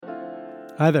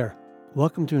Hi there.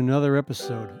 Welcome to another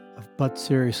episode of But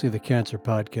Seriously the Cancer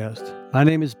Podcast. My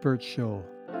name is Bert Scholl.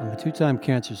 I'm a two-time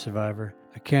cancer survivor,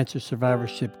 a cancer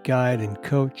survivorship guide and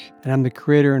coach, and I'm the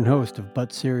creator and host of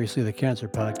But Seriously the Cancer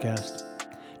Podcast.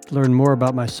 To learn more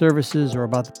about my services or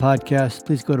about the podcast,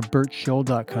 please go to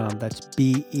bertscholl.com. That's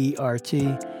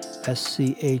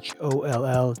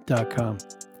BERTSCHOLL.com.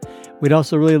 We'd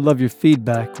also really love your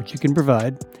feedback, which you can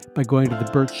provide by going to the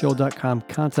bertscholl.com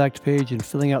contact page and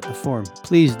filling out the form.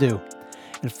 Please do.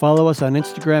 And follow us on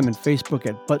Instagram and Facebook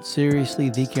at But Seriously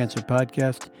The Cancer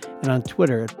Podcast and on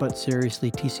Twitter at But Seriously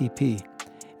TCP.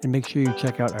 And make sure you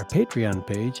check out our Patreon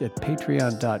page at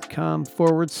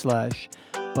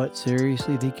patreon.com/But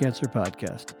Seriously The Cancer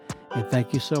Podcast. And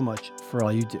thank you so much for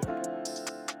all you do.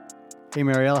 Hey,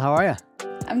 Marielle, how are you?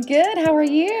 I'm good. How are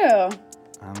you?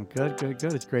 I'm good.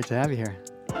 It's great to have you here.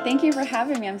 Thank you for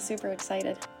having me. I'm super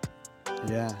excited.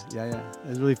 Yeah. It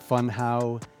was really fun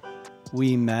how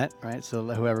we met, right? So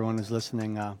who everyone was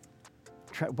listening,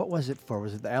 what was it for?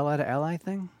 Was it the Ally to Ally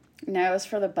thing? No, it was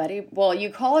for the buddy. Well, you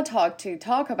called to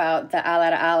talk about the Ally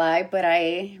to Ally, but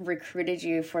I recruited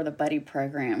you for the buddy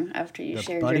program after you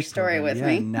shared your story with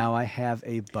me. Now I have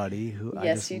a buddy who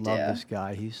I just love this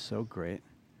guy. He's so great.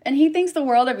 And he thinks the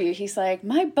world of you. He's like,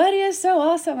 my buddy is so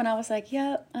awesome. And I was like,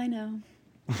 yeah, I know.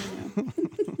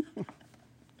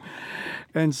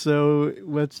 And so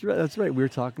that's right. We were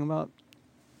talking about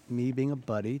me being a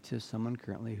buddy to someone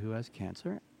currently who has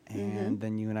cancer. And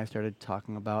then you and I started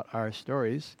talking about our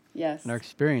stories. Yes. And our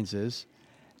experiences.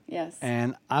 Yes.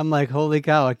 And I'm like, holy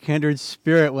cow, a kindred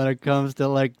spirit when it comes to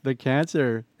like the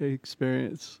cancer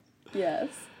experience. Yes.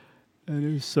 And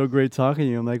it was so great talking to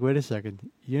you. I'm like, wait a second.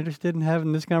 You interested in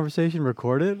having this conversation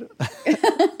recorded?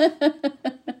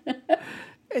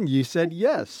 And you said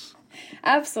yes.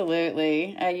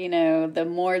 Absolutely. The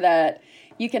more that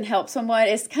you can help someone,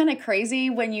 it's kind of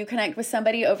crazy when you connect with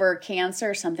somebody over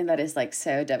cancer, something that is like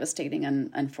so devastating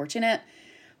and unfortunate.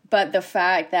 But the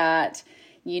fact that,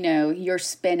 your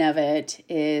spin of it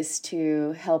is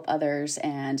to help others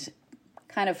and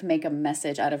kind of make a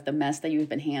message out of the mess that you've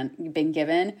been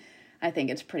given, I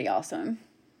think it's pretty awesome,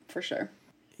 for sure.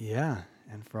 Yeah,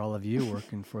 and for all of you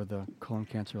working for the Colon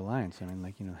Cancer Alliance, I mean,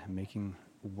 making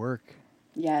work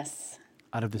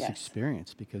out of this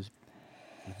experience, because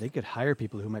they could hire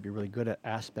people who might be really good at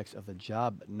aspects of the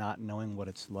job, but not knowing what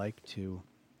it's like to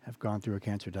have gone through a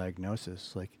cancer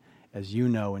diagnosis. Like, as you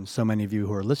know, and so many of you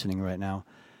who are listening right now,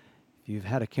 if you've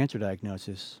had a cancer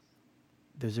diagnosis,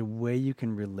 there's a way you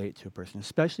can relate to a person,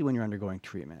 especially when you're undergoing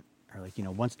treatment. Or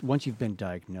once you've been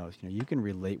diagnosed, you can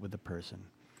relate with the person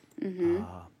in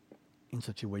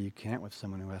such a way you can't with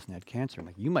someone who hasn't had cancer.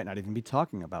 Like, you might not even be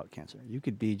talking about cancer. You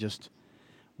could be just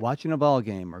watching a ball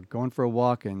game or going for a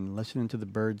walk and listening to the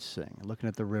birds sing and looking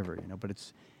at the river, but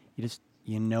it's,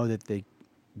 you know that they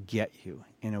get you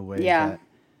in a way that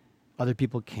other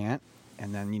people can't.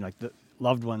 And then, like the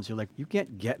loved ones, you're like, you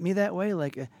can't get me that way.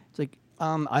 Like, it's like,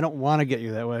 I don't want to get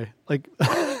you that way. Like,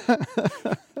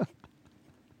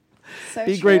 So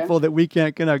be true. grateful that we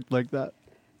can't connect like that.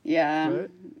 Yeah. Right?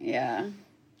 Yeah.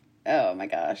 Oh my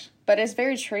gosh. But it's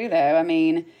very true though. I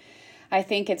mean, I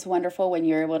think it's wonderful when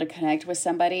you're able to connect with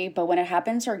somebody, but when it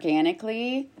happens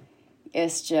organically,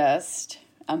 it's just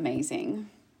amazing.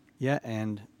 Yeah.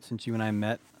 And since you and I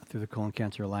met through the Colon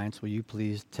Cancer Alliance, will you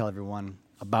please tell everyone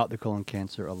about the Colon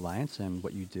Cancer Alliance and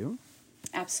what you do?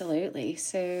 Absolutely.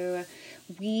 So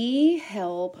we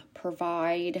help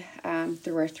provide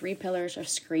through our 3 pillars of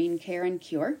screen, care, and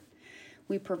cure.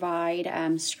 We provide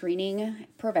screening,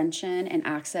 prevention, and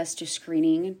access to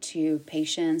screening to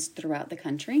patients throughout the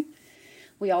country.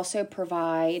 We also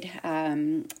provide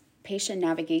patient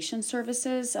navigation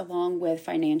services along with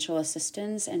financial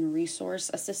assistance and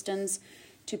resource assistance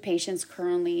to patients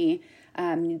currently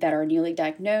that are newly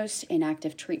diagnosed, in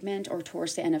active treatment, or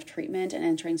towards the end of treatment and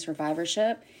entering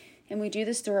survivorship. And we do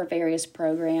this through our various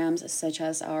programs, such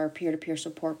as our peer-to-peer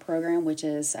support program, which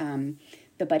is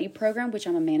the Buddy program, which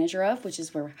I'm a manager of, which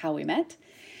is how we met.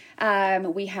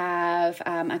 We have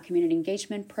a community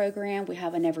engagement program. We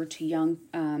have a Never Too Young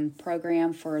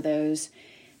program for those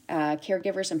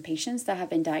caregivers and patients that have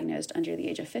been diagnosed under the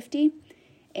age of 50.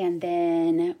 And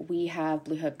then we have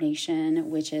Blue Hope Nation,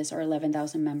 which is our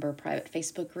 11,000 member private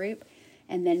Facebook group.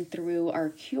 And then through our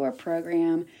Cure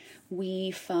program,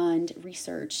 we fund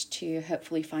research to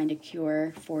hopefully find a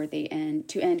cure to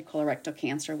end colorectal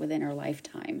cancer within our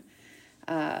lifetime.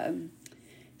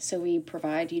 So we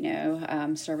provide,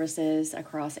 services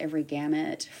across every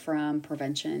gamut from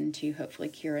prevention to hopefully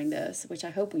curing this, which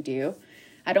I hope we do.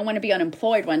 I don't want to be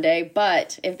unemployed one day,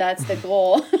 but if that's the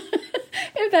goal,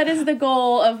 if that is the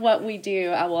goal of what we do,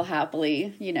 I will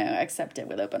happily, accept it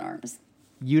with open arms.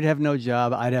 you'd have no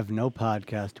job. I'd have no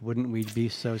podcast. Wouldn't we be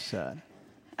so sad?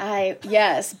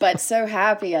 Yes, but so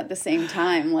happy at the same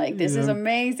time. Like, this is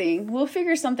amazing. We'll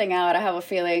figure something out. I have a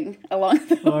feeling along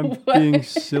the I'm way. being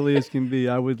silly as can be.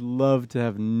 I would love to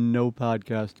have no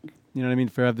podcast. You know what I mean?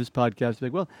 For have this podcast,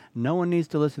 like, well, no one needs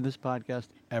to listen to this podcast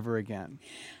ever again.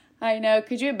 I know.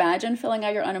 Could you imagine filling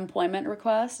out your unemployment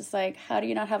request? It's like, how do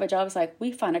you not have a job? It's like,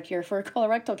 we found a cure for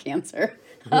colorectal cancer.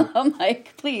 I'm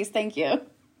like, please, thank you.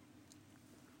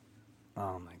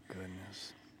 Oh, my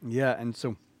goodness. Yeah, and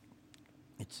so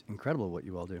it's incredible what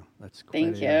you all do. That's quite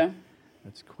Thank you.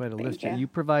 That's quite a list. You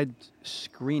provide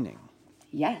screening.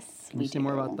 Yes, Can you say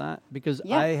more about that? Because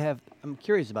I'm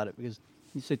curious about it, because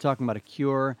you say talking about a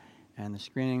cure and the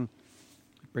screening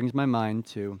brings my mind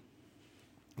to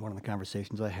one of the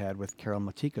conversations I had with Carol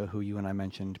Motika, who you and I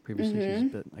mentioned previously.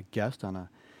 She's been a guest on a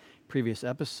previous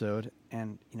episode,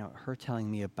 and her telling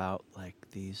me about like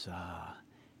these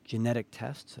genetic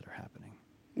tests that are happening.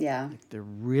 Yeah. Like, they're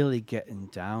really getting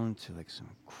down to like some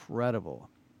incredible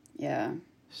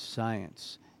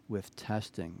science with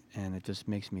testing, and it just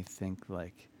makes me think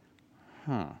like,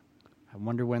 I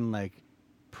wonder when like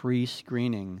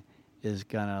pre-screening is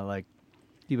gonna like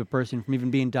keep a person from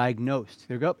even being diagnosed.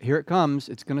 There go, here it comes.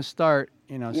 It's gonna start.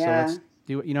 So let's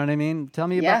do it. You know what I mean? Tell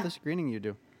me about the screening you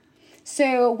do.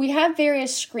 So we have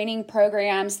various screening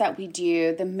programs that we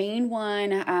do. The main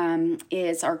one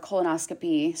is our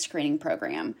colonoscopy screening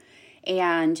program.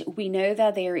 And we know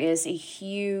that there is a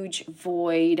huge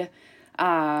void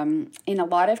in a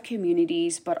lot of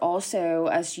communities, but also,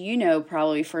 as you know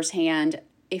probably firsthand,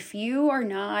 if you are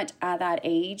not at that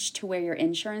age to where your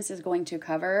insurance is going to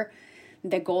cover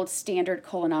the gold standard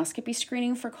colonoscopy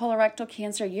screening for colorectal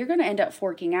cancer, you're going to end up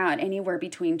forking out anywhere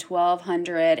between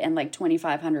 $1,200 and like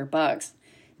 $2,500,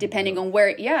 depending on where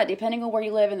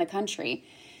you live in the country.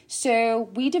 So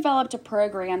we developed a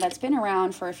program that's been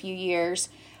around for a few years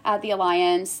at the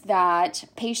Alliance that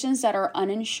patients that are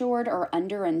uninsured or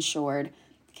underinsured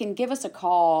can give us a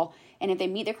call, and if they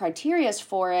meet the criteria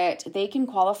for it, they can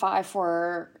qualify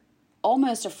for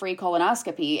almost a free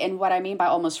colonoscopy. And what I mean by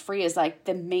almost free is like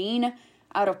the main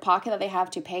out-of-pocket that they have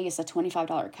to pay is a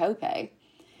 $25 copay.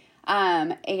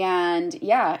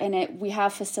 We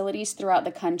have facilities throughout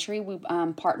the country. We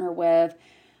partner with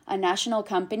a national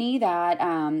company that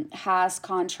has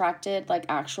contracted like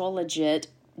actual legit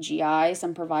GIs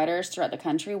and providers throughout the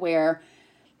country where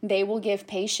they will give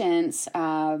patients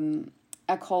a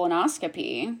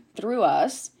colonoscopy through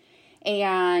us,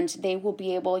 and they will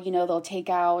be able, they'll take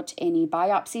out any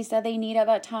biopsies that they need at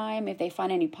that time. If they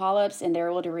find any polyps and they're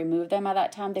able to remove them at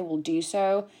that time, they will do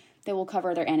so. They will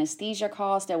cover their anesthesia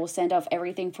costs. They will send off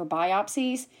everything for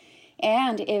biopsies.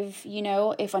 And if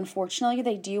unfortunately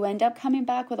they do end up coming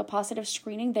back with a positive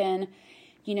screening, then,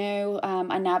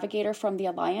 a navigator from the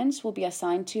Alliance will be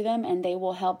assigned to them, and they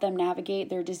will help them navigate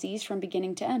their disease from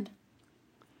beginning to end.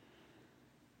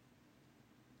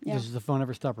 Yeah. Does the phone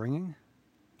ever stop ringing?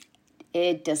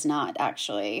 It does not,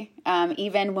 actually.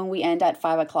 Even when we end at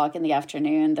 5:00 in the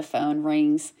afternoon, the phone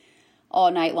rings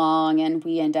all night long, and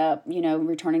we end up,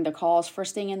 returning the calls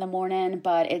first thing in the morning,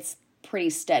 but it's pretty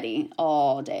steady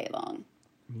all day long.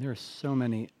 There are so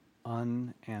many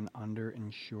and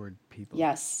underinsured people.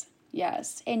 Yes.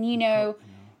 And,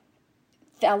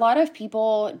 a lot of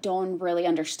people don't really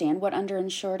understand what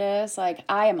underinsured is. Like,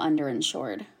 I am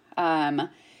underinsured.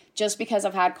 Just because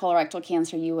I've had colorectal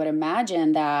cancer, you would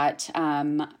imagine that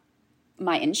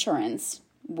my insurance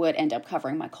would end up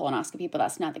covering my colonoscopy, but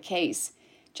that's not the case.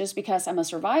 Just because I'm a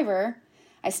survivor,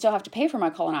 I still have to pay for my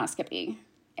colonoscopy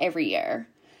every year.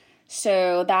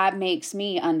 So that makes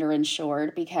me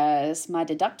underinsured because my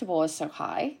deductible is so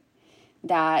high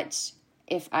that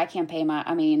if I can't pay my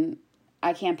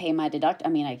I can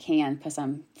because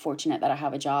I'm fortunate that I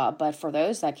have a job. But for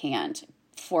those that can't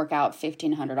fork out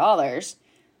 $1,500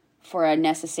 for a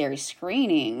necessary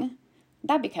screening,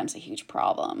 that becomes a huge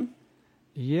problem.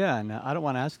 Yeah, now I don't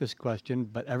want to ask this question,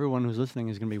 but everyone who's listening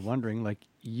is going to be wondering, like,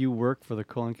 you work for the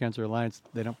Colon Cancer Alliance.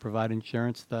 They don't provide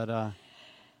insurance that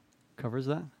covers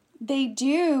that? They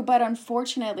do, but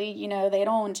unfortunately, they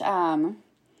don't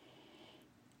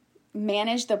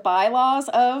manage the bylaws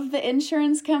of the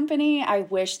insurance company. I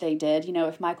wish they did.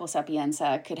 If Michael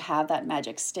Sapienza could have that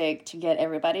magic stick to get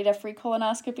everybody to free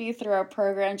colonoscopy through our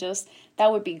program,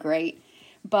 that would be great.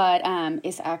 But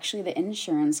it's actually the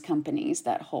insurance companies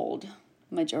that hold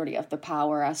majority of the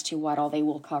power as to what all they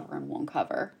will cover and won't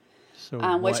cover.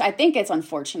 So which I think it's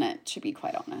unfortunate, to be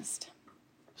quite honest.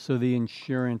 So the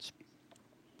insurance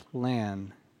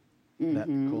plan that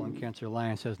Colon Cancer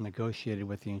Alliance has negotiated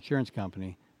with the insurance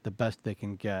company, the best they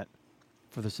can get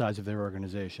for the size of their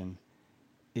organization,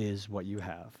 is what you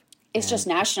have. It's just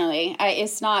nationally.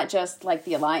 It's not just like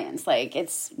the Alliance. Like,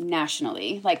 it's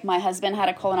nationally. Like, my husband had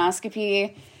a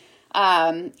colonoscopy.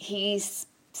 He's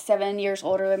 7 years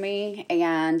older than me,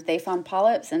 and they found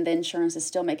polyps, and the insurance is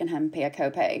still making him pay a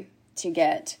copay to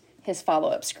get his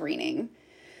follow-up screening.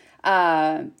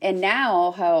 And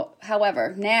now,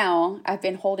 however, now I've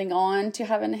been holding on to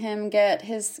having him get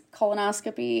his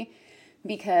colonoscopy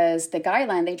because the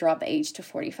guideline, they dropped the age to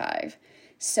 45.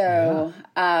 So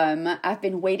I've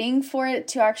been waiting for it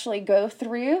to actually go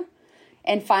through,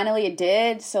 and finally it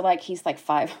did. So like he's like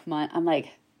 5 months. I'm like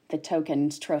the token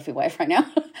trophy wife right now.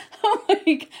 I'm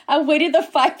like, I waited the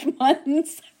 5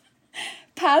 months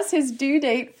past his due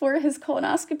date for his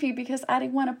colonoscopy because I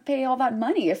didn't want to pay all that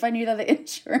money if I knew that the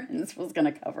insurance was going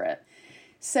to cover it.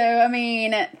 So, I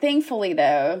mean, thankfully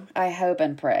though, I hope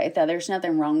and pray that there's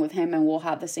nothing wrong with him and we'll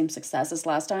have the same success as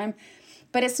last time.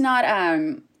 But it's not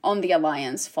on the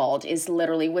Alliance fault. It's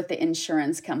literally with the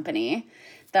insurance company.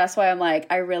 That's why I'm like,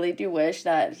 I really do wish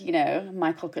that, you know,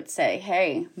 Michael could say,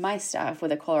 hey, my staff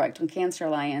with the Colorectal Cancer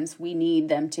Alliance, we need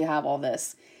them to have all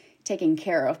this taken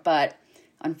care of. But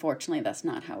unfortunately, that's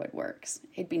not how it works.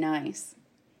 It'd be nice.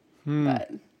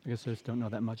 But I guess I just don't know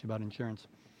that much about insurance.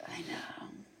 I know.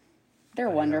 They're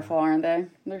wonderful, aren't they?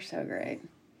 They're so great.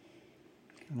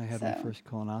 When I had my first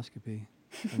colonoscopy,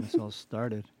 when this all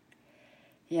started.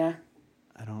 Yeah.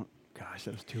 Gosh,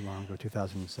 that was too long ago,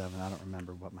 2007. I don't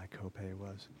remember what my copay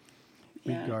was.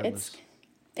 Yeah, regardless.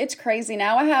 It's crazy.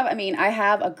 Now I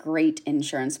have a great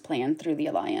insurance plan through the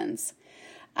Alliance.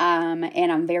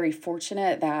 And I'm very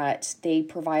fortunate that they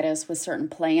provide us with certain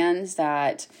plans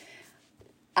that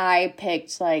I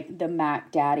picked, like the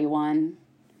Mac Daddy one,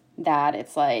 that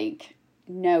it's like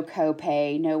no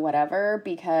copay, no whatever,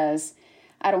 because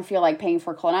I don't feel like paying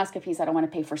for colonoscopies. I don't want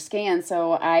to pay for scans.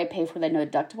 So I pay for the no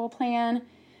deductible plan.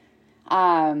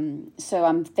 So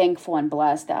I'm thankful and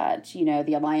blessed that, you know,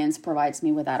 the Alliance provides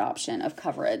me with that option of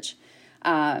coverage. So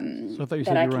I thought you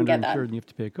said you were underinsured and you have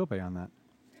to pay a copay on that.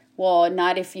 Well,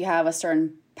 not if you have a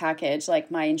certain package. Like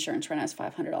my insurance right now is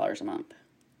 $500 a month.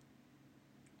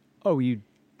 Oh,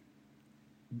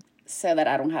 so that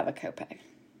I don't have a copay.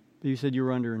 You said you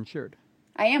were underinsured.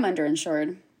 I am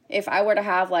underinsured. If I were to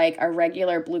have like a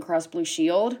regular Blue Cross Blue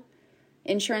Shield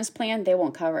insurance plan, they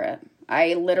won't cover it.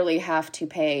 I literally have to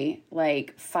pay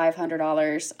like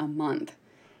 $500 a month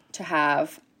to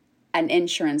have an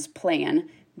insurance plan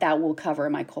that will cover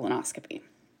my colonoscopy.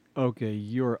 Okay,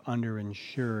 you're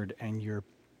underinsured and you're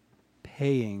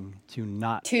paying to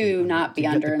not be underinsured.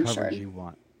 Get the coverage you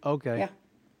want. Okay. Yeah.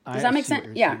 Does that make sense?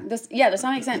 Yeah. Does that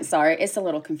make sense? Sorry, it's a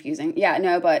little confusing. Yeah,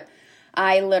 no, but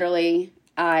I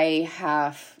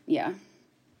have.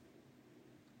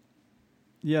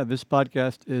 Yeah, this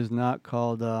podcast is not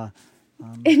called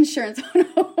Insurance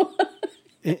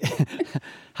 101.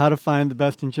 How to find the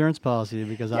best insurance policy,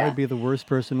 because I would be the worst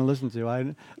person to listen to.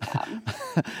 I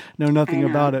know nothing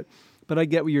about it. But I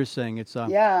get what you're saying. It's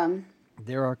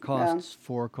there are costs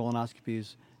for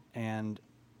colonoscopies and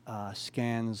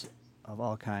scans of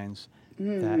all kinds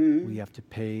that we have to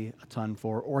pay a ton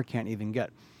for or can't even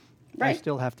get. Right. I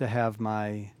still have to have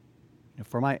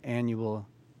for my annual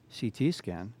CT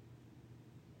scan,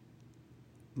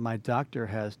 my doctor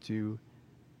has to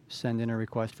send in a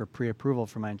request for pre-approval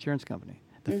from my insurance company.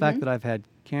 The fact that I've had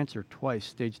cancer twice,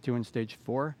 stage 2 and stage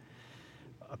 4,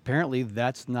 apparently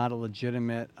that's not a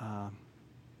legitimate,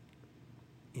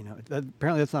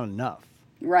 apparently that's not enough.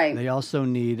 Right. They also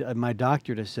need my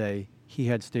doctor to say he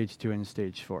had stage 2 and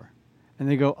stage 4. And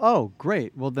they go, oh,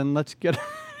 great. Well, then let's get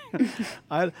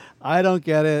I don't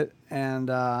get it. And,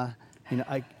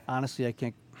 I honestly, I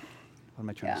can't, what am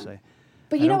I trying to say?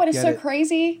 But you know what is so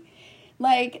crazy?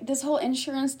 Like, this whole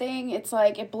insurance thing, it's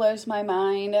like, it blows my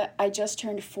mind. I just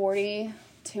turned 40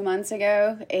 2 months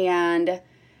ago, and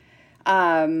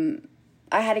I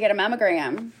had to get a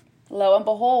mammogram. Lo and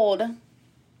behold,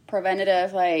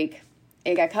 preventative,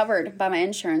 it got covered by my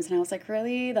insurance. And I was like,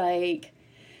 really?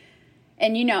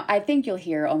 And, I think you'll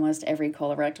hear almost every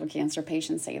colorectal cancer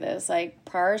patient say this,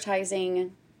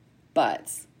 prioritizing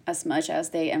butts as much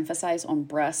as they emphasize on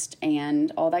breast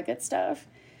and all that good stuff.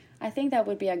 I think that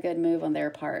would be a good move on their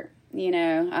part.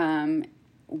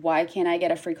 Why can't I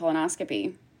get a free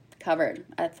colonoscopy covered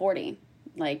at 40?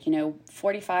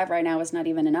 45 right now is not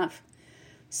even enough.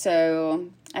 So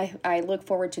I look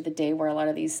forward to the day where a lot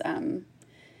of these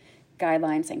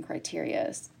guidelines and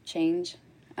criteria change.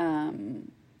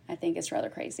 I think it's rather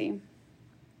crazy.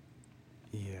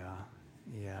 Yeah.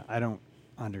 I don't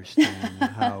understand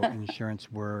how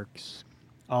insurance works.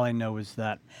 All I know is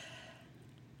that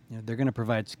they're going to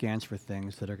provide scans for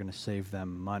things that are going to save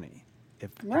them money.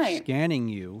 If they're scanning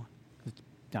you, it's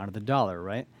down to the dollar,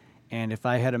 right? And if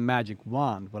I had a magic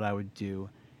wand, what I would do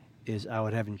is I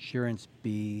would have insurance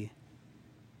be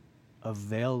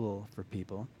available for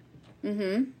people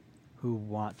who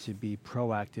want to be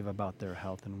proactive about their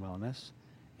health and wellness,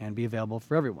 and be available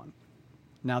for everyone.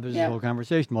 Now there's this whole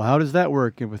conversation. Well, how does that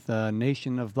work with a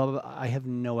nation of blah, blah, blah? I have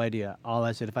no idea. All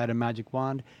I said, if I had a magic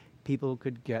wand, people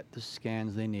could get the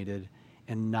scans they needed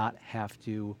and not have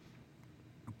to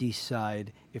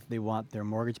decide if they want their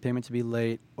mortgage payment to be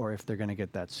late or if they're going to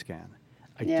get that scan.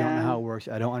 I don't know how it works.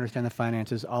 I don't understand the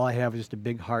finances. All I have is just a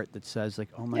big heart that says, like,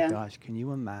 oh my gosh, can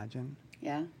you imagine?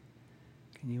 Yeah.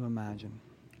 Can you imagine?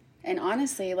 And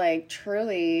honestly, like,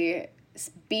 truly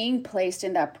being placed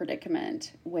in that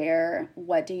predicament where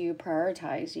what do you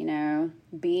prioritize, you know,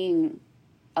 being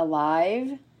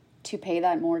alive to pay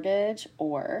that mortgage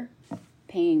or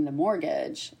paying the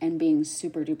mortgage and being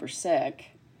super duper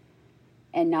sick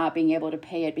and not being able to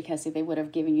pay it because if they would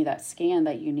have given you that scan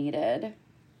that you needed,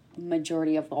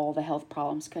 majority of all the health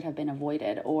problems could have been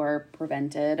avoided or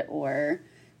prevented or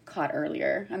caught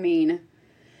earlier. I mean,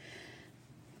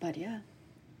 but yeah,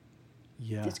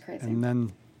 it's crazy. And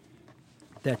then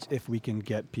that's if we can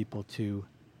get people to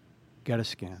get a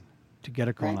scan, to get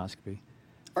a colonoscopy.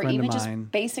 Or even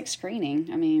just basic screening.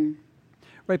 I mean.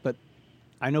 Right, but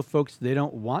I know folks, they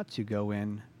don't want to go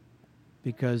in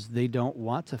because they don't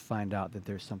want to find out that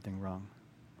there's something wrong.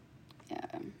 Yeah.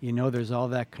 You know, there's all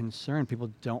that concern.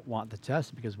 People don't want the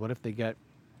test because what if they get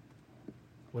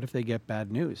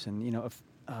bad news? And, you know, if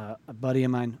a buddy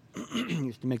of mine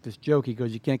used to make this joke, he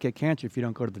goes, you can't get cancer if you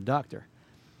don't go to the doctor.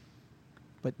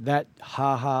 But that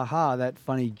that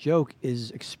funny joke is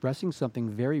expressing something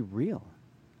very real.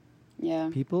 Yeah.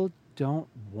 People don't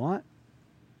want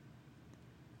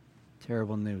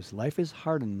terrible news. Life is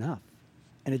hard enough.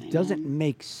 And it doesn't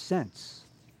make sense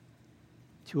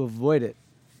to avoid it.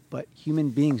 But human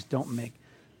beings don't make...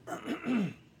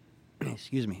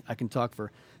 Excuse me. I can talk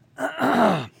for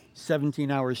 17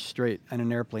 hours straight on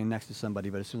an airplane next to somebody,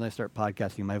 but as soon as I start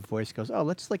podcasting, my voice goes, oh,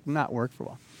 let's not work for a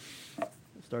while.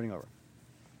 Starting over.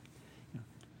 You know,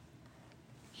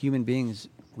 human beings,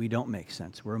 we don't make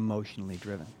sense. We're emotionally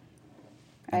driven.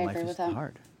 And I agree with that. Life is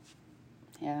hard.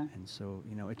 Yeah. And so,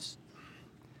 you know, it's...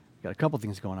 You got a couple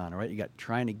things going on, right? You got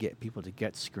trying to get people to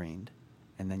get screened,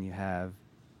 and then you have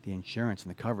the insurance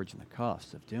and the coverage and the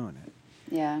costs of doing it.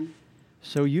 Yeah.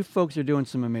 So you folks are doing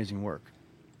some amazing work.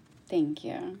 Thank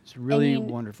you. It's really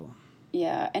wonderful.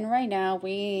 Yeah, and right now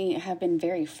we have been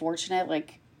very fortunate.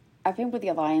 Like, I've been with the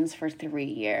Alliance for 3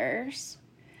 years.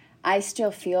 I still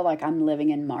feel like I'm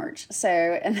living in March.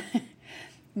 So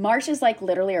March is like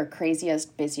literally our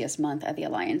craziest, busiest month at the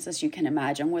Alliance, as you can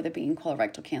imagine, with it being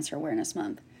Colorectal Cancer Awareness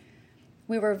Month.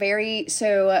 We were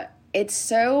it's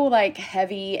so like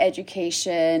heavy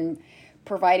education,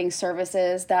 providing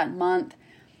services that month,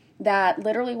 that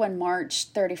literally when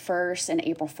March 31st and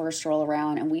April 1st roll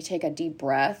around and we take a deep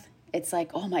breath, it's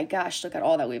like, oh my gosh, look at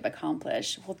all that we've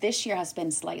accomplished. Well, this year has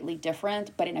been slightly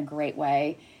different, but in a great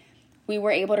way. We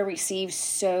were able to receive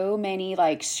so many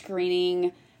like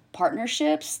screening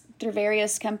partnerships through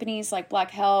various companies, like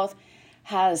Black Health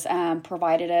has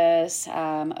provided us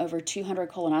over 200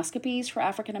 colonoscopies for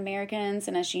African Americans.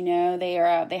 And as you know, they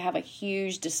have a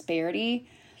huge disparity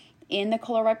in the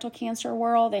colorectal cancer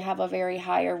world. They have a very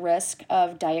higher risk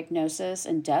of diagnosis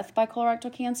and death by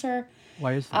colorectal cancer.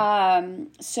 Why is that?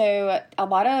 So a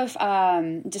lot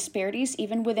of disparities,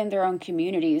 even within their own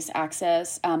communities,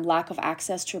 lack of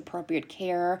access to appropriate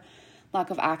care, lack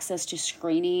of access to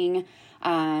screening,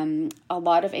 a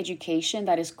lot of education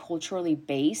that is culturally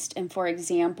based. And for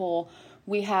example,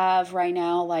 we have right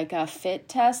now like a FIT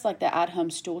test, like the at-home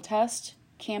stool test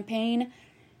campaign,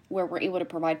 where we're able to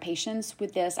provide patients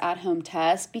with this at-home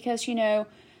test because, you know,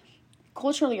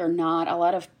 culturally or not, a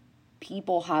lot of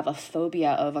people have a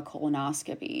phobia of a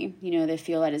colonoscopy. You know, they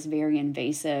feel that it's very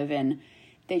invasive and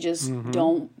they just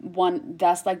don't want,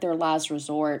 that's like their last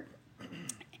resort.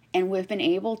 And we've been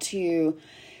able to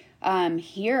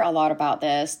hear a lot about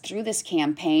this through this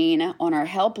campaign on our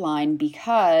helpline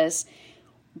because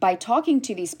by talking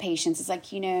to these patients, it's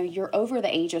like, you know, you're over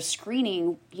the age of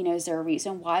screening. You know, is there a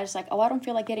reason why? It's like, oh, I don't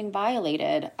feel like getting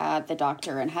violated at the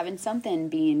doctor and having something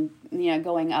being, you know,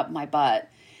 going up my butt.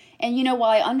 And, you know,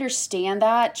 while I understand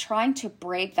that, trying to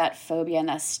break that phobia and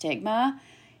that stigma,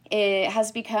 it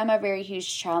has become a very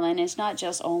huge challenge. It's not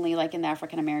just only like in the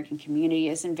African American community,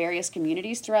 it's in various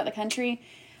communities throughout the country.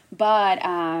 But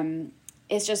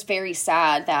it's just very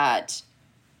sad that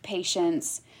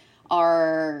patients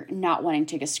are not wanting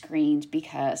to get screened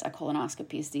because a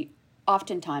colonoscopy is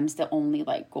oftentimes the only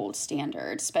like gold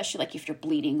standard, especially like if you're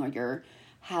bleeding or you're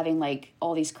having like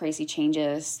all these crazy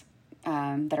changes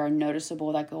that are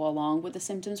noticeable that go along with the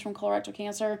symptoms from colorectal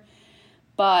cancer.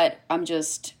 But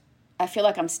I feel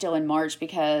like I'm still in March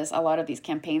because a lot of these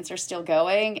campaigns are still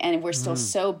going, and we're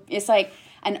still it's like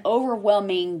an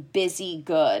overwhelming busy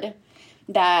good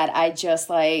that I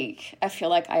feel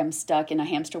like I am stuck in a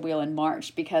hamster wheel in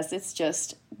March, because it's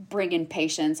just bringing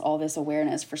patients all this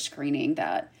awareness for screening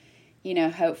that,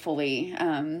 hopefully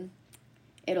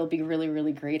it'll be really,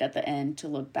 really great at the end to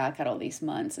look back at all these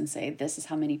months and say, this is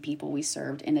how many people we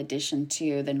served in addition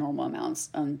to the normal amounts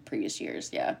on previous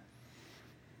years. Yeah.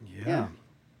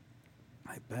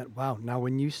 I bet. Wow. Now,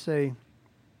 when you say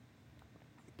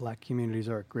Black communities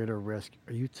are at greater risk,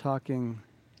 are you talking,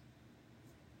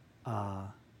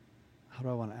 how do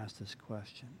I want to ask this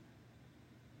question?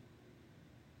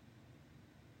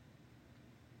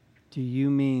 Do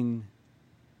you mean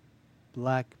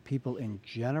Black people in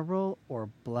general, or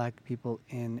Black people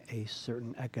in a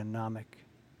certain economic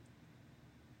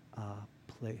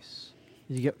place?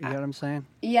 You get what I'm saying?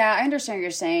 Yeah, I understand what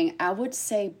you're saying. I would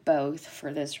say both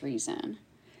for this reason.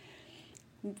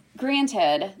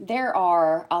 Granted, there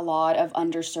are a lot of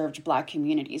underserved Black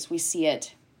communities. We see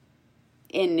it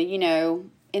in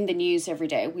the news every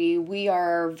day. We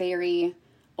are very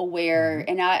aware,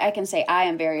 and I can say I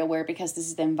am very aware because this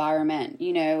is the environment,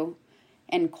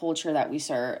 and culture that we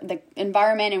serve. The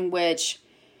environment in which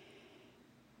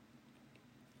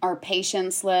our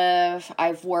patients live.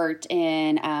 I've worked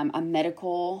in a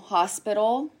medical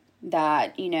hospital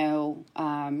that,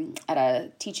 at a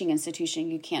teaching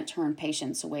institution, you can't turn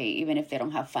patients away even if they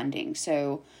don't have funding.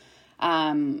 So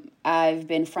I've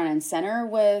been front and center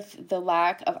with the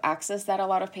lack of access that a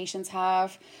lot of patients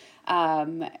have.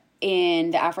 In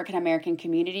the African American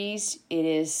communities, it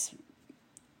is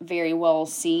very well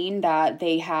seen that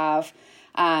they have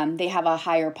a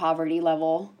higher poverty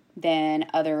level than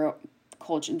other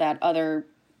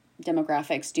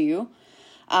demographics do.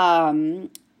 And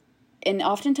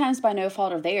oftentimes by no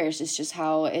fault of theirs, it's just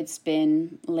how it's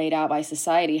been laid out by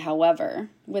society. However,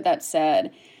 with that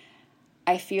said,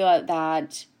 I feel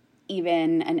that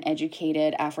even an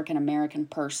educated African American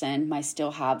person might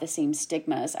still have the same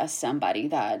stigmas as somebody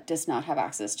that does not have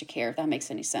access to care, if that makes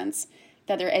any sense.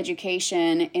 That their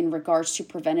education in regards to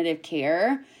preventative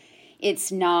care,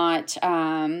 it's not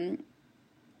the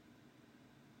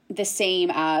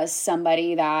same as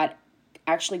somebody that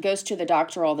actually goes to the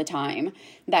doctor all the time,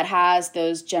 that has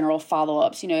those general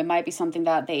follow-ups. It might be something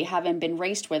that they haven't been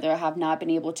raised with or have not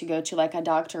been able to go to like a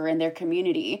doctor in their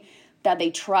community that they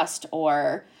trust,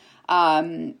 or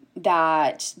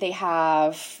that they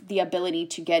have the ability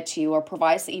to get to, or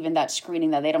provides even that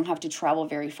screening that they don't have to travel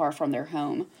very far from their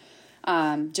home.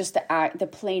 Just the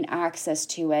plain access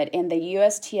to it. And the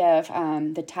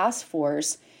USTF, the task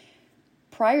force,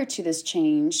 prior to this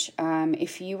change,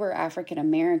 if you were African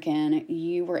American,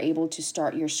 you were able to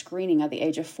start your screening at the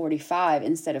age of 45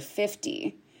 instead of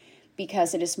 50,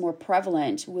 because it is more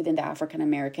prevalent within the African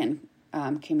American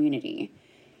community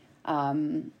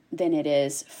than it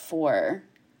is for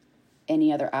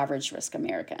any other average risk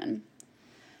American.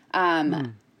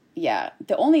 Yeah,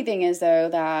 the only thing is, though,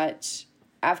 that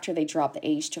after they dropped the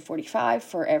age to 45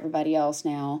 for everybody else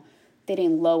now, they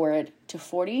didn't lower it to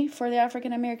 40 for the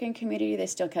African American community. They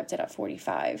still kept it at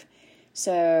 45.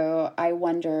 So I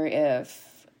wonder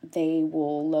if they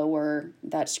will lower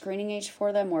that screening age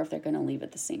for them, or if they're going to leave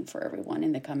it the same for everyone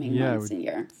in the coming months and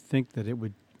year. I think that it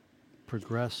would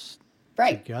progress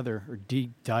together, or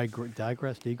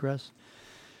digress.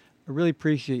 I really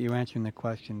appreciate you answering the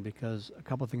question, because a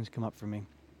couple of things come up for me.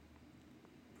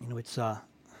 It's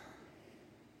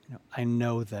I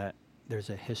know that there's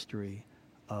a history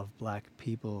of Black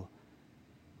people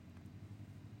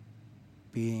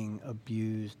being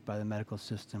abused by the medical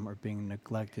system or being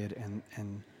neglected,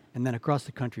 and then across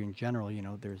the country in general,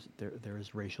 there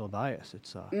is racial bias.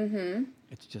 It's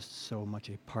it's just so much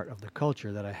a part of the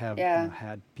culture that I have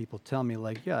had people tell me,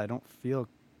 like, I don't feel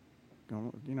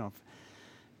don't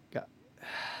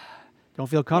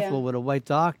feel comfortable with a white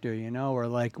doctor, or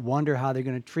like wonder how they're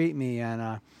going to treat me,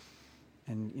 and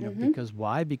because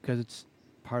why? Because it's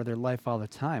part of their life all the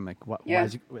time. Like, why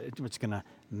is it's going to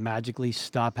magically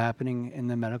stop happening in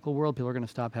the medical world? People are going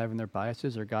to stop having their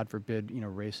biases, or God forbid,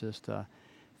 racist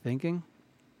thinking.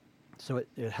 So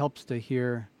it helps to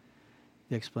hear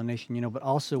the explanation, but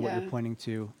also what you're pointing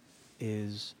to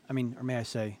is, or may I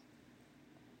say,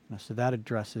 so that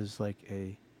addresses like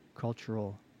a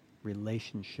cultural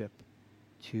relationship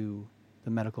to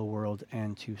the medical world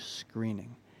and to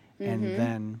screening. And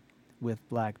then with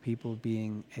Black people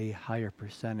being a higher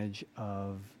percentage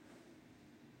of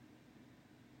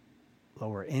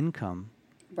lower income,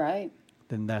 right,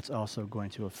 then that's also going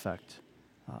to affect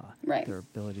their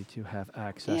ability to have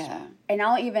access. Yeah. And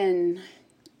I'll even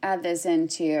add this in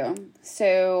too.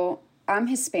 So I'm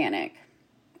Hispanic,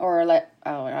 or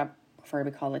I prefer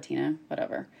to be called Latina,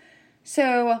 whatever.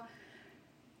 So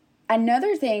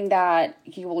another thing that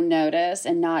you will notice,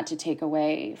 and not to take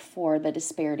away for the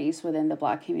disparities within the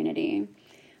Black community,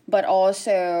 but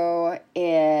also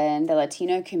in the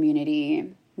Latino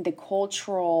community, the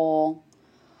cultural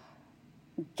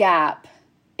gap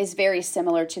is very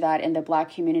similar to that in the Black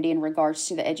community in regards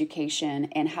to the education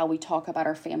and how we talk about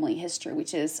our family history,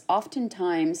 which is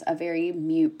oftentimes a very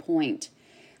mute point.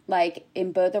 Like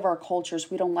in both of our cultures,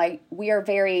 I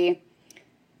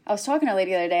was talking to a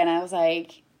lady the other day and I was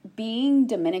like, being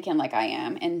Dominican like I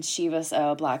am, and she was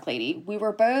a Black lady, we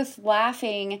were both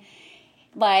laughing,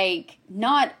 like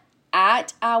not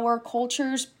at our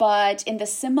cultures, but in the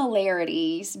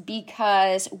similarities,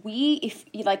 because we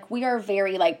are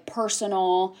very like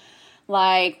personal,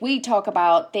 like we talk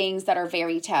about things that are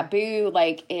very taboo,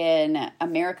 like in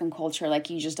American culture, like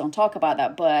you just don't talk about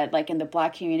that, but like in the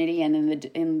Black community and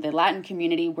in the Latin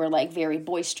community, we're like very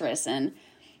boisterous and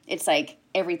it's like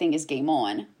everything is game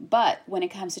on. But when it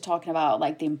comes to talking about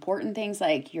like the important things,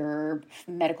 like your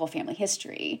medical family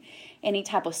history, any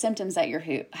type of symptoms that you're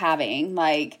having,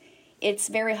 like it's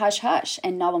very hush-hush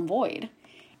and null and void.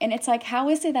 And it's like, how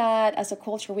is it that as a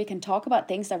culture we can talk about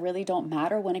things that really don't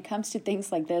matter when it comes to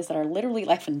things like this that are literally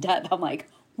life and death? I'm like,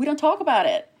 we don't talk about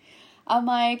it. I'm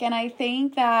like, and I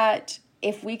think that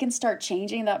if we can start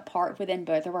changing that part within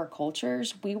both of our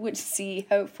cultures, we would see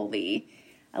hopefully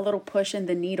a little push in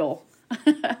the needle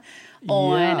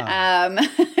on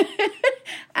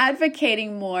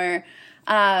advocating more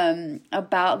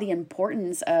about the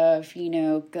importance of,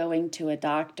 going to a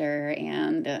doctor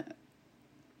and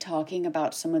talking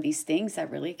about some of these things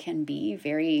that really can be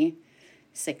very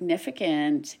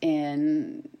significant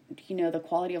in, the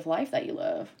quality of life that you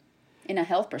live in a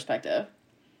health perspective.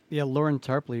 Yeah, Lauren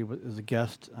Tarpley was a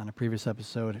guest on a previous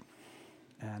episode,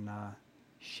 and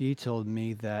she told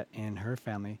me that in her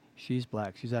family, she's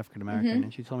Black, she's African American,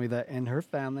 and she told me that in her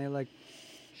family, like,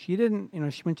 she didn't,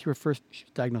 she went to her first, she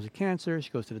was diagnosed with cancer, she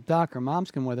goes to the doc, her mom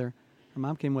came with her,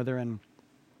 and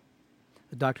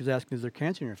the doctor's asking, is there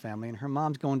cancer in your family? And her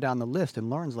mom's going down the list, and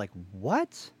Lauren's like,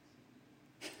 what?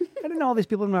 I didn't know all these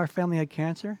people in our family had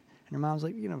cancer. And her mom's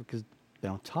like, because they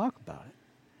don't talk about it.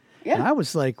 Yeah. And I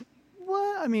was like,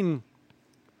 what? I mean,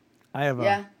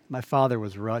 my father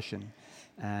was Russian,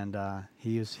 and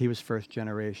he was first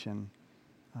generation,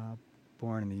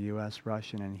 born in the U.S.,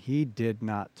 Russian, and he did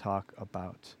not talk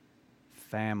about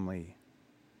family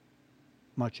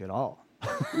much at all.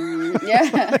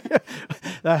 Yeah.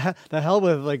 the hell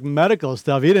with like medical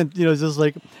stuff. He didn't, it's just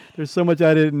like there's so much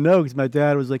I didn't know because my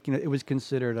dad was like, it was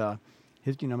considered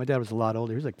my dad was a lot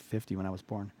older. He was like 50 when I was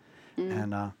born,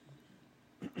 and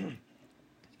excuse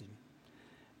me.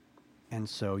 And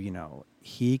so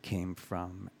he came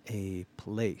from a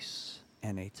place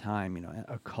and a time,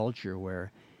 a culture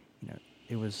where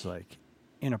it was like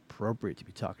inappropriate to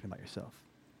be talking about yourself,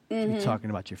 to be talking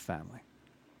about your family.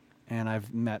 And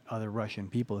I've met other Russian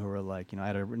people who were like, I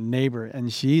had a neighbor,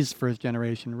 and she's first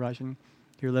generation Russian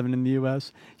here living in the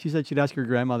U.S. She said she'd ask her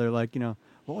grandmother, like,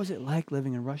 what was it like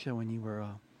living in Russia when you were,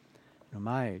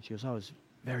 my age? She goes, oh, it was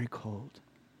very cold.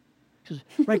 She goes,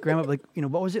 right, Grandma, like,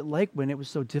 what was it like when it was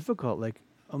so difficult? Like,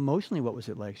 emotionally, what was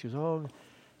it like? She goes, oh,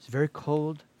 it's a very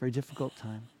cold, very difficult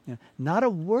time. Not a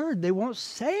word. They won't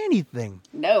say anything.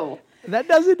 No. That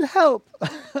doesn't help.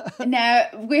 No,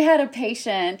 we had a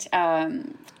patient,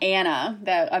 Anna,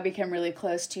 that I became really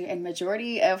close to, and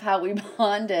majority of how we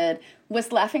bonded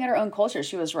was laughing at her own culture.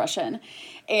 She was Russian,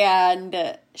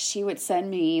 and she would send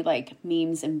me like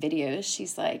memes and videos.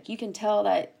 She's like, you can tell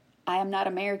that I am not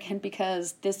American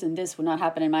because this and this would not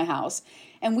happen in my house.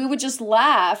 And we would just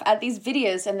laugh at these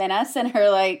videos, and then I sent her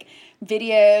like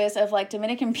videos of like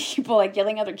Dominican people like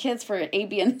yelling at their kids for A,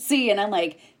 B, and C, and I'm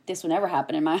like, this would never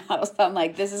happen in my house. I'm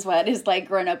like, this is what it's like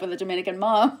growing up with a Dominican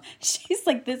mom. She's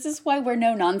like, this is why we're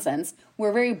no nonsense.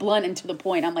 We're very blunt and to the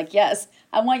point. I'm like, yes,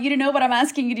 I want you to know what I'm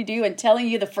asking you to do and telling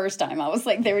you the first time. I was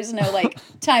like, there was no like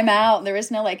time out. There was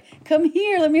no like, come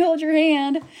here, let me hold your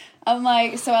hand. I'm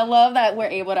like, so I love that we're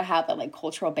able to have that like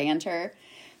cultural banter,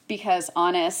 because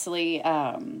honestly,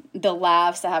 the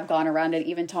laughs that have gone around it,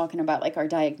 even talking about like our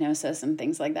diagnosis and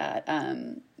things like that,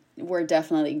 we're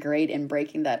definitely great in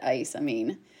breaking that ice. I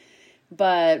mean,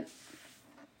 but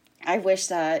I wish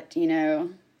that,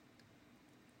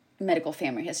 medical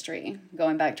family history,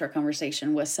 going back to our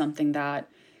conversation, was something that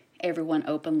everyone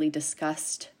openly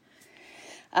discussed,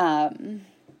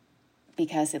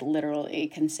 because it literally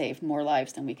can save more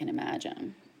lives than we can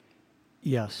imagine.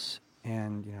 Yes.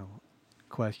 And,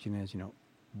 question is,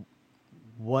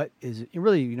 what is it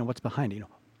really, what's behind it?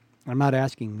 I'm not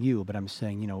asking you, but I'm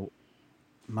saying,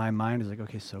 my mind is like,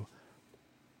 okay, so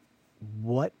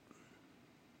what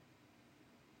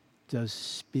does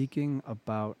speaking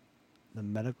about the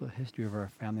medical history of our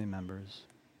family members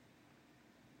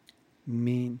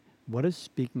mean? What does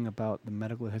speaking about the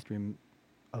medical history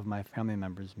of my family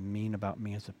members mean about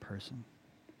me as a person?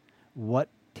 What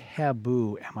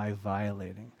taboo am I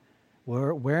violating?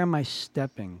 Where am I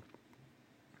stepping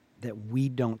that we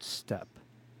don't step?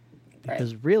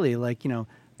 Because really,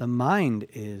 the mind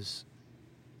is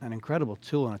an incredible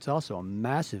tool, and it's also a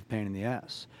massive pain in the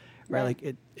ass, right? Like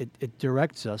it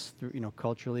directs us through,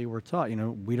 culturally we're taught,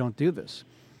 we don't do this,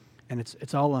 and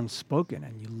it's all unspoken,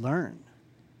 and you learn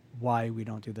why we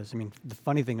don't do this. I mean, the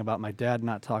funny thing about my dad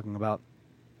not talking about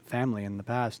family in the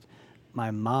past,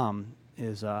 my mom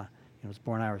is was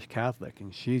born Irish Catholic,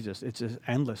 and it's just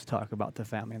endless talk about the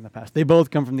family in the past. They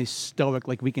both come from these stoic,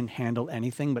 like, we can handle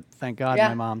anything, but thank God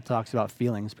my mom talks about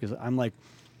feelings, because I'm like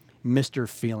Mr.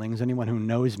 Feelings. Anyone who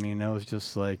knows me knows,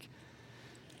 just like,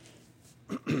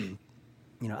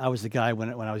 I was the guy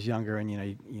when I was younger,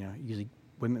 and usually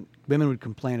women would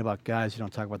complain about guys who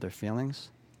don't talk about their feelings,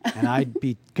 and I'd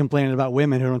be complaining about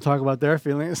women who don't talk about their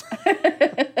feelings.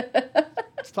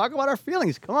 Let's talk about our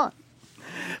feelings. Come on.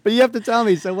 But you have to tell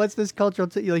me, so what's this cultural,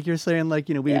 like you're saying, like,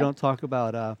 we don't talk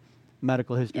about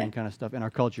medical history and kind of stuff in our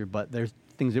culture, but there's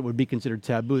things that would be considered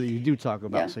taboo that you do talk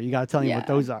about. So you got to tell me what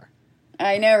those are.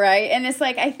 I know, right? And it's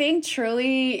like, I think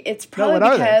truly it's probably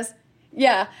because,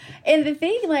 and the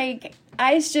thing, like,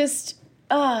 I just,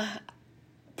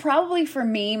 probably for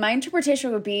me, my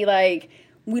interpretation would be like,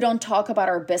 we don't talk about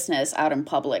our business out in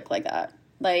public like that.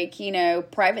 Like,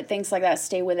 private things like that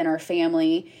stay within our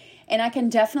family. And I can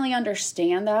definitely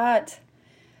understand that.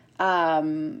 But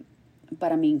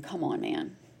I mean, come on,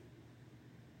 man.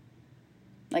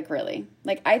 Like, really.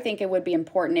 Like, I think it would be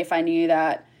important if I knew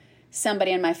that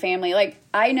somebody in my family, like,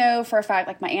 I know for a fact,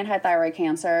 like, my aunt had thyroid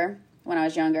cancer when I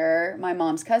was younger. My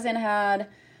mom's cousin had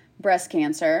breast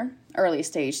cancer, early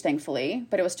stage, thankfully,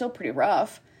 but it was still pretty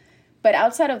rough. But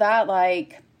outside of that,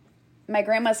 like, my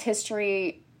grandma's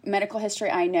medical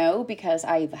history, I know because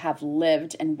I have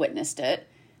lived and witnessed it.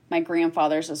 My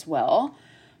grandfather's as well.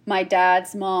 My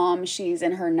dad's mom, she's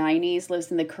in her 90s, lives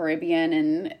in the Caribbean,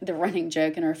 and the running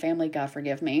joke in her family, God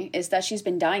forgive me, is that she's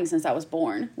been dying since I was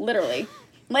born. Literally.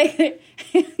 Like,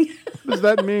 what does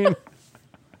that mean?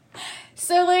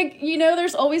 So, like,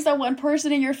 there's always that one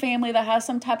person in your family that has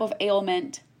some type of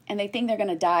ailment, and they think they're going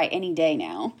to die any day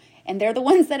now. And they're the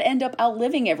ones that end up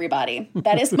outliving everybody.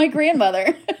 That is my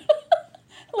grandmother.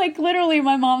 Like, literally,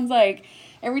 my mom's like,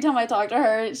 every time I talk to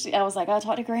her, I was like, I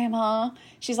talk to Grandma.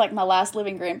 She's like my last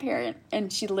living grandparent.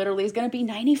 And she literally is going to be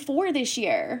 94 this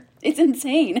year. It's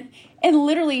insane. And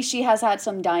literally, she has had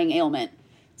some dying ailment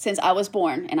since I was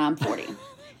born, and I'm 40.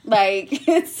 Like,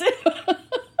 it's... And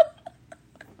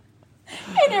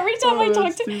every time I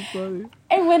talk to... Funny.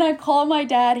 And when I call my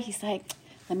dad, he's like,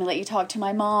 let me let you talk to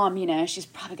my mom. She's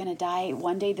probably going to die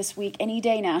one day this week. Any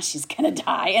day now, she's going to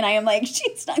die. And I am like,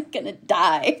 she's not going to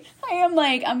die. I am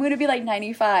like, I'm going to be like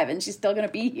 95 and she's still going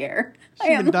to be here. I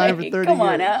am like, come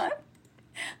on out.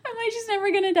 I'm like, she's never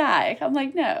going to die. I'm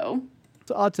like, no.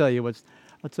 So I'll tell you what's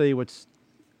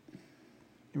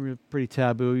pretty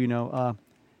taboo,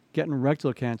 getting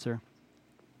rectal cancer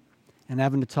and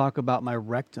having to talk about my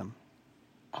rectum.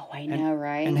 Oh, I know,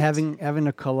 right? And having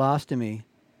a colostomy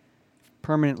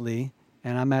permanently,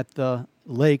 and I'm at the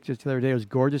lake just the other day. It was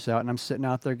gorgeous out, and I'm sitting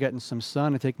out there getting some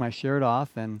sun. I take my shirt off,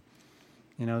 and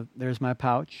there's my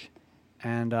pouch,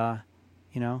 and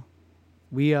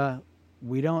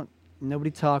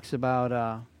nobody talks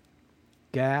about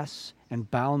gas and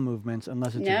bowel movements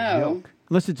unless it's a joke.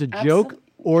 Unless it's a joke,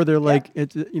 or they're like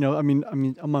it's I mean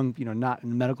among not in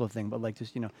the medical thing, but like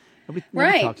just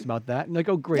nobody talks about that. And like,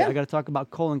 oh great, I got to talk about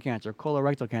colon cancer,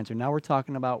 colorectal cancer. Now we're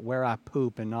talking about where I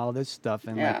poop and all this stuff,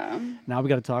 and like now we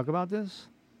got to talk about this.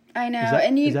 I know,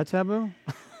 is that taboo?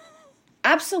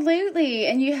 Absolutely,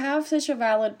 and you have such a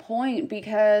valid point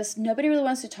because nobody really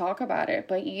wants to talk about it.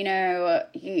 But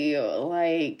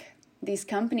these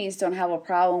companies don't have a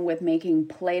problem with making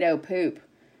Play-Doh poop.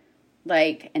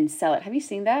 And sell it. Have you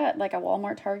seen that? Like at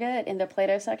Walmart, Target, in the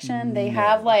Play-Doh section, they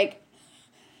have like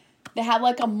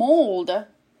a mold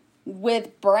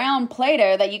with brown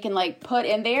Play-Doh that you can like put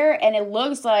in there, and it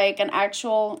looks like an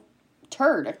actual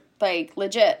turd, like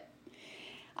legit.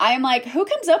 I am like, who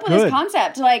comes up with this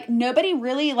concept? Like nobody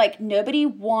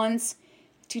wants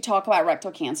to talk about rectal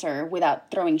cancer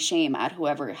without throwing shame at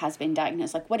whoever has been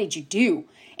diagnosed. Like, what did you do?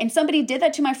 And somebody did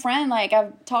that to my friend. Like,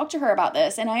 I've talked to her about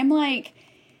this, and I'm like,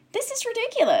 this is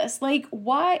ridiculous. Like,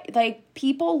 why? Like,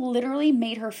 people literally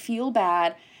made her feel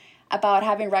bad about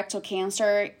having rectal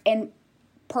cancer. And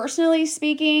personally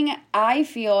speaking, I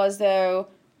feel as though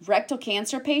rectal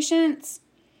cancer patients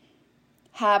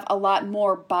have a lot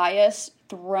more bias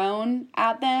thrown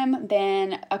at them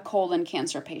than a colon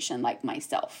cancer patient like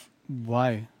myself.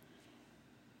 Why?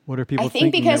 What are people I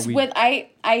think because I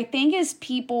think it's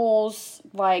people's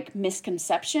like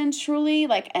misconceptions truly,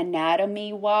 like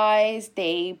anatomy wise,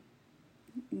 they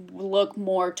look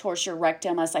more towards your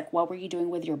rectum as like, what were you doing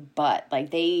with your butt?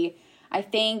 Like I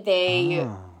think they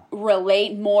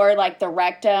relate more like the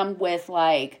rectum with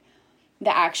like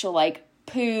the actual like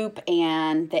poop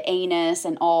and the anus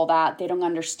and all that. They don't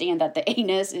understand that the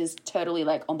anus is totally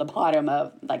like on the bottom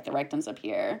of like the rectum's up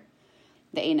here.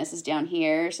 The anus is down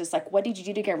here. So it's like, what did you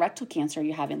do to get rectal cancer? Are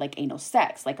you having like anal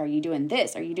sex? Like, are you doing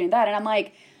this? Are you doing that? And I'm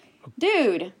like,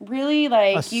 dude, really?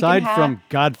 Like, aside from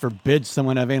God forbid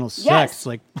someone have anal sex,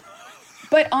 like.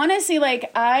 But honestly, like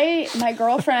my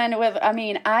girlfriend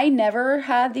I never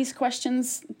had these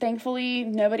questions. Thankfully,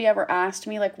 nobody ever asked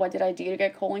me like, what did I do to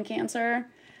get colon cancer?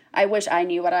 I wish I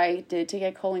knew what I did to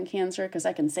get colon cancer because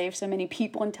I can save so many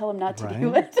people and tell them not to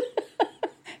do it.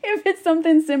 If it's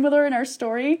something similar in our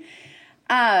story.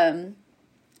 Could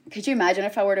you imagine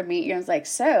if I were to meet you and was like,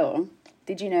 so,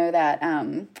 did you know that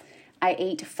I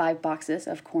ate 5 boxes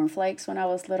of cornflakes when I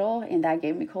was little and that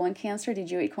gave me colon cancer?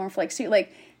 Did you eat cornflakes too?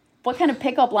 Like, what kind of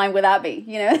pickup line would that be?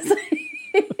 You know, it's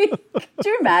like, could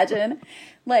you imagine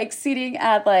like sitting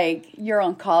at like your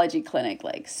oncology clinic?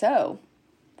 Like, so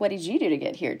what did you do to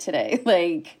get here today?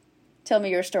 Like, tell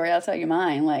me your story. I'll tell you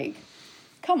mine. Like,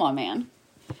 come on, man.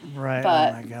 Right.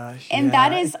 But, oh my gosh. And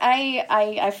that is,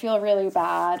 I feel really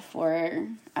bad for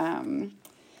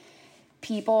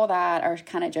people that are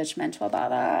kind of judgmental about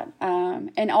that.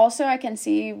 And also I can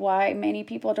see why many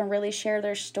people don't really share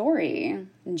their story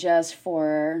just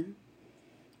for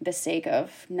the sake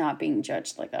of not being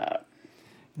judged like that.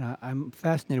 I'm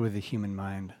fascinated with the human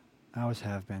mind. I always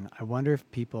have been. I wonder if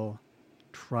people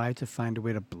try to find a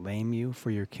way to blame you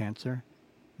for your cancer.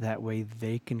 That way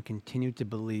they can continue to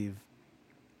believe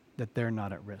that they're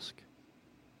not at risk.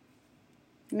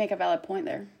 You make a valid point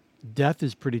there. Death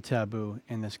is pretty taboo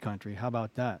in this country. How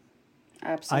about that?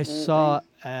 Absolutely. I saw,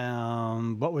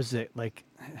 what was it? Like,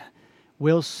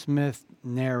 Will Smith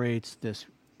narrates this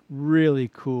really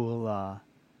cool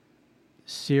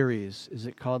series. Is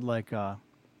it called like,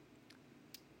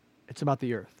 it's about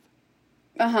the Earth.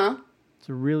 Uh-huh. It's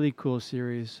a really cool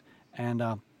series. And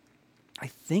I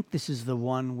think this is the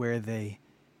one where they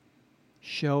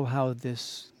show how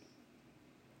this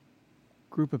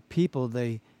group of people,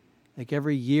 like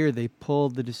every year they pull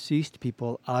the deceased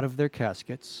people out of their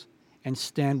caskets and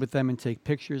stand with them and take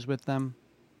pictures with them.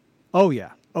 Oh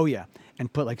yeah.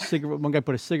 And put like one guy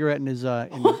put a cigarette in his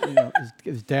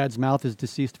his dad's mouth, his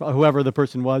deceased, whoever the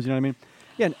person was, you know what I mean?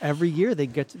 Yeah, and every year they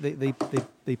get they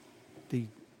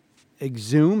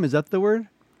exhume, is that the word?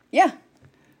 Yeah.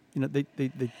 You know, they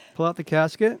pull out the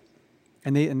casket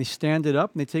and they stand it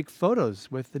up and they take photos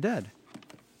with the dead.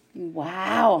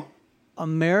 Wow.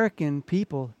 American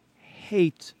people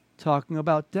hate talking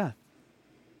about death.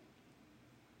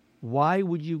 Why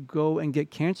would you go and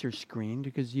get cancer screened?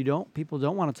 Because people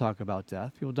don't want to talk about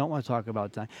death. People don't want to talk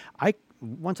about dying.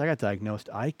 Once I got diagnosed,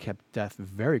 I kept death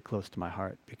very close to my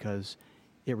heart because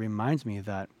it reminds me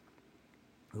that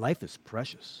life is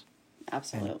precious.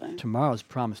 Absolutely. And tomorrow is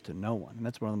promised to no one. And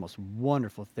that's one of the most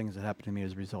wonderful things that happened to me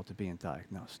as a result of being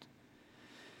diagnosed.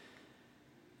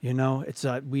 You know, it's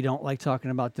we don't like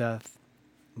talking about death.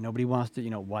 Nobody wants to,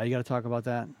 why you got to talk about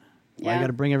that? Why you got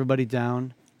to bring everybody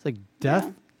down? It's like death.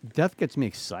 Yeah. Death gets me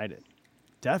excited.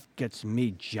 Death gets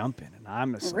me jumping, and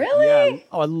I'm just really? Like, yeah.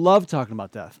 Oh, I love talking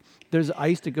about death. I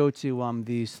used to go to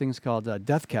these things called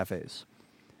death cafes,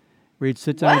 where you'd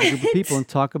sit down with a group of people and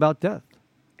talk about death.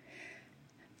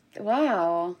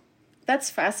 Wow, that's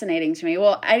fascinating to me.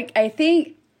 Well, I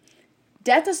think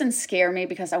death doesn't scare me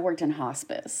because I worked in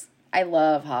hospice. I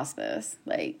love hospice.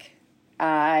 Like,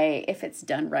 if it's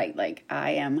done right, like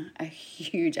I am a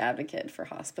huge advocate for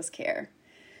hospice care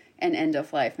and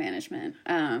end-of-life management.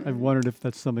 I've wondered if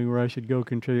that's something where I should go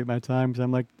contribute my time, because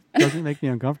I'm like, it doesn't make me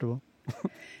uncomfortable.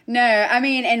 No, I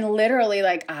mean, and literally,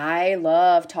 like, I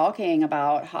love talking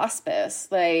about hospice.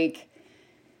 Like,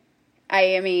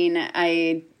 I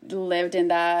lived in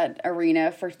that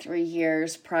arena for 3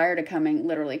 years prior to coming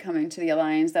to the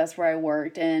Alliance. That's where I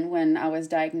worked in when I was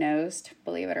diagnosed,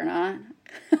 believe it or not.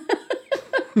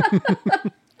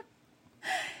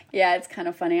 Yeah, it's kind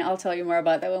of funny. I'll tell you more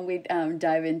about that when we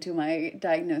dive into my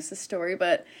diagnosis story.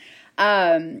 But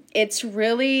it's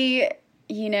really,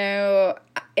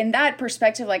 in that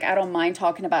perspective, like, I don't mind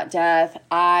talking about death.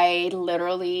 I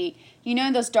literally,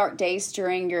 in those dark days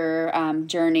during your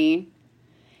journey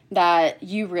that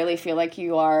you really feel like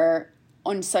you are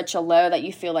on such a low that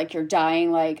you feel like you're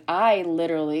dying. Like, I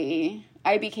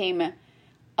became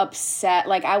upset.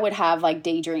 Like, I would have like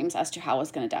daydreams as to how I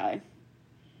was going to die.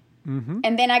 Mm-hmm.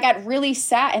 And then I got really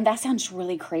sad, and that sounds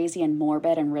really crazy and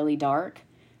morbid and really dark.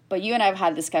 But you and I have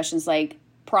had discussions, like,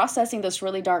 processing those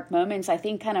really dark moments, I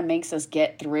think, kind of makes us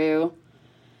get through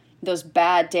those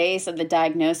bad days of the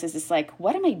diagnosis. It's like,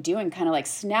 what am I doing? Kind of like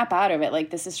snap out of it. Like,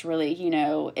 this is really,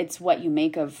 it's what you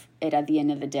make of it at the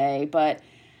end of the day. But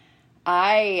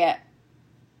I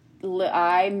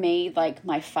made like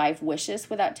my 5 wishes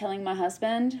without telling my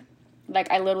husband.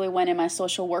 Like, I literally went in my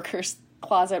social worker's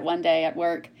closet one day at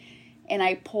work, and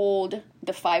I pulled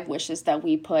the 5 wishes that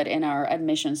we put in our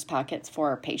admissions packets for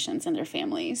our patients and their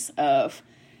families of,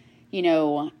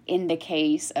 in the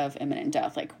case of imminent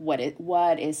death, like, what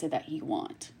is it that you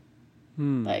want?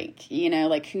 Like,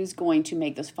 like, who's going to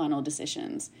make those final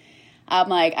decisions?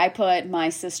 I put my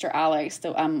sister Alex,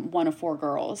 I'm one of 4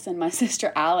 girls, and my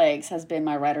sister Alex has been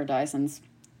my ride or die since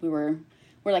we're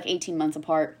like 18 months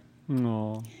apart.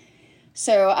 Aww.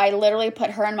 So I literally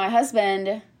put her and my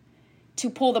husband to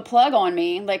pull the plug on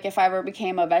me, like, if I ever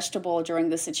became a vegetable during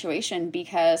this situation,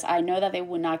 because I know that they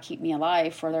would not keep me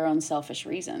alive for their own selfish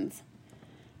reasons.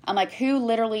 I'm like, who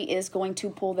literally is going to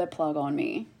pull the plug on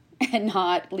me and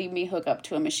not leave me hook up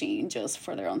to a machine just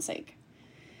for their own sake?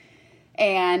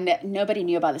 And nobody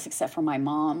knew about this except for my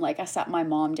mom. Like, I sat my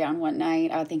mom down one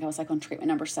night. I think I was like on treatment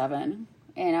number 7.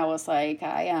 And I was like,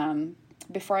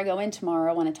 before I go in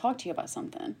tomorrow, I want to talk to you about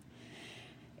something.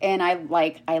 And I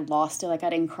lost it. Like, I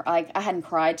didn't cry. Like, I hadn't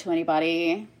cried to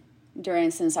anybody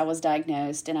since I was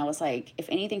diagnosed. And I was like, if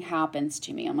anything happens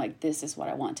to me, I'm like, this is what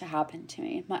I want to happen to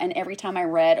me. And every time I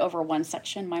read over one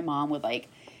section, my mom would like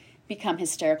become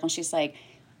hysterical. And she's like,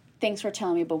 thanks for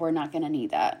telling me, but we're not going to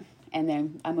need that. And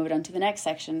then I moved on to the next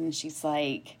section, and she's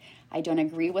like, I don't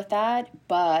agree with that,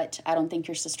 but I don't think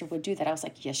your sister would do that. I was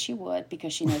like, yes, she would,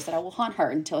 because she knows that I will haunt her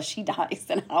until she dies.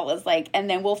 And I was like, and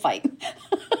then we'll fight.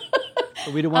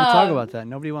 But we don't want to talk about that.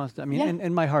 Nobody wants to. I mean, yeah.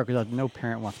 in my heart, because no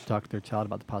parent wants to talk to their child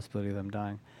about the possibility of them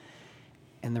dying.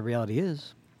 And the reality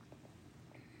is,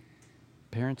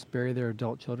 parents bury their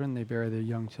adult children. They bury their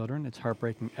young children. It's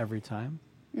heartbreaking every time.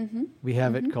 Mm-hmm. We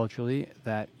have it culturally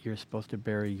that you're supposed to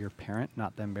bury your parent,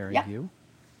 not them bury you.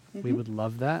 Mm-hmm. We would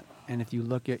love that. And if you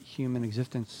look at human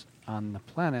existence on the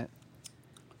planet,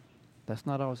 that's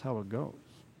not always how it goes.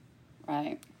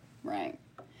 Right.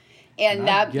 And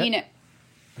that, go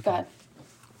ahead.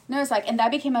 No, it's like, and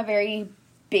that became a very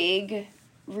big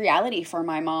reality for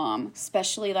my mom,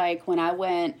 especially like when I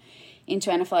went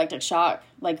into anaphylactic shock,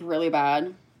 like really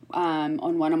bad. On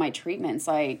one of my treatments,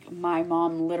 like, my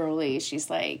mom literally, she's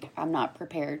like, I'm not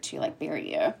prepared to like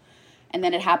bury you. And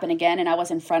then it happened again, and I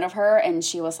was in front of her, and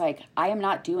she was like, I am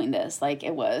not doing this. Like,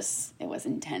 it was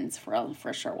intense for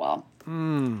a short while.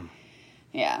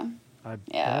 Yeah. I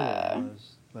bet it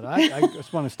was. But I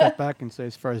just want to step back and say,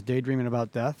 as far as daydreaming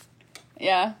about death.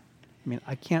 Yeah. I mean,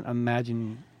 I can't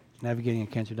imagine navigating a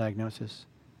cancer diagnosis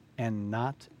and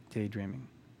not daydreaming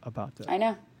about death. I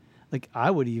know. Like,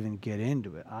 I would even get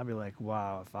into it. I'd be like,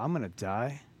 wow, if I'm going to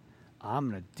die, I'm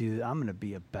going to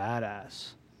be a badass.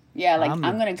 Yeah, like, I'm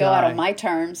going to go out on my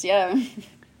terms. Yeah.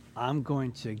 I'm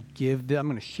going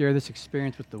to share this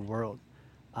experience with the world.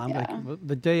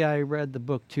 The day I read the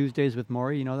book Tuesdays with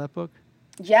Morrie, you know that book?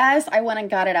 Yes, I went and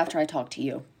got it after I talked to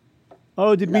you.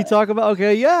 Oh, did we talk about?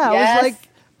 Okay, yeah. Yes. I was like,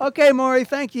 okay, Morrie,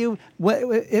 thank you.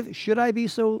 Should I be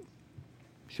so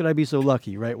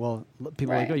lucky, right? Well,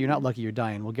 people are like, oh, you're not lucky, you're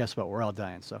dying. Well, guess what? We're all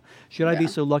dying. So should I be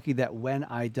so lucky that when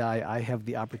I die, I have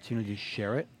the opportunity to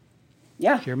share it?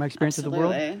 Yeah. Share my experience with the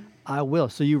world? I will.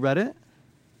 So you read it?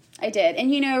 I did.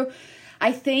 And,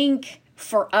 I think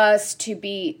for us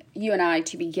you and I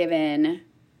to be given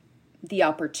the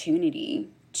opportunity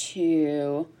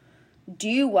to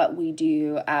do what we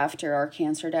do after our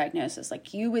cancer diagnosis,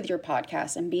 like you with your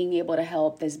podcast and being able to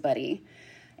help this buddy,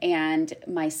 and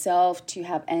myself to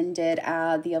have ended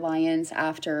the Alliance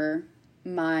after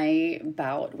my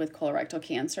bout with colorectal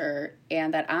cancer,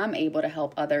 and that I'm able to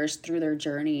help others through their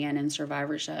journey and in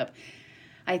survivorship.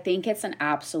 I think it's an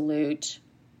absolute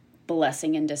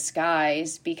blessing in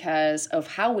disguise, because of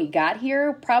how we got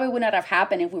here probably would not have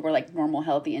happened if we were like normal,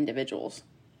 healthy individuals.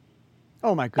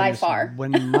 Oh my goodness. By far.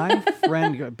 When my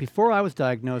friend, before I was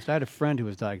diagnosed, I had a friend who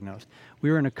was diagnosed.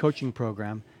 We were in a coaching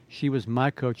program. She was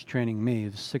my coach training me.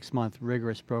 It was a 6-month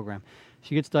rigorous program.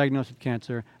 She gets diagnosed with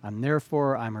cancer. I'm there for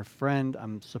her. I'm her friend.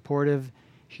 I'm supportive.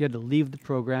 She had to leave the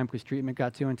program because treatment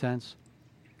got too intense.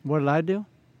 What did I do?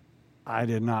 I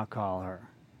did not call her.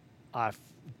 I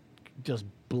just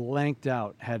blanked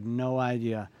out, had no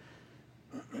idea.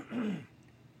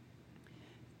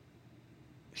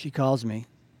 She calls me,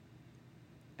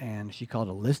 and she called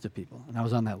a list of people, and I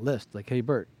was on that list. Like, hey,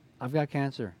 Bert, I've got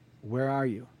cancer. Where are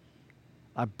you?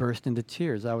 I burst into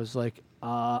tears. I was like,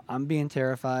 I'm being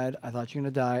terrified. I thought you were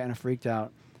going to die, and I freaked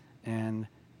out, and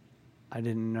I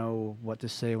didn't know what to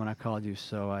say when I called you,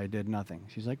 so I did nothing.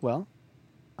 She's like, well,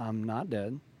 I'm not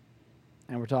dead,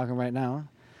 and we're talking right now.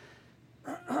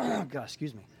 God,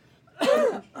 excuse me.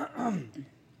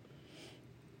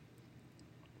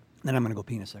 Then I'm going to go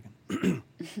pee in a second.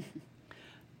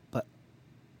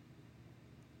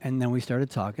 And then we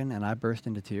started talking, and I burst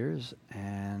into tears,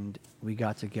 and we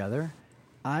got together.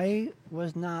 I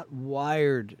was not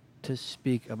wired to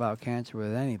speak about cancer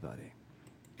with anybody,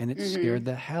 and it scared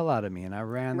the hell out of me, and I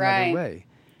ran the other way.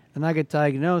 And I get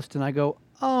diagnosed, and I go,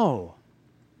 oh,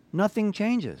 nothing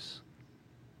changes.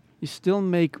 You still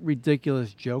make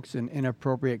ridiculous jokes and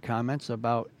inappropriate comments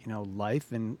about,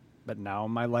 life, but now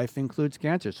my life includes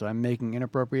cancer, so I'm making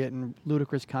inappropriate and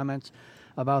ludicrous comments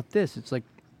about this. It's like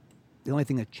the only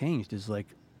thing that changed is a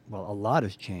lot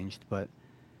has changed, but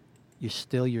you're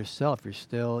still yourself. You're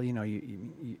still,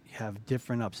 you have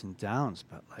different ups and downs,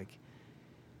 but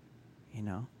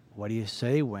what do you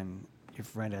say when your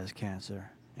friend has cancer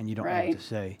and you don't know what to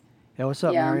say? Hey, what's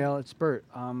up, Marielle? It's Bert.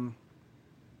 I'm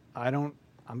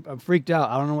freaked out.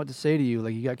 I don't know what to say to you.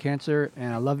 Like, you got cancer,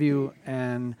 and I love you,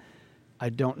 and I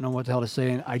don't know what the hell to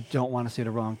say, and I don't want to say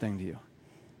the wrong thing to you.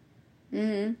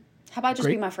 Mm-hmm. How about just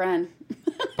be my friend?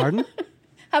 Pardon?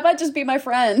 How about just be my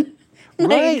friend?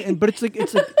 Right, but it's like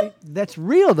that's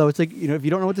real though. It's like, if you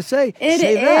don't know what to say,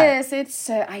 say that. It is. It's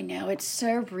so, I know, it's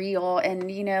so real, and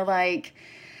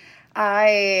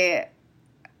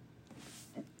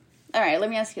all right, let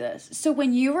me ask you this. So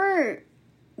when you were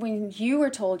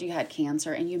told you had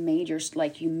cancer and you made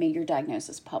your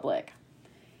diagnosis public,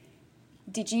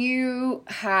 did you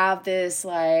have this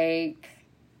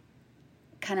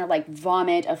kind of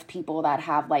vomit of people that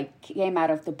have came out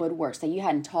of the woodworks that you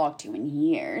hadn't talked to in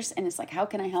years, and it's like, how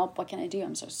can I help? What can I do?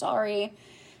 I'm so sorry.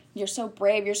 You're so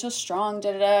brave. You're so strong.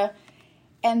 Da da da.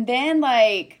 And then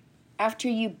after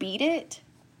you beat it,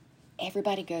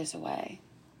 everybody goes away.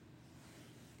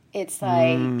 It's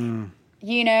like,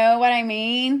 you know what I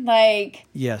mean?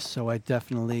 Yes. So I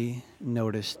definitely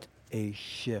noticed a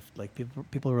shift. Like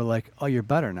people were like, "Oh, you're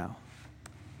better now."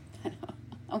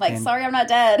 I'm like, sorry, I'm not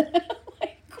dead.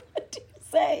 What do you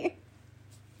say?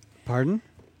 Pardon?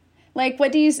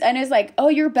 What do you? And it's like, oh,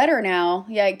 you're better now.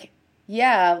 Yeah.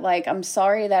 I'm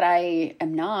sorry that I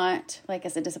am not.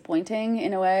 Is it disappointing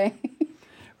in a way?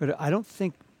 But I don't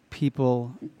think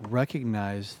people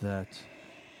recognize that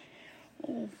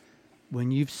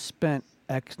when you've spent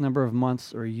X number of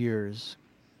months or years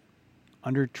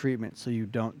under treatment so you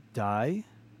don't die,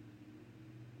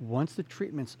 once the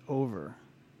treatment's over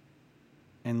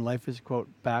and life is, quote,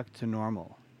 back to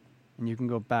normal and you can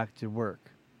go back to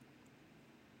work,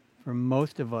 for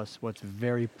most of us, what's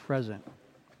very present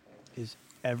is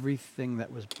everything that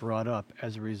was brought up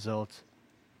as a result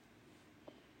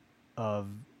of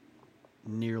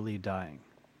nearly dying.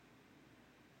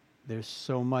 There's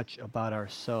so much about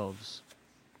ourselves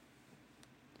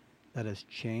that has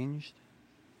changed.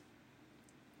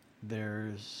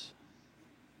 There's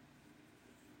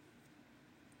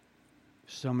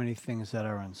so many things that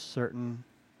are uncertain.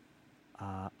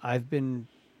 I've been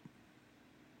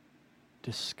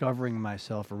rediscovering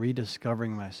myself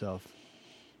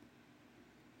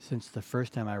since the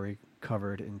first time I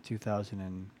recovered in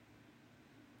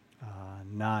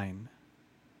 2009.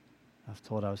 I was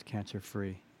told I was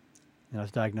cancer-free. And I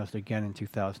was diagnosed again in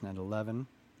 2011.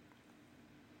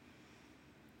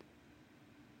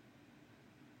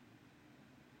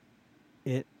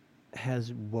 It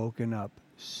has woken up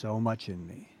so much in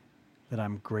me that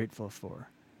I'm grateful for.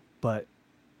 But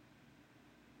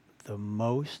the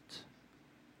most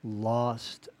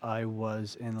lost I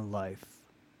was in life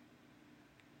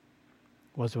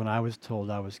was when I was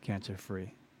told I was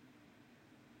cancer-free.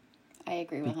 I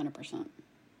agree 100%.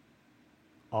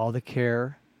 All the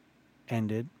care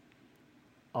ended.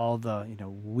 All the,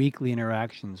 weekly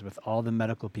interactions with all the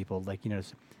medical people,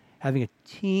 having a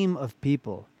team of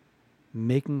people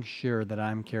making sure that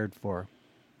I'm cared for,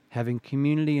 having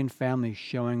community and family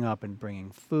showing up and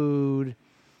bringing food,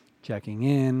 checking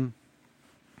in,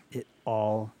 it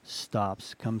all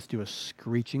stops, comes to a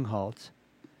screeching halt,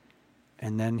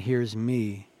 and then here's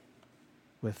me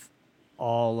with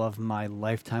all of my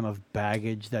lifetime of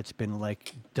baggage that's been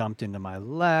dumped into my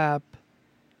lap,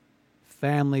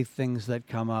 family things that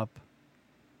come up.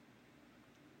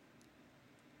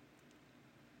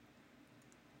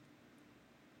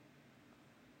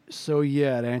 So,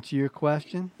 yeah, to answer your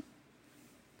question,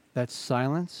 that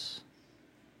silence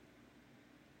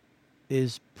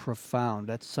is profound.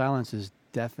 That silence is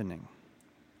deafening.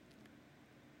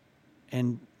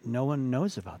 And no one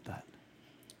knows about that.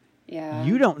 Yeah.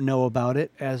 You don't know about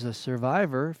it as a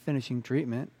survivor finishing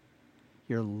treatment.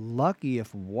 You're lucky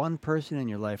if one person in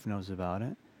your life knows about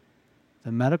it.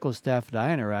 The medical staff that I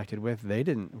interacted with, they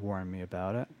didn't warn me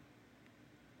about it.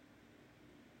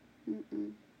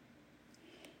 Mm-mm.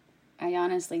 I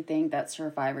honestly think that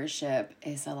survivorship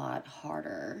is a lot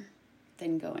harder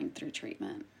than going through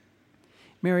treatment.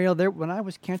 Marielle, when I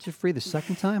was cancer-free the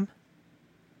second time,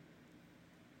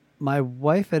 my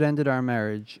wife had ended our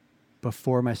marriage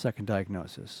before my second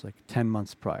diagnosis, like 10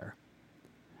 months prior.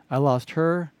 I lost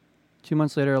her. 2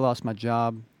 months later, I lost my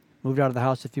job, moved out of the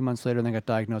house a few months later, and then got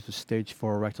diagnosed with stage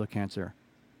 4 rectal cancer,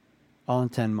 all in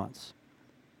 10 months.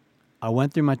 I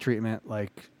went through my treatment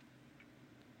like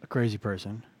a crazy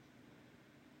person,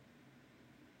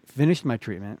 finished my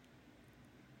treatment,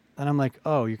 and I'm like,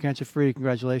 oh, you're cancer-free,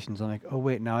 congratulations. I'm like, oh,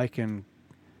 wait, now I can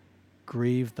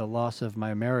grieve the loss of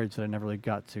my marriage that I never really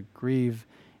got to grieve,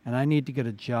 and I need to get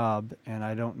a job, and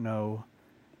I don't know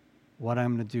what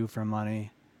I'm going to do for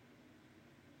money.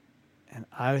 And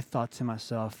I thought to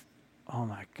myself, oh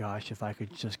my gosh, if I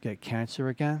could just get cancer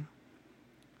again,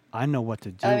 I know what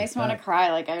to do. It makes me want to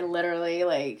cry. Like, I literally,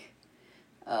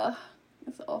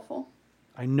 it's awful.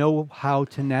 I know how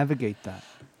to navigate that.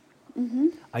 Mm-hmm.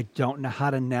 I don't know how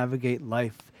to navigate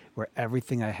life where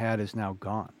everything I had is now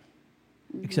gone,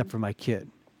 except for my kid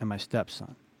and my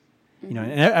stepson. You know,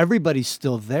 and everybody's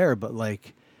still there, but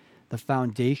like the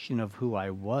foundation of who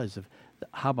I was,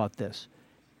 how about this?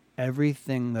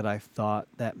 Everything that I thought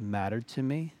that mattered to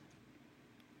me,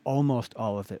 almost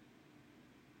all of it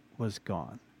was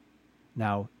gone.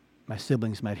 Now, my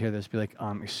siblings might hear this, be like,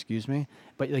 excuse me,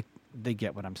 but like they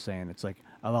get what I'm saying. It's like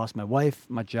I lost my wife,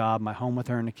 my job, my home with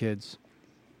her and the kids,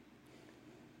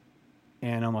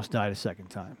 and almost died a second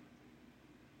time.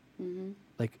 Mm-hmm.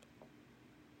 Like,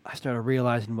 I started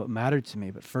realizing what mattered to me,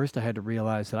 but first I had to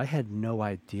realize that I had no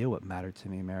idea what mattered to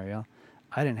me, Marielle.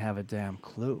 I didn't have a damn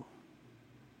clue.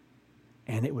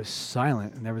 And it was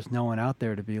silent, and there was no one out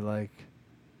there to be like,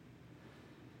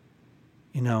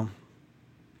 you know,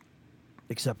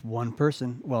 except one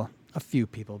person. Well, a few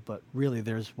people, but really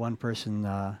there's one person.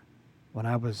 When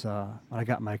I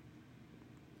got my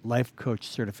life coach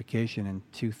certification in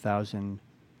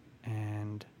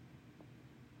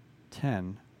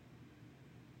 2010,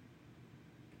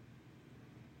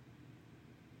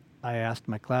 I asked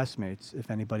my classmates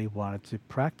if anybody wanted to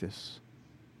practice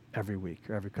every week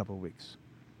or every couple of weeks.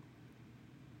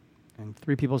 And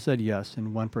 3 people said yes,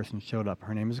 and 1 person showed up.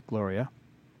 Her name is Gloria.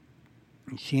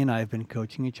 And she and I have been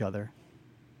coaching each other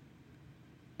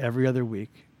every other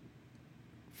week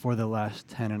for the last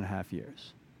 10 and a half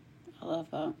years. I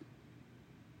love that.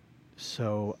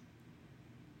 So,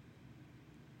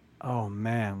 oh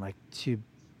man, like to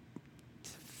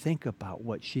think about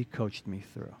what she coached me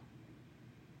through.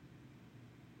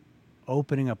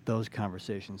 Opening up those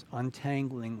conversations,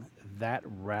 untangling that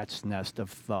rat's nest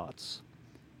of thoughts,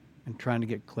 and trying to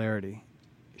get clarity.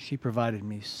 She provided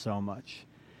me so much.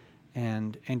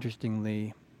 And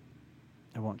interestingly,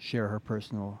 I won't share her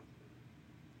personal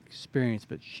experience,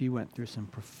 but she went through some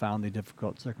profoundly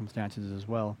difficult circumstances as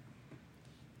well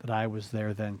that I was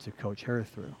there then to coach her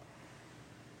through.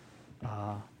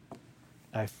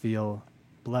 I feel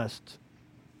blessed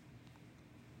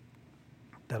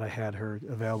that I had her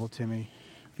available to me.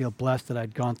 I feel blessed that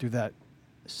I'd gone through that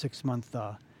 6-month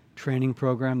training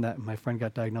program that my friend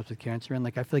got diagnosed with cancer in.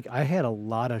 Like, I feel like I had a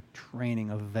lot of training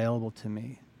available to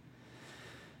me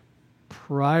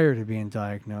prior to being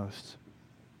diagnosed,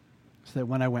 so that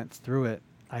when I went through it,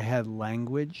 I had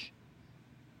language.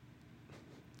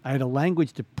 I had a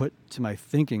language to put to my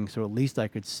thinking, so at least I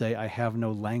could say I have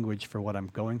no language for what I'm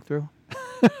going through.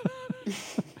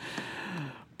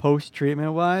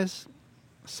 Post-treatment wise.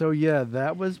 So yeah,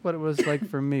 that was what it was like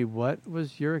for me. What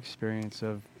was your experience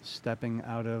of stepping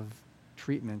out of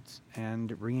treatment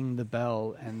and ringing the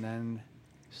bell and then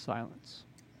silence?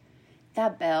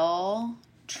 That bell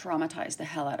traumatized the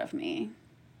hell out of me.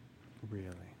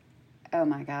 Really? Oh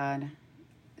my God.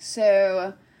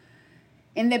 So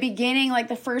in the beginning, like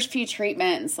the first few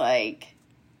treatments, like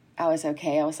I was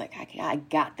okay. I was like, I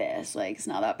got this. Like, it's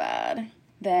not that bad.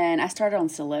 Then I started on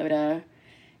Xeloda.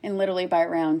 And literally by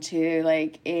round 2,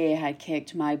 like, it had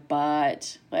kicked my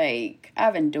butt. Like,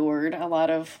 I've endured a lot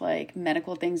of, like,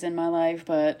 medical things in my life,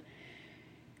 but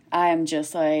I am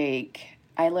just, like,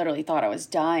 I literally thought I was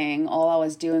dying. All I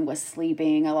was doing was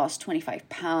sleeping. I lost 25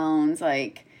 pounds.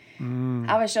 Like,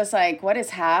 I was just like, what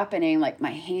is happening? Like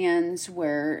my hands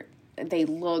they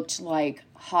looked like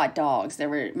hot dogs.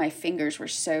 My fingers were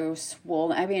so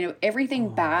swollen. I mean, everything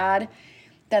bad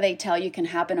that they tell you can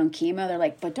happen on chemo, they're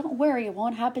like, but don't worry, it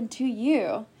won't happen to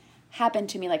you. Happened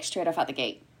to me like straight off out the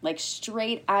gate. Like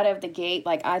straight out of the gate.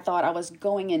 Like I thought I was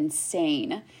going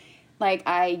insane. Like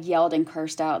I yelled and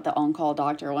cursed out the on-call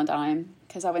doctor one time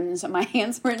because my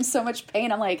hands were in so much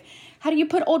pain. I'm like, how do you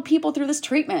put old people through this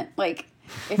treatment? Like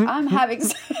if I'm having,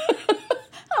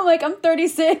 I'm like, I'm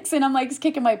 36 and I'm like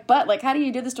kicking my butt. Like, how do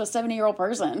you do this to a 70-year-old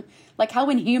person? Like, how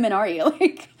inhuman are you?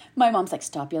 Like, my mom's like,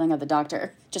 stop yelling at the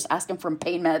doctor. Just ask him for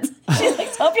pain meds. She's like,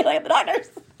 stop yelling at the doctors.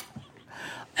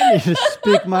 I need to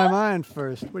speak my mind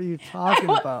first. What are you talking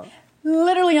about?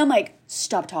 Literally, I'm like,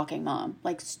 stop talking, Mom.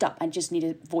 Like, stop. I just need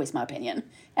to voice my opinion.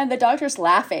 And the doctor's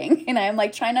laughing. And I'm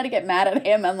like, trying not to get mad at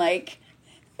him. I'm like,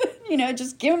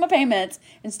 just give him a pain meds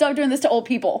and stop doing this to old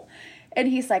people. And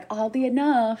he's like, oddly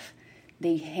enough,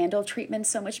 they handle treatment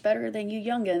so much better than you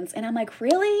youngins. And I'm like,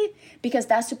 really? Because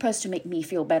that's supposed to make me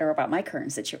feel better about my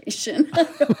current situation.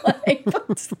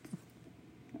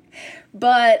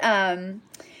 But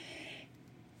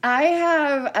I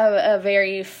have a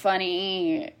very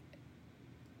funny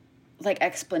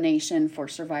explanation for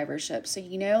survivorship. So,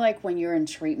 when you're in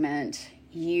treatment,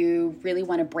 you really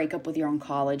want to break up with your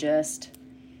oncologist.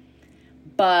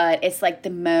 But it's like the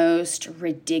most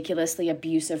ridiculously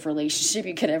abusive relationship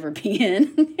you could ever be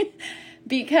in.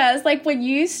 Because when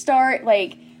you start,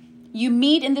 you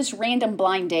meet in this random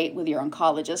blind date with your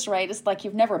oncologist, right? It's like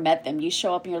you've never met them. You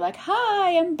show up and you're like,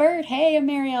 hi, I'm Bert. Hey, I'm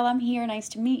Marielle. I'm here. Nice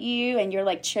to meet you. And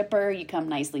you're chipper. You come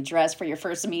nicely dressed for your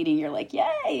first meeting. You're like,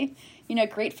 yay.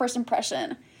 Great first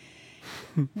impression.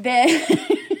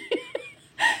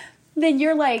 Then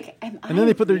you're like, and then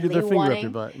they put their finger up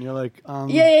your butt, and you're like,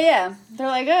 Yeah. They're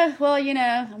like,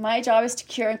 my job is to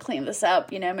cure and clean this up,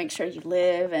 make sure you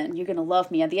live, and you're going to love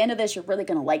me. At the end of this, you're really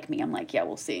going to like me. I'm like, yeah,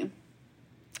 we'll see.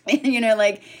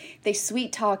 And, they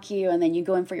sweet talk you, and then you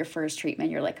go in for your first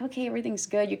treatment. You're like, okay, everything's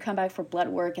good. You come back for blood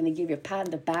work, and they give you a pat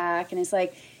in the back, and it's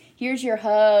like, here's your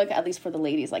hug, at least for the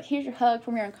ladies. Like, here's your hug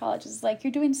from your oncologist. It's like,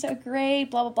 you're doing so great,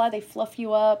 blah, blah, blah. They fluff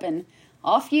you up, and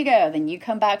off you go. Then you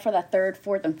come back for that third,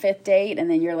 fourth, and fifth date, and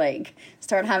then you're like,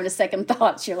 start having a second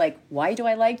thoughts. You're like, why do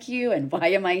I like you, and why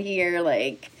am I here?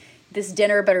 Like, this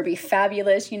dinner better be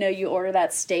fabulous. You order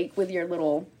that steak with your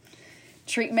little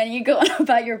treatment, and you go on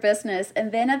about your business.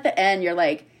 And then at the end, you're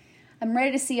like, I'm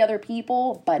ready to see other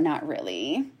people, but not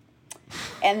really.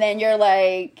 And then you're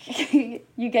like,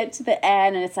 you get to the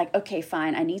end, and it's like, okay,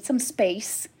 fine, I need some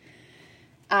space.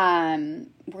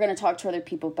 We're going to talk to other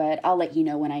people, but I'll let you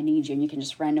know when I need you, and you can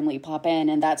just randomly pop in.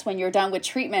 And that's when you're done with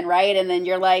treatment, right? And then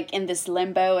you're like in this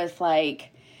limbo of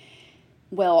like,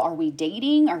 well, are we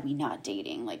dating? Are we not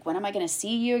dating? Like, when am I going to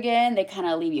see you again? They kind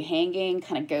of leave you hanging,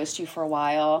 kind of ghost you for a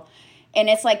while. And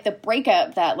it's like the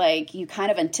breakup that you kind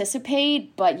of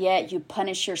anticipate, but yet you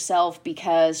punish yourself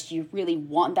because you really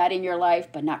want that in your life,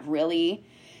 but not really.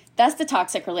 That's the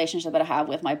toxic relationship that I have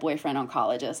with my boyfriend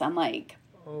oncologist. I'm like,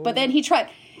 but then he tried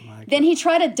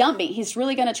to dump me. He's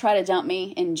really going to try to dump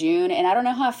me in June. And I don't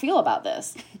know how I feel about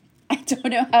this.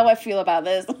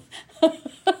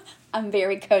 I'm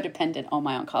very codependent on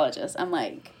my oncologist. I'm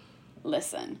like,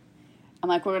 listen,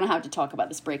 we're going to have to talk about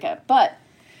this breakup. But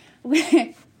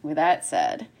with that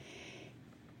said,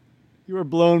 you were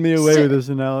blowing me away with this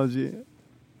analogy.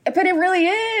 But it really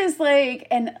is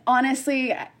and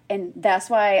honestly, and that's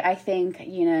why I think,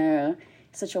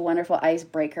 such a wonderful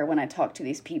icebreaker when I talk to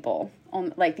these people,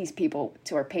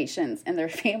 to our patients and their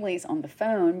families on the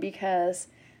phone, because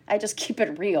I just keep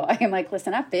it real. I am like,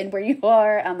 listen, I've been where you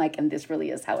are. I'm like, and this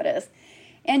really is how it is.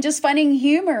 And just finding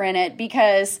humor in it,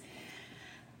 because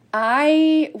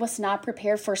I was not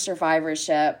prepared for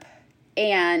survivorship.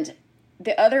 And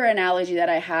the other analogy that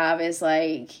I have is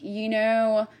when,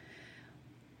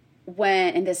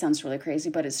 and this sounds really crazy,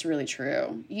 but it's really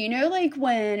true.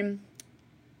 When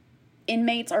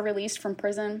inmates are released from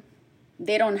prison,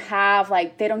 they don't get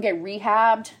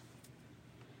rehabbed.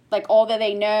 All that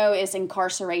they know is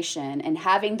incarceration and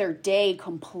having their day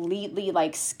completely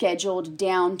scheduled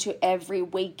down to every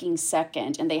waking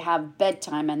second. And they have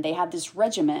bedtime and they have this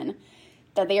regimen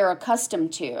that they are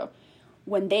accustomed to.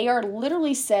 When they are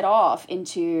literally set off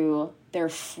into their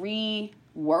free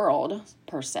world,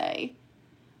 per se,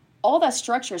 all that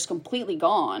structure is completely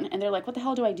gone. And they're like, what the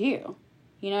hell do I do?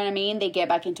 You know what I mean? They get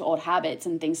back into old habits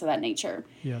and things of that nature.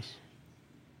 Yes.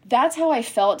 That's how I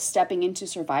felt stepping into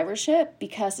survivorship,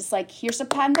 because it's like, here's a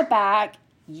pat in the back.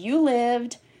 You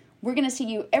lived. We're going to see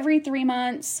you every 3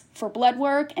 months for blood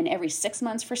work and every 6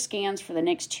 months for scans for the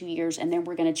next 2 years. And then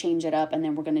we're going to change it up, and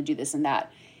then we're going to do this and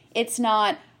that. It's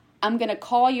not, I'm going to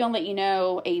call you and let you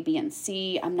know A, B, and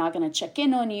C. I'm not going to check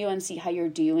in on you and see how you're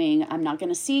doing. I'm not going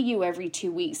to see you every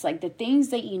 2 weeks. Like the things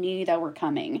that you knew that were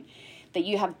coming, that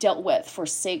you have dealt with for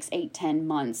 6, 8, 10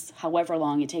 months, however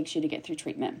long it takes you to get through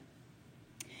treatment.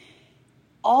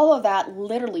 All of that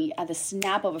literally at the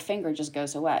snap of a finger just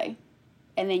goes away.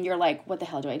 And then you're like, what the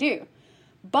hell do I do?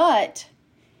 But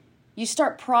you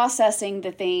start processing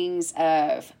the things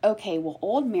of, okay, well,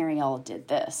 old Marielle did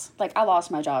this. Like, I lost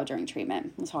my job during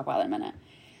treatment. Let's talk about that in a minute.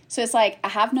 So it's like, I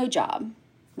have no job,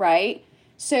 right?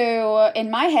 So in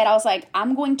my head, I was like,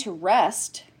 I'm going to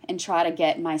rest and try to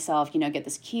get myself, get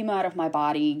this chemo out of my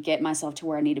body, get myself to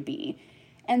where I need to be,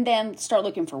 and then start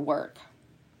looking for work,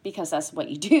 because that's what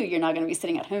you do. You're not going to be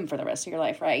sitting at home for the rest of your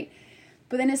life, right?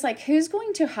 But then it's like, who's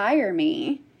going to hire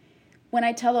me when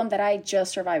I tell them that I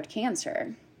just survived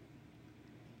cancer?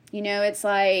 It's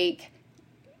like,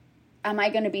 am I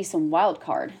going to be some wild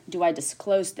card? Do I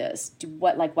disclose this?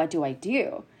 What do I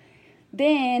do?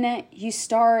 Then you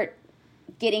start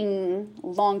getting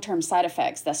long-term side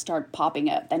effects that start popping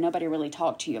up that nobody really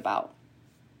talked to you about.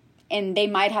 And they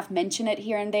might have mentioned it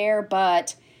here and there,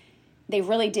 but they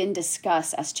really didn't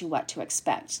discuss as to what to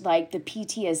expect. Like the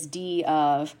PTSD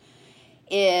of,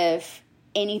 if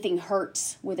anything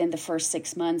hurts within the first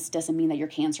 6 months doesn't mean that your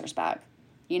cancer's back.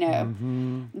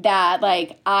 That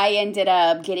like I ended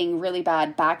up getting really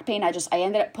bad back pain. I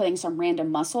ended up putting some random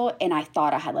muscle and I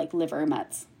thought I had like liver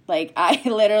mets. Like I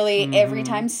literally, every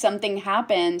time something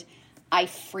happened, I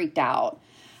freaked out.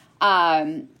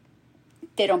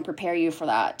 They don't prepare you for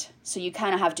that. So you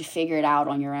kind of have to figure it out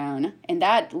on your own. And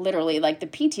that literally, like the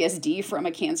PTSD from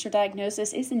a cancer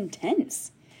diagnosis is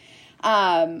intense.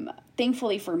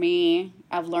 Thankfully for me,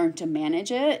 I've learned to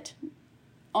manage it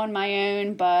on my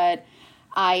own, but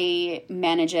I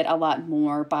manage it a lot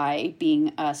more by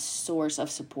being a source of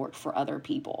support for other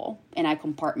people. And I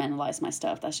compartmentalize my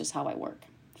stuff. That's just how I work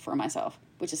for myself,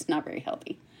 which is not very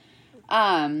healthy.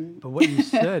 But what you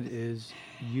said is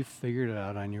you figured it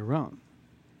out on your own.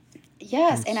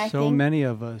 Yes, and I think... so many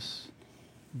of us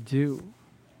do.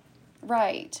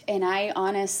 Right. And I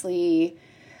honestly,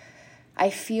 I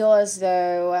feel as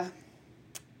though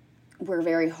we're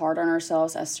very hard on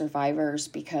ourselves as survivors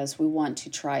because we want to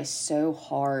try so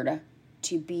hard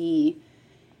to be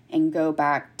and go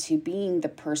back to being the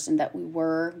person that we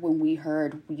were when we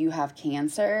heard you have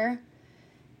cancer.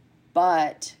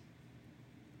 But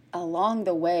along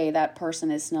the way, that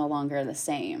person is no longer the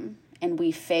same. And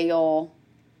we fail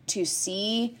to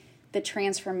see the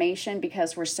transformation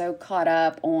because we're so caught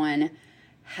up on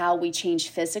how we change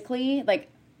physically. Like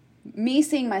me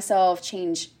seeing myself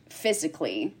change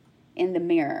physically in the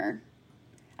mirror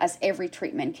as every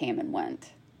treatment came and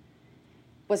went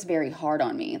was very hard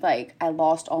on me. Like I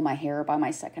lost all my hair by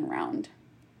my second round.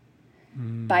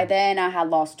 By then I had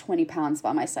lost 20 pounds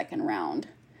by my second round.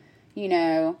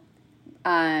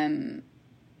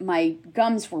 My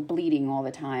gums were bleeding all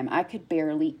the time. I could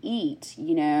barely eat,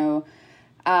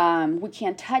 we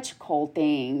can't touch cold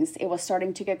things. It was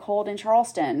starting to get cold in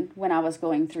Charleston when I was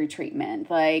going through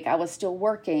treatment. Like I was still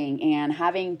working and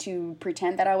having to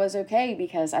pretend that I was okay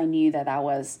because I knew that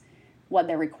was what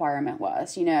the requirement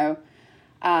was,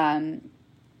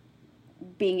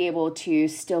 being able to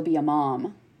still be a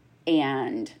mom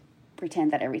and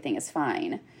pretend that everything is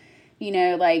fine.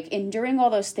 Enduring all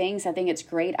those things, I think it's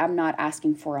great. I'm not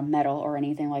asking for a medal or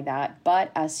anything like that.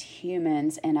 But as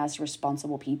humans and as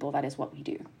responsible people, that is what we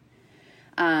do.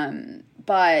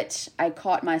 But I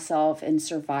caught myself in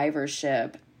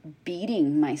survivorship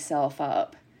beating myself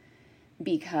up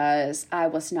because I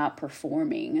was not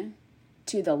performing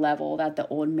to the level that the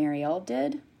old Marielle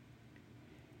did.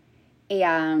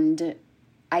 And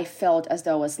I felt as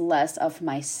though it was less of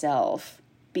myself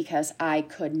because I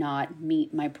could not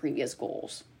meet my previous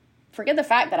goals. Forget the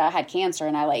fact that I had cancer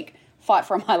and I fought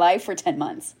for my life for 10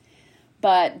 months.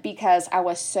 But because I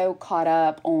was so caught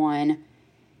up on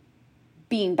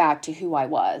being back to who I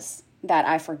was, that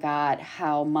I forgot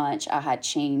how much I had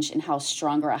changed and how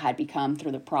stronger I had become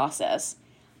through the process,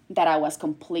 that I was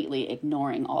completely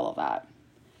ignoring all of that.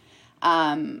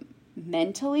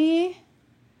 Mentally,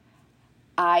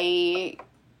 I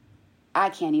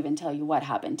can't even tell you what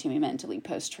happened to me mentally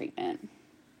post-treatment.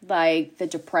 Like, the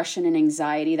depression and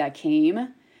anxiety that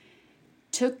came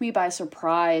took me by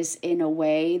surprise in a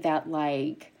way that,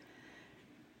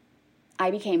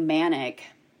 I became manic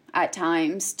at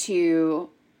times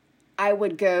I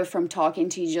would go from talking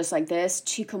to you just like this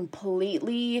to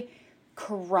completely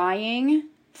crying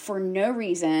for no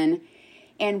reason.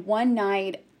 And one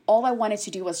night, all I wanted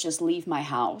to do was just leave my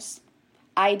house.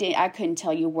 I couldn't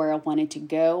tell you where I wanted to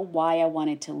go, why I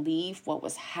wanted to leave, what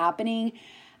was happening.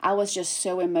 I was just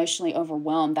so emotionally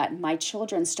overwhelmed that my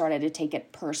children started to take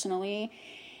it personally.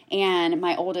 And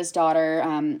my oldest daughter,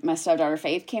 my stepdaughter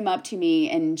Faith, came up to me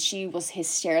and she was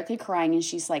hysterically crying. And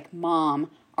she's like, Mom,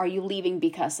 are you leaving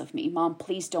because of me? Mom,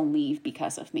 please don't leave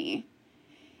because of me.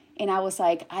 And I was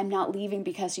like, I'm not leaving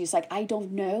because she's like, I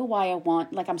don't know why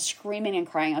I'm screaming and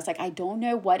crying. I was like, I don't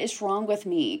know what is wrong with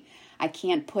me. I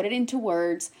can't put it into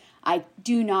words. I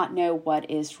do not know what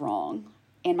is wrong.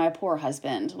 And my poor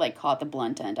husband, like, caught the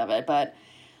blunt end of it. But,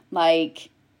 like,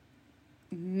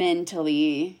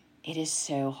 mentally, it is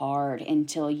so hard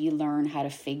until you learn how to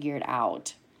figure it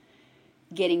out.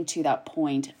 Getting to that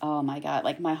point, oh, my God.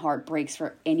 Like, my heart breaks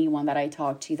for anyone that I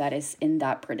talk to that is in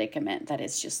that predicament. That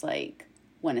is just, like,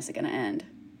 when is it going to end?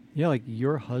 Yeah, like,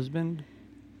 your husband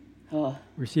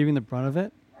receiving the brunt of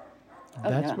it.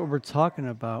 That's what we're talking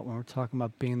about when we're talking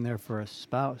about being there for a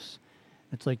spouse.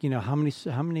 It's like, you know, how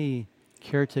many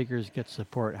caretakers get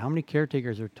support? How many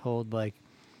caretakers are told, like,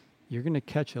 you're going to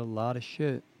catch a lot of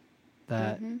shit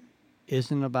that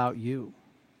isn't about you?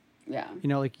 Yeah. You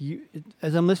know, like,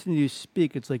 as I'm listening to you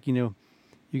speak, it's like, you know,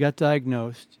 you got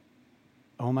diagnosed.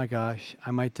 Oh my gosh,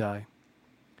 I might die.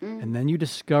 And then you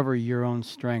discover your own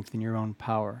strength and your own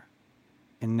power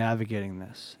in navigating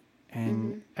this.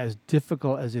 And as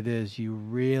difficult as it is, you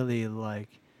really,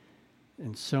 like,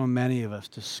 and so many of us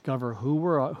discover who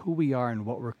we are and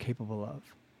what we're capable of.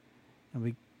 And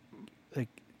we, like,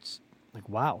 it's like,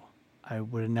 wow, I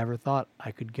would have never thought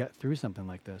I could get through something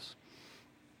like this.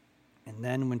 And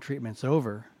then when treatment's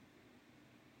over,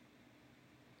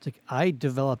 it's like I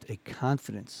developed a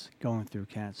confidence going through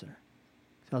cancer.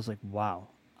 So I was like, wow,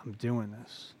 I'm doing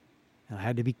this. And I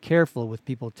had to be careful with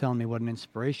people telling me what an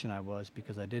inspiration I was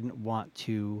because I didn't want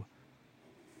to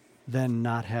then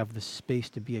not have the space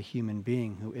to be a human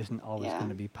being who isn't always going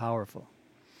to be powerful.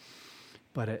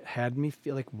 But it had me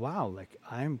feel like, wow, like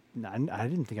I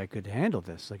didn't think I could handle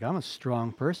this. Like, I'm a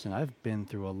strong person. I've been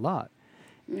through a lot.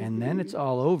 And then it's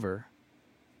all over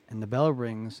and the bell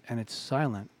rings and it's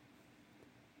silent.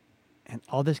 And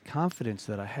all this confidence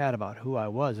that I had about who I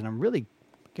was, and I'm really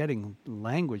getting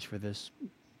language for this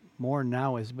more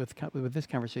now is with this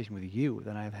conversation with you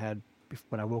than I've had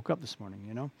when I woke up this morning,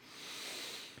 you know?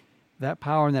 That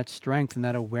power and that strength and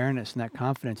that awareness and that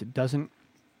confidence, it doesn't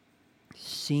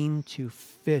seem to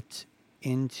fit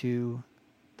into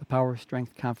the power,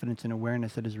 strength, confidence, and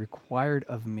awareness that is required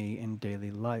of me in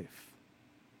daily life.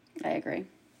 I agree.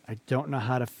 I don't know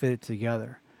how to fit it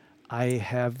together. I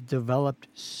have developed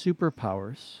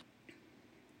superpowers,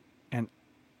 and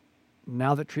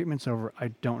now that treatment's over, I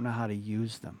don't know how to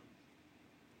use them.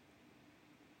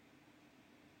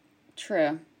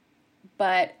 True.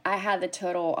 But I had the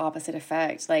total opposite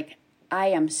effect. Like, I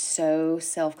am so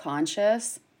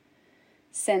self-conscious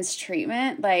since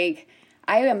treatment. Like,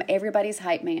 I am everybody's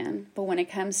hype man. But when it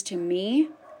comes to me,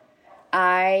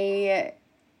 I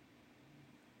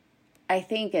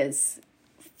think it's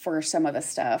for some of the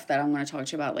stuff that I'm going to talk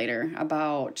to you about later,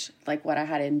 about, like, what I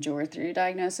had to endure through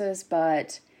diagnosis.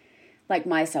 But, like,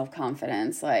 my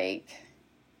self-confidence, like,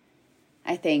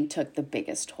 I think took the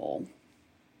biggest toll.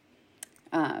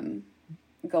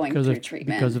 Going through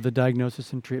treatment. Because of the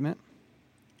diagnosis and treatment?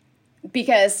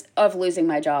 Because of losing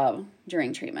my job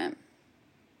during treatment.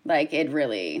 Like, it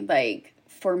really, like,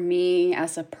 for me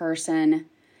as a person,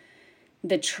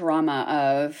 the trauma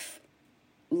of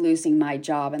losing my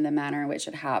job and the manner in which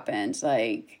it happened,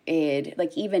 like,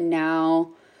 even now,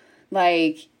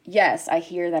 like, yes, I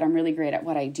hear that I'm really great at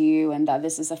what I do and that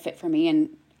this is a fit for me,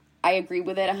 and I agree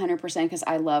with it 100% because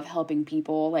I love helping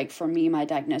people. Like, for me, my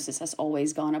diagnosis has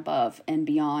always gone above and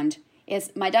beyond.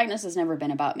 My diagnosis has never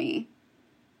been about me.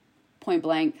 Point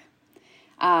blank.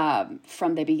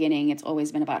 From the beginning, it's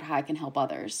always been about how I can help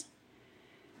others.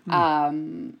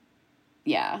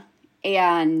 Yeah.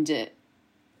 And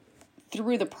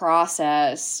through the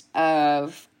process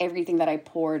of everything that I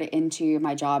poured into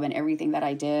my job and everything that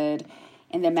I did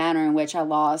and the manner in which I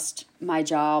lost my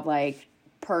job, like,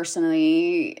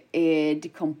 personally,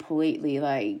 it completely,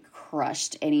 like,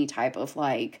 crushed any type of,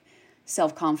 like,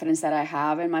 self-confidence that I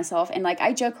have in myself. And, like,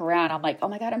 I joke around. I'm like, oh,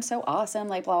 my God, I'm so awesome,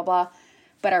 like, blah, blah, blah.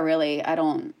 But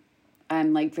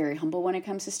I'm, like, very humble when it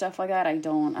comes to stuff like that.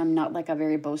 I'm not, like, a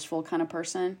very boastful kind of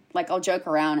person. Like, I'll joke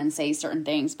around and say certain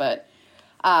things, but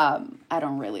I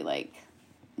don't really, like,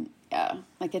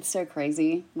 like, it's so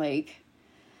crazy. Like,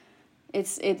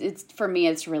 it's for me,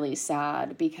 it's really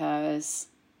sad because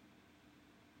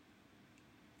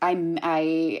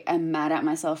I am mad at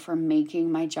myself for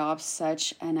making my job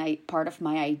such a part of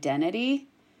my identity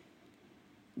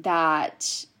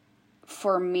that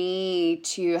for me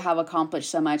to have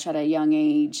accomplished so much at a young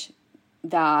age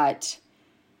that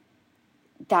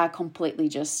that completely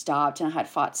just stopped, and I had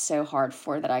fought so hard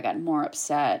for that. I got more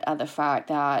upset at the fact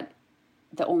that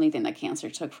the only thing that cancer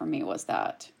took from me was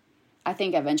that. I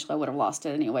think eventually I would have lost it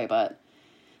anyway, but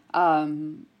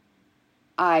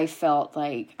I felt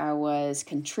like I was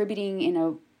contributing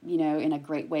in a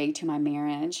great way to my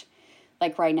marriage.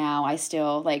 Like right now, I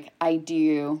still, like, I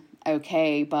do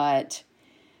okay, but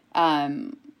I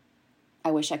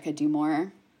wish I could do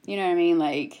more. You know what I mean?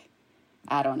 Like,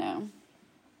 I don't know.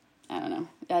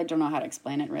 I don't know how to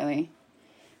explain it really,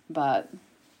 but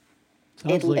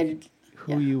sounds like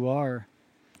who you are.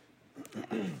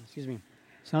 Excuse me.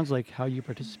 Sounds like how you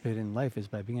participate in life is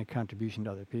by being a contribution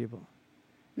to other people,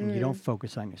 and you don't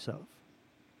focus on yourself.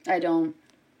 I don't.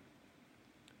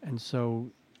 And so,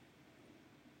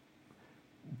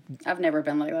 I've never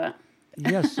been like that.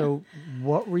 Yeah. So,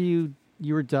 what were you?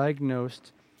 You were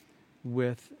diagnosed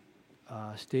with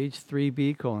stage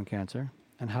 3B colon cancer,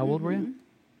 and how old were you?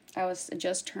 I was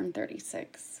just turned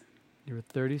 36. You were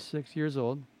 36 years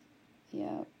old.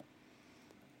 Yep.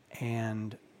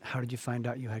 And how did you find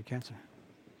out you had cancer?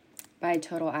 By a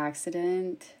total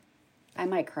accident. I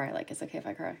might cry. Like, it's okay if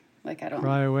I cry. Like, I don't...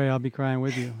 Cry away. I'll be crying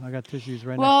with you. I got tissues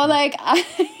right well, next to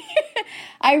me.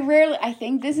 Well, I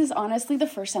think this is honestly the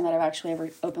first time that I've actually ever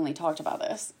openly talked about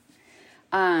this.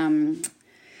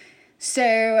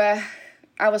 So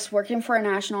I was working for a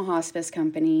national hospice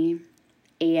company,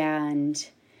 and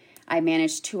I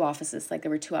managed 2 offices, like they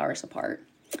were 2 hours apart.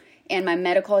 And my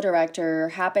medical director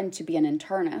happened to be an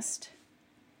internist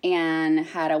and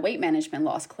had a weight management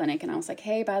loss clinic. And I was like,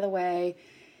 hey, by the way,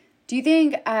 do you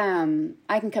think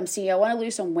I can come see you? I want to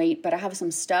lose some weight, but I have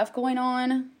some stuff going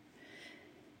on.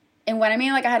 And when I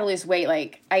mean, like, I had to lose weight,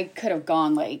 like, I could have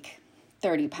gone, like,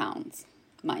 30 pounds,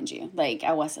 mind you. Like,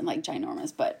 I wasn't, like,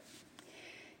 ginormous, but...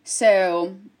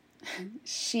 So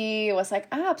she was like,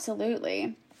 oh,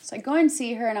 absolutely. So I go and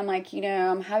see her, and I'm like,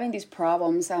 I'm having these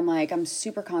problems. I'm like, I'm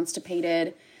super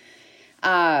constipated.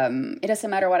 It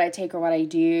doesn't matter what I take or what I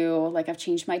do. Like, I've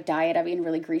changed my diet. I've eaten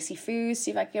really greasy foods,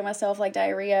 see if I can get myself, like,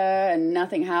 diarrhea, and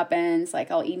nothing happens. Like,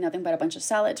 I'll eat nothing but a bunch of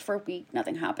salads for a week.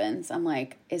 Nothing happens. I'm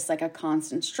like, it's like a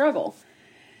constant struggle.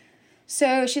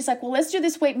 So she's like, well, let's do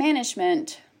this weight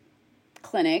management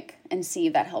clinic and see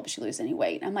if that helps you lose any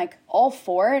weight. I'm like, all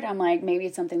for it. I'm like, maybe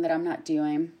it's something that I'm not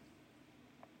doing.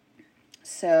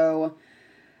 So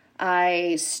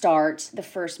I start the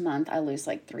first month, I lose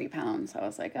like 3 pounds. I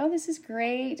was like, oh, this is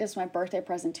great. Just my birthday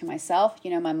present to myself.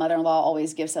 My mother-in-law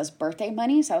always gives us birthday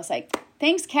money. So I was like,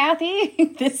 thanks,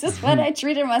 Kathy. This is what I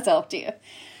treated myself to.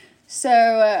 So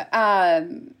a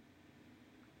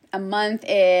month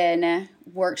in,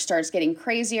 work starts getting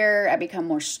crazier. I become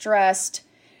more stressed.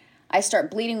 I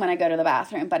start bleeding when I go to the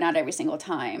bathroom, but not every single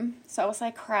time. So I was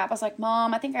like, crap. I was like,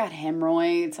 Mom, I think I got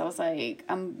hemorrhoids. I was like,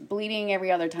 I'm bleeding every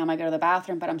other time I go to the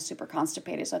bathroom, but I'm super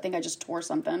constipated. So I think I just tore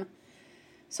something.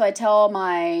 So I tell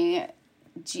my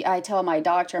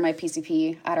doctor, my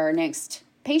PCP, at our next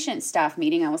patient staff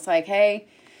meeting, I was like, hey,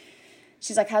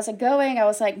 she's like, how's it going? I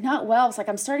was like, not well. I was like,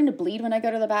 I'm starting to bleed when I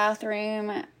go to the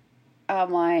bathroom.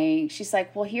 She's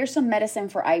like, well, here's some medicine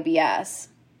for IBS.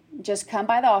 Just come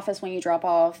by the office when you drop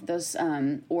off those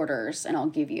orders, and I'll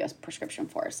give you a prescription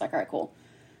for it. It's like, all right, cool.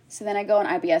 So then I go on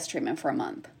IBS treatment for a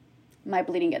month. My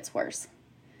bleeding gets worse.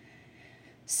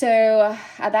 So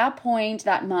at that point,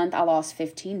 that month, I lost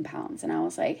 15 pounds. And I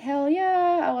was like, hell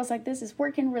yeah. I was like, this is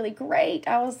working really great.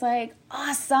 I was like,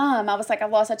 awesome. I was like, I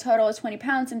lost a total of 20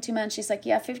 pounds in 2 months. She's like,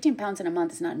 yeah, 15 pounds in a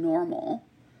month is not normal.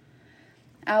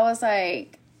 I was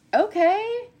like,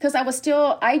 okay, because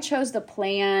I chose the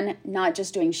plan, not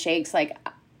just doing shakes. Like,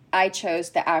 I chose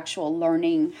the actual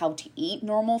learning how to eat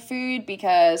normal food,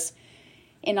 because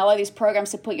in all of these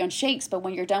programs to put you on shakes, but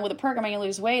when you're done with the program and you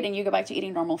lose weight and you go back to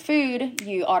eating normal food,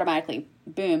 you automatically,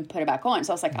 boom, put it back on.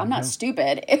 So I was like, I'm not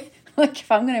stupid. If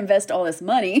I'm going to invest all this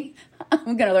money,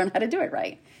 I'm going to learn how to do it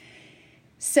right.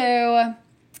 So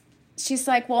she's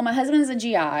like, well, my husband's a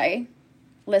GI.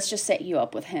 Let's just set you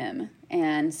up with him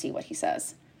and see what he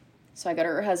says. So I go to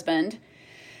her husband,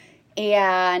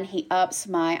 and he ups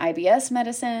my IBS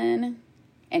medicine,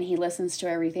 and he listens to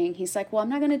everything. He's like, well, I'm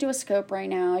not going to do a scope right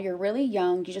now. You're really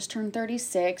young. You just turned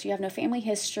 36. You have no family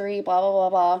history, blah, blah, blah,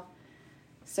 blah.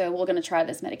 So we're going to try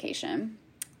this medication.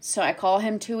 So I call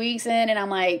him 2 weeks in, and I'm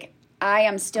like, I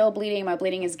am still bleeding. My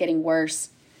bleeding is getting worse.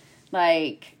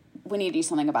 Like, we need to do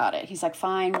something about it. He's like,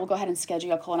 fine, we'll go ahead and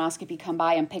schedule a colonoscopy. Come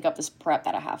by and pick up this prep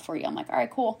that I have for you. I'm like, all right,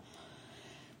 cool.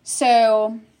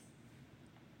 So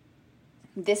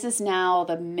this is now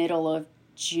the middle of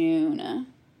June.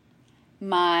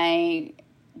 My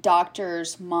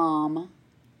doctor's mom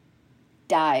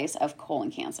dies of colon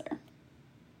cancer.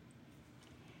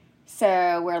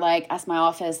 So we're like, at my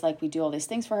office, like, we do all these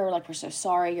things for her. Like, we're so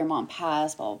sorry, your mom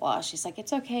passed, blah, blah, blah. She's like,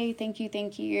 it's okay, thank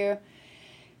you.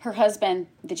 Her husband,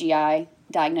 the GI,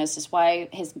 diagnosed his wife,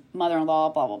 his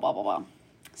mother-in-law, blah, blah, blah, blah, blah.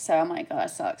 So I'm like, oh,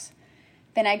 that sucks.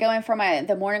 Then I go in for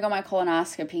the morning of my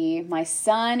colonoscopy. My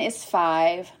son is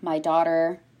 5. My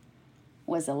daughter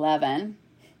was 11.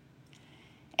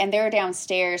 And they're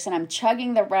downstairs, and I'm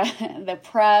chugging the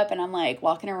prep, and I'm, like,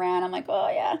 walking around. I'm like, oh,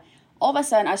 yeah. All of a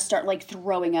sudden, I start, like,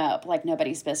 throwing up like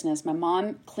nobody's business. My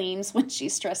mom cleans when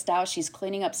she's stressed out. She's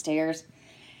cleaning upstairs.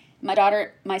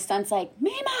 My son's like,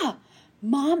 Mima,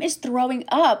 Mom is throwing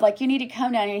up. Like, you need to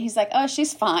come down here. And he's like, oh,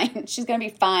 she's fine. She's going to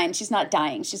be fine. She's not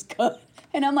dying. She's good.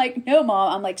 And I'm like, no,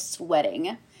 Mom. I'm, like,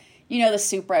 sweating. You know the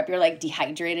soup prep. You're, like,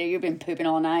 dehydrated. You've been pooping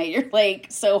all night. You're, like,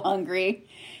 so hungry.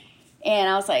 And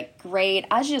I was like, great.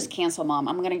 I should just cancel, Mom.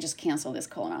 I'm going to just cancel this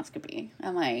colonoscopy.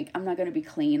 I'm like, I'm not going to be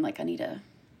clean. Like, I need to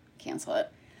cancel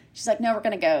it. She's like, no, we're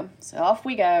going to go. So off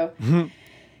we go.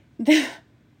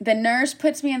 The nurse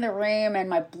puts me in the room, and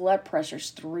my blood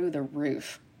pressure's through the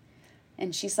roof.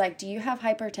 And she's like, do you have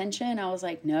hypertension? I was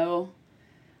like, no.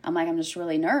 I'm like, I'm just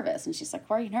really nervous. And she's like,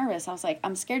 why are you nervous? I was like,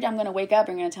 I'm scared I'm going to wake up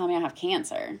and you're going to tell me I have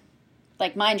cancer.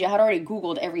 Like, mind you, I had already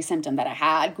Googled every symptom that I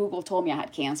had. Google told me I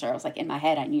had cancer. I was like, in my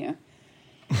head, I knew.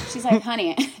 She's like,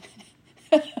 honey.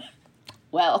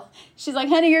 Well, she's like,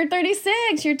 honey, you're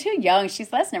 36. You're too young.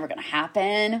 That's never going to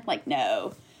happen. I'm like,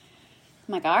 no.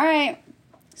 I'm like, all right.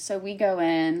 So we go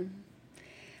in.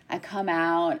 I come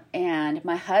out, and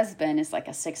my husband is like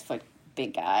a 6-foot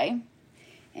big guy.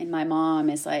 And my mom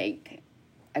is like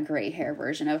a gray hair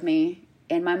version of me.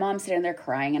 And my mom's sitting there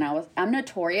crying. And I'm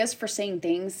notorious for saying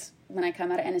things when I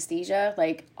come out of anesthesia,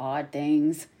 like odd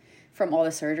things from all the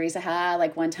surgeries I had.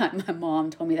 Like, one time my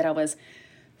mom told me that I was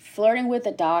flirting with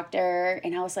the doctor,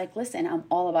 and I was like, listen, I'm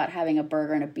all about having a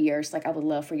burger and a beer. She's like, I would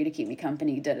love for you to keep me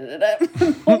company.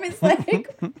 Mom is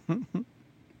like,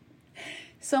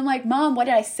 so I'm like, Mom, what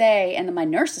did I say? And then my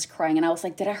nurse is crying, and I was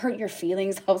like, did I hurt your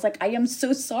feelings? I was like, I am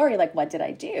so sorry. Like, what did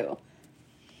I do?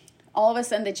 All of a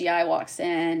sudden, the GI walks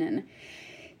in, and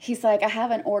he's like, I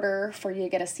have an order for you to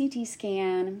get a CT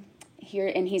scan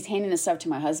here. And he's handing this stuff to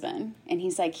my husband. And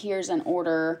he's like, here's an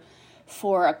order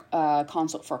for a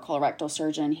consult for a colorectal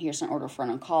surgeon. Here's an order for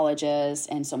an oncologist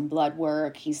and some blood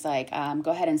work. He's like,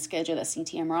 go ahead and schedule the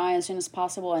CT MRI as soon as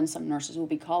possible, and some nurses will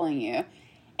be calling you.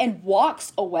 And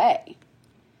walks away.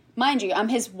 Mind you, I'm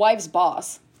his wife's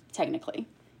boss, technically.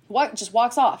 Just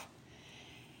walks off.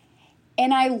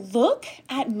 And I look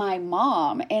at my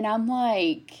mom, and I'm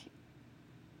like,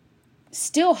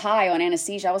 still high on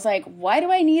anesthesia. I was like, why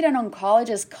do I need an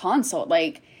oncologist consult?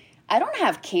 Like, I don't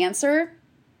have cancer.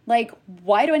 Like,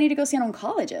 why do I need to go see an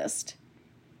oncologist?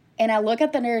 And I look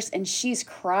at the nurse, and she's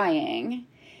crying.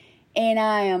 And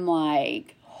I am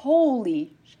like,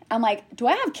 I'm like, do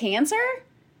I have cancer?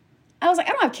 I was like,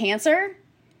 I don't have cancer.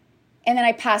 And then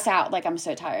I pass out, like, I'm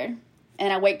so tired.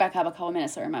 And I wake back up a couple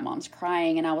minutes later, and my mom's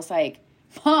crying. And I was like,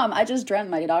 Mom, I just dreamt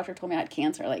my doctor told me I had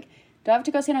cancer. Like, do I have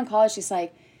to go see an oncologist? She's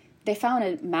like, they found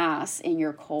a mass in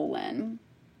your colon,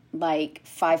 like,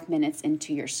 5 minutes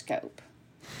into your scope.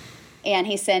 And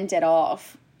he sent it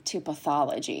off to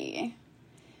pathology.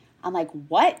 I'm like,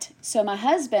 what? So my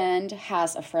husband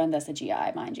has a friend that's a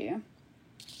GI, mind you.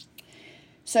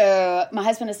 So my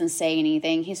husband doesn't say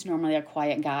anything. He's normally a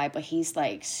quiet guy, but he's,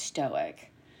 like,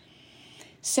 stoic.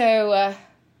 So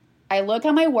I look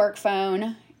on my work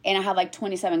phone, and I have, like,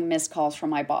 27 missed calls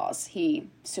from my boss. He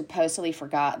supposedly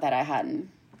forgot that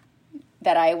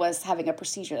I was having a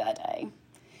procedure that day.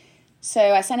 So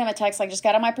I sent him a text, like, just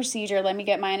got on my procedure. Let me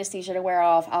get my anesthesia to wear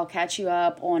off. I'll catch you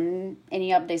up on any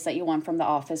updates that you want from the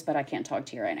office, but I can't talk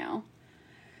to you right now.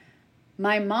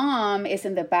 My mom is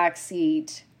in the back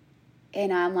seat,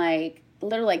 and I'm, like,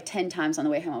 literally, like, 10 times on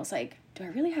the way home. I was like, do I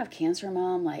really have cancer,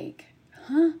 Mom? Like,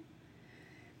 huh?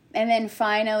 And then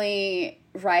finally,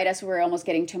 right as we were almost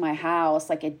getting to my house,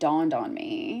 like, it dawned on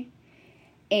me.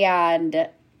 And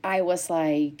I was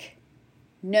like,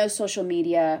 no social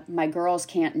media. My girls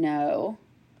can't know.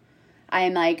 I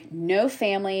am like, no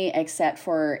family except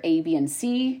for A, B, and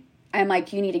C. I'm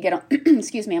like, you need to get on,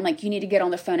 excuse me. I'm like, you need to get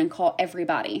on the phone and call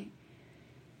everybody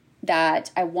that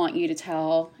I want you to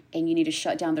tell, and you need to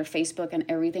shut down their Facebook and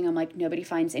everything. I'm like, nobody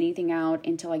finds anything out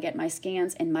until I get my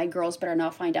scans, and my girls better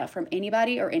not find out from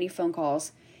anybody or any phone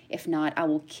calls. If not, I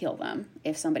will kill them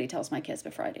if somebody tells my kids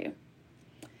before I do.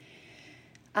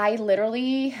 I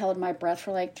literally held my breath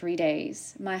for like 3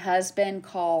 days. My husband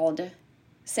called,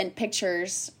 sent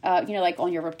pictures, like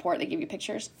on your report, they give you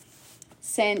pictures.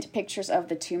 Sent pictures of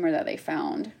the tumor that they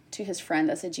found to his friend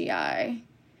that's a GI.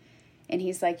 And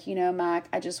he's like, Mac,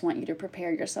 I just want you to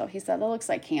prepare yourself. He said, that looks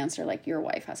like cancer, like your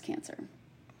wife has cancer.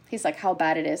 He's like, how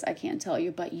bad it is, I can't tell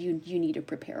you, but you need to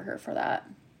prepare her for that.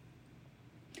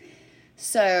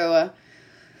 So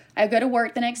I go to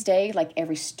work the next day like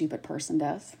every stupid person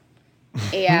does.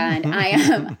 And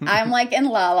I'm like in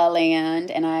La La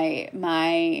Land, and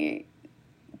my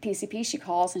PCP, she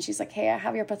calls and she's like, hey, I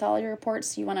have your pathology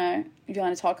reports. Do you want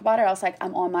to talk about it? I was like,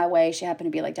 I'm on my way. She happened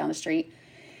to be like down the street.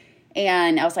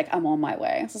 And I was like, I'm on my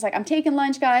way. So I was like, I'm taking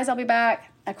lunch, guys. I'll be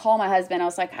back. I call my husband. I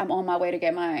was like, I'm on my way to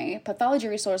get my pathology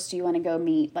resource. Do you want to go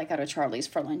meet like out of Charlie's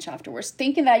for lunch afterwards?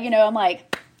 Thinking that, I'm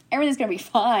like, everything's going to be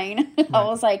fine. Right. I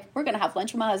was like, we're going to have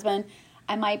lunch with my husband.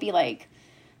 I might be like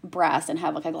brass and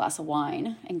have like a glass of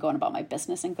wine and going about my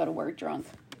business and go to work drunk.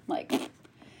 Like,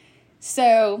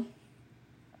 so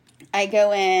I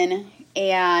go in,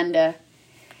 and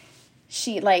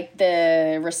she, like,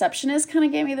 the receptionist kind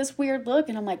of gave me this weird look,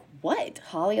 and I'm like, what,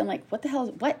 Holly? I'm like, what the hell,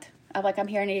 what? I'm like, I'm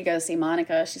here, I need to go see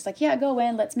Monica. She's like, yeah, go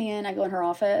in, lets me in. I go in her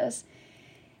office,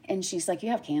 and she's like, you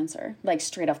have cancer, like,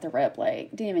 straight off the rip, like,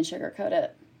 didn't even sugarcoat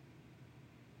it.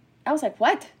 I was like,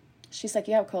 what? She's like,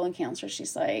 you have colon cancer.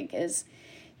 She's like, is,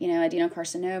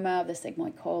 adenocarcinoma of the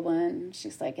sigmoid colon.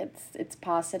 She's like, it's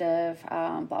positive,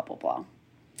 blah, blah, blah.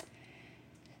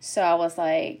 So I was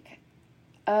like,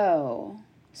 oh.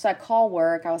 So I call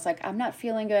work. I was like, I'm not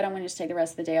feeling good. I'm going to just take the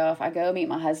rest of the day off. I go meet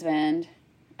my husband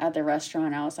at the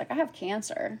restaurant. I was like, I have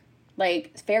cancer.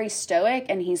 Like, very stoic.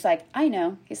 And he's like, I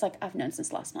know. He's like, I've known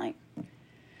since last night.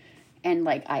 And,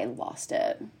 like, I lost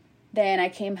it. Then I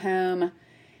came home.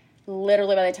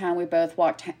 Literally by the time we both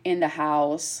walked in the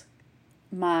house,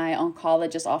 my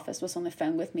oncologist office was on the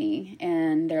phone with me.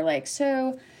 And they're like,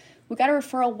 so we got a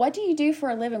referral. What do you do for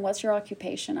a living? What's your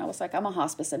occupation? I was like, I'm a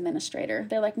hospice administrator.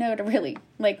 They're like, no, really?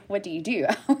 Like, what do you do?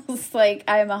 I was like,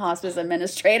 I am a hospice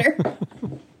administrator.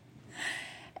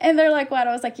 And they're like, what?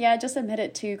 I was like, yeah, I just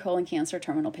admitted 2 colon cancer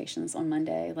terminal patients on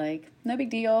Monday. Like, no big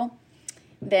deal.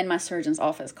 Then my surgeon's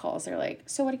office calls. They're like,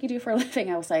 so what do you do for a living?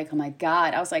 I was like, oh my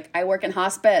God. I was like, I work in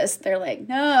hospice. They're like,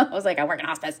 no. I was like, I work in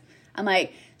hospice. I'm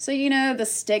like, so the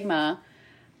stigma,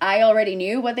 I already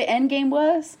knew what the end game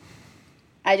was.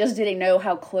 I just didn't know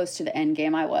how close to the end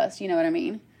game I was. You know what I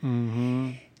mean?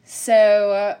 Mm-hmm.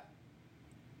 So,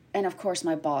 and of course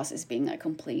my boss is being a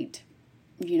complete,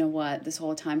 this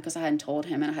whole time, because I hadn't told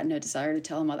him and I had no desire to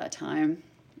tell him at that time.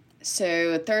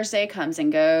 So Thursday comes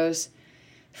and goes.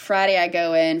 Friday I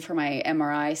go in for my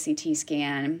MRI CT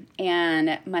scan,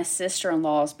 and my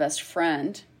sister-in-law's best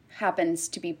friend happens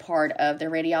to be part of the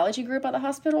radiology group at the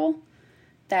hospital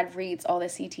that reads all the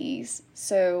CTs.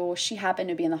 So she happened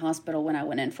to be in the hospital when I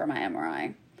went in for my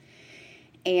MRI.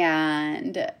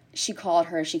 And she called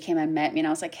her. She came and met me. And I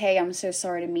was like, hey, I'm so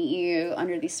sorry to meet you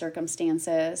under these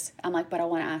circumstances. I'm like, but I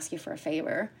want to ask you for a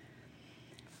favor.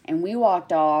 And we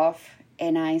walked off.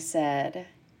 And I said,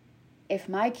 if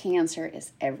my cancer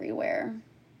is everywhere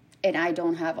and I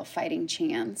don't have a fighting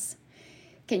chance,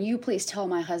 can you please tell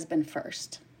my husband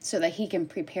first so that he can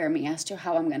prepare me as to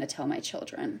how I'm going to tell my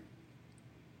children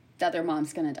that their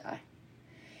mom's going to die?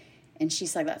 And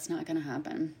she's like, that's not going to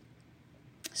happen.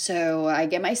 So I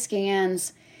get my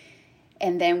scans,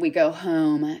 and then we go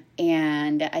home,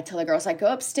 and I tell the girls, I go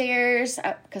upstairs,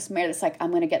 because Meredith's like,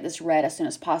 I'm going to get this read as soon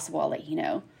as possible. I'll let you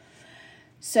know.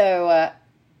 So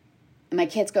my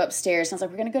kids go upstairs, and I was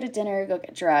like, we're going to go to dinner, go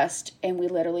get dressed, and we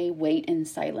literally wait in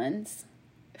silence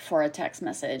for a text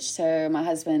message. So my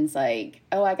husband's like,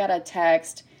 oh, I got a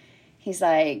text. He's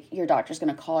like, your doctor's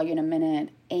going to call you in a minute.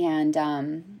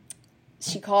 And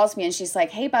she calls me, and she's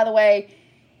like, hey, by the way,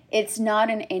 it's not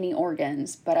in any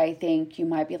organs, but I think you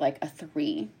might be like a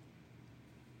 3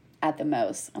 at the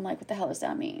most. I'm like, what the hell does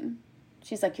that mean?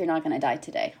 She's like, you're not going to die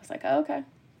today. I was like, oh, okay.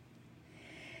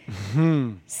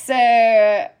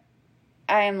 So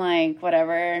I'm like,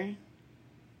 whatever.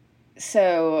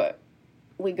 So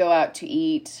we go out to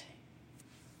eat,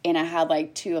 and I had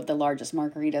like 2 of the largest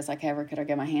margaritas I ever could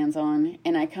get my hands on.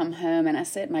 And I come home, and I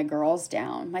sit my girls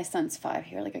down. My son's 5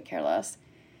 here, like, I care less.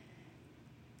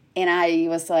 And I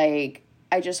was like,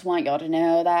 I just want y'all to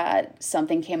know that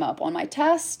something came up on my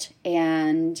test,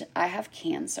 and I have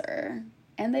cancer.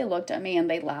 And they looked at me, and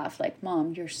they laughed like,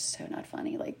 Mom, you're so not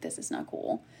funny. Like, this is not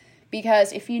cool.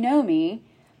 Because if you know me,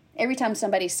 every time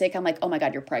somebody's sick, I'm like, oh my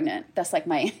God, you're pregnant. That's like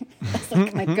my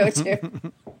go-to.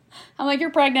 I'm like,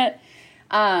 you're pregnant.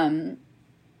 But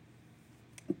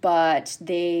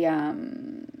they,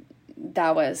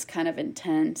 that was kind of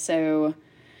intense. So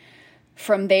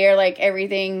from there, like,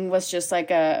 everything was just like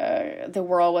the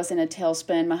world was in a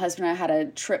tailspin. My husband and I had a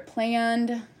trip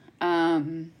planned,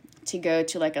 to go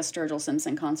to like a Sturgill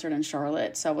Simpson concert in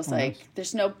Charlotte. So I was like,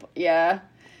 there's no, yeah, it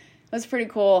was pretty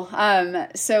cool.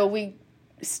 So we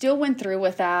still went through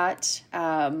with that.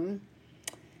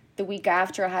 The the week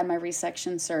after I had my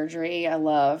resection surgery, I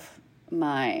love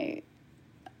my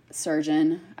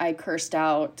surgeon. I cursed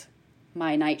out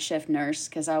my night shift nurse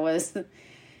because I was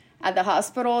at the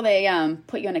hospital. They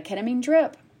put you on a ketamine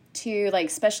drip to, like,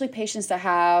 especially patients that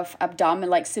have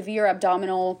severe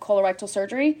abdominal colorectal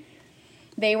surgery.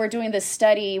 They were doing this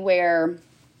study where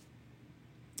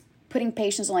putting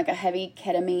patients on like a heavy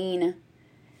ketamine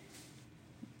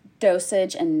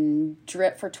dosage and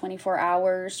drip for 24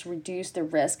 hours reduced the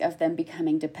risk of them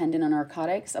becoming dependent on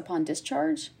narcotics upon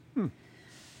discharge.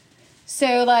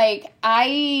 So, like,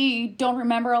 I don't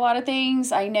remember a lot of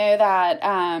things. I know that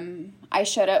I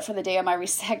showed up for the day of my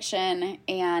resection,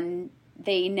 and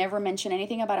they never mentioned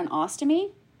anything about an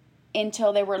ostomy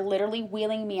until they were literally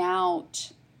wheeling me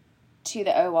out to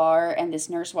the OR, and this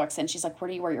nurse walks in. She's like, "Where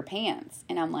do you wear your pants?"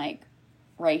 And I'm like,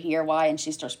 "Right here." Why? And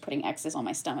she starts putting X's on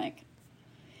my stomach.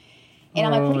 And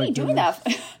I'm like, "What are you doing that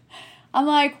for?" I'm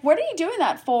like, "What are you doing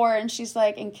that for?" And she's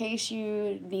like, "In case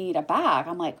you need a bag."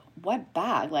 I'm like, "What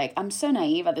bag?" Like, I'm so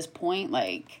naive at this point.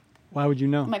 Like, why would you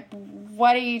know? I'm like,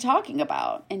 "What are you talking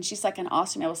about?" And she's like, "An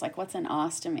ostomy." I was like, "What's an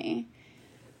ostomy?"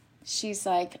 She's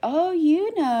like, "Oh,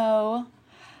 you know,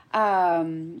 a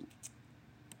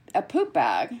poop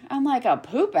bag." I'm like, "A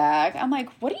poop bag?" I'm like,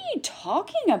 "What are you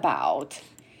talking about?"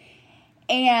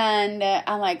 And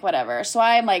I'm like, whatever. So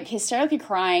I'm like hysterically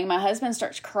crying. My husband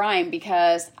starts crying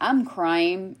because I'm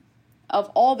crying. Of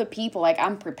all the people, like,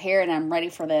 I'm prepared and I'm ready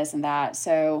for this and that.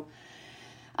 So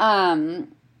I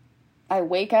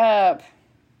wake up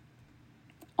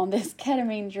on this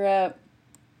ketamine drip,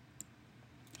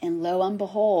 and lo and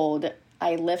behold,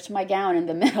 I lift my gown in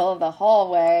the middle of the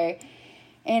hallway,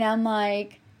 and I'm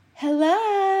like,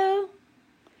 "Hello?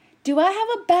 Do I have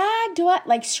a bag?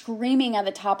 Like, screaming at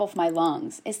the top of my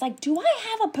lungs. It's like, do I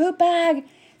have a poop bag?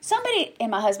 Somebody," and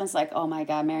my husband's like, "Oh my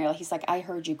God, Mariel." He's like, "I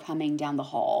heard you coming down the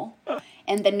hall."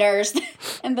 And the nurse,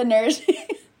 the nurse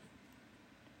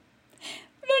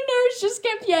just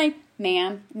kept yelling,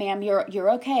 ma'am,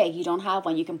 you're okay. You don't have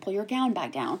one. You can pull your gown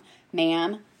back down.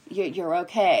 Ma'am, you're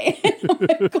okay." I'm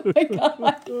like, "Oh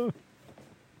my God."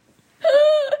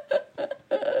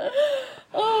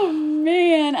 Oh,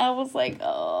 man. I was like,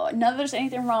 oh, not that there's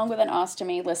anything wrong with an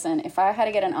ostomy. Listen, if I had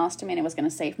to get an ostomy and it was going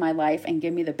to save my life and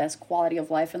give me the best quality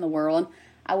of life in the world,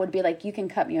 I would be like, "You can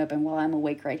cut me open while I'm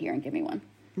awake right here and give me one."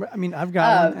 I mean, I've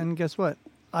got one, and guess what?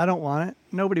 I don't want it.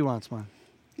 Nobody wants one.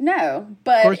 No,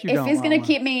 but if it's going to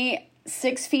keep me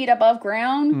 6 feet above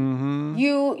ground,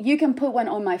 you can put one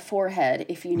on my forehead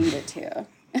if you need it to.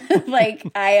 Like,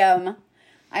 I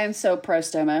am so pro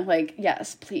stoma. Like,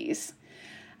 yes, please.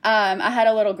 I had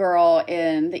a little girl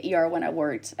in the ER when I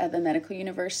worked at the medical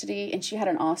university, and she had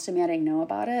an ostomy. I didn't know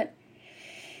about it.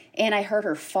 And I heard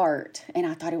her fart, and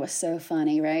I thought it was so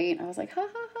funny, right? I was like, ha,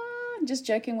 ha, ha, just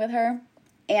joking with her.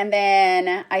 And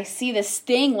then I see this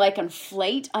thing, like,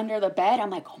 inflate under the bed.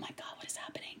 I'm like, oh, my God, what is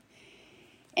happening?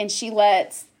 And she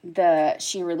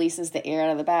releases the air out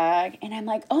of the bag. And I'm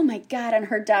like, oh, my God. And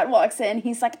her dad walks in.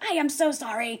 He's like, "I am so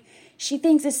sorry. She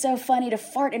thinks it's so funny to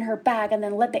fart in her bag and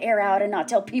then let the air out and not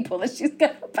tell people that she's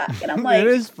got a bag." And I'm like, it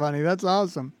is funny. That's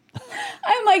awesome.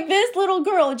 I'm like, this little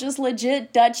girl just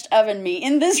legit Dutch oven me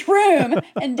in this room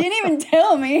and didn't even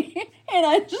tell me. And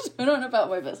I just went on about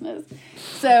my business.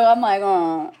 So I'm like,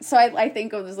 oh. So I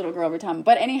think of this little girl every time.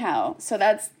 But anyhow, so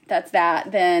that's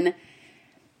that. Then,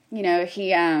 you know, he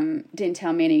didn't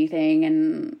tell me anything.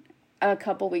 And a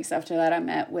couple weeks after that, I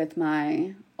met with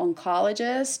my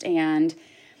oncologist, and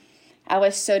I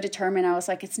was so determined. I was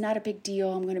like, "It's not a big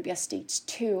deal. I'm going to be a stage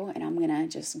 2, and I'm going to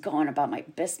just go on about my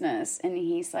business." And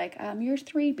he's like, "You're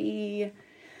 3B,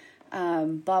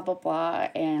 blah, blah, blah."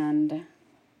 And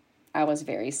I was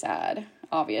very sad,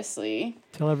 obviously.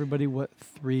 Tell everybody what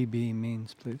 3B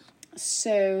means, please.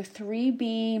 So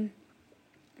 3B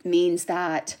means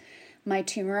that my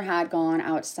tumor had gone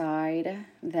outside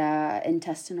the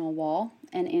intestinal wall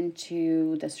and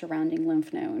into the surrounding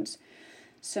lymph nodes.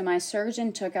 So my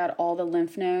surgeon took out all the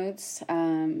lymph nodes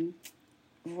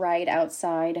right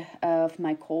outside of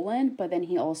my colon, but then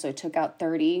he also took out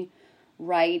 30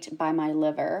 right by my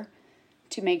liver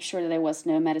to make sure that there was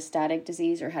no metastatic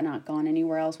disease or had not gone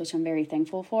anywhere else, which I'm very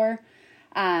thankful for.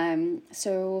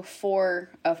 So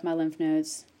 4 of my lymph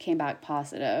nodes came back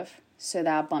positive, so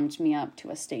that bumped me up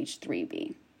to a stage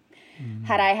 3B. Mm-hmm.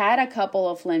 Had I had a couple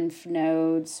of lymph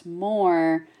nodes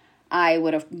more, I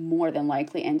would have more than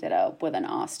likely ended up with an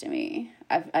ostomy.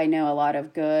 I know a lot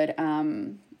of good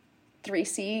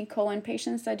 3C colon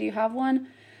patients that do have one.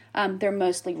 They're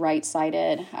mostly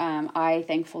right-sided. I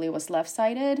thankfully was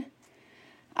left-sided,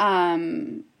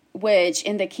 which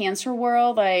in the cancer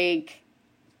world, like,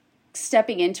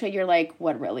 stepping into it, you're like,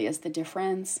 what really is the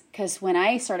difference? Because when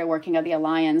I started working at the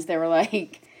Alliance, they were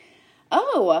like,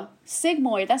 oh,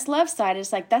 sigmoid, that's left side.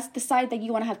 It's like, that's the side that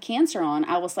you want to have cancer on.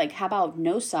 I was like, how about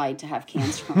no side to have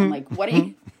cancer on? Like, what are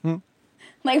you,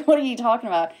 like, what are you talking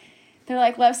about? They're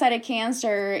like, left-sided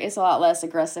cancer is a lot less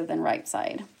aggressive than right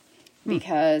side.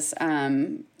 Because,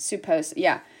 because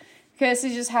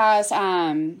it just has,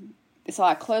 it's a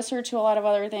lot closer to a lot of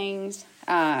other things.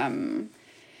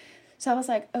 So I was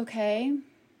like, okay.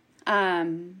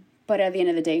 But at the end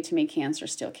of the day, to me, cancer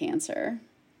is still cancer,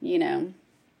 you know?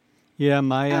 Yeah,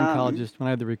 my oncologist, when I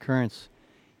had the recurrence,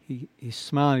 he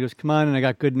smiled and he goes, come on, and I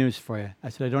got good news for you. I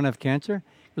said, I don't have cancer?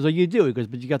 He goes, oh, you do? He goes,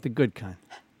 but you got the good kind.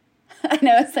 I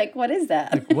know. It's like, what is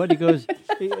that? Like, what? He goes,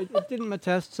 it didn't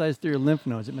metastasize through your lymph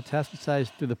nodes. It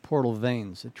metastasized through the portal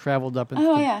veins. It traveled up into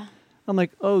yeah. I'm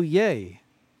like, oh, yay.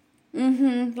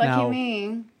 Mm-hmm. Lucky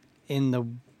me. In the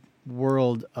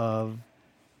world of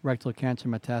rectal cancer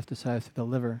metastasized to the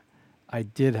liver, I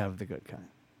did have the good kind.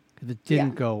 Because it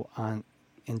didn't go on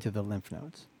into the lymph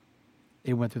nodes.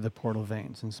 It went through the portal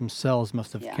veins. And some cells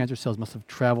cancer cells must have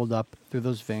traveled up through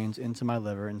those veins into my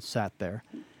liver and sat there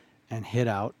and hid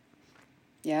out.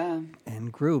 Yeah.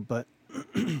 And grew. But,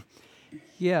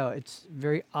 it's a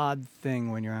very odd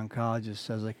thing when your oncologist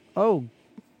says, like, oh,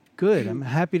 good, I'm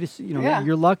happy to see,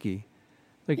 you're lucky.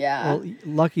 Like, well,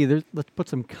 lucky, let's put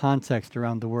some context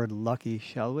around the word lucky,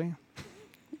 shall we?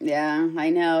 Yeah,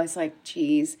 I know. It's like,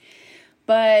 geez.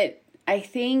 But I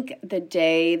think the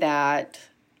day that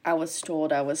I was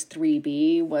told I was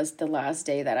 3B was the last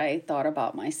day that I thought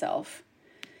about myself.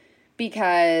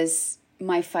 Because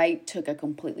my fight took a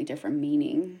completely different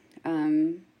meaning.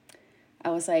 I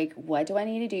was like, what do I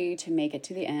need to do to make it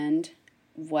to the end?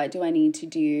 What do I need to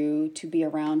do to be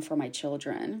around for my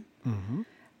children? Mm-hmm.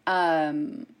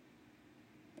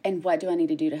 And what do I need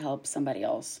to do to help somebody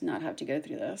else not have to go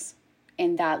through this?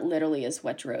 And that literally is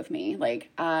what drove me.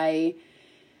 Like, I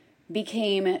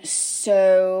became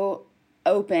so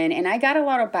open, and I got a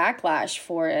lot of backlash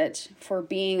for it, for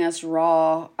being as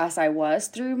raw as I was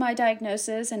through my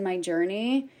diagnosis and my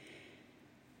journey.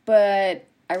 But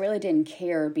I really didn't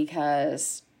care,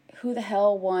 because who the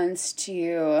hell wants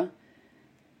to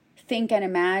think and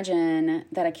imagine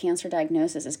that a cancer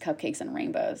diagnosis is cupcakes and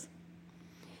rainbows?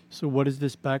 So what is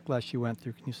this backlash you went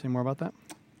through? Can you say more about that?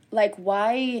 Like,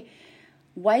 why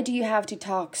do you have to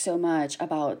talk so much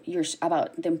about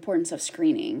the importance of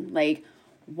screening? Like,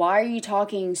 why are you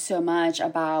talking so much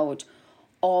about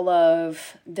all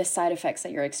of the side effects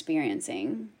that you're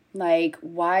experiencing? Like,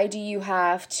 why do you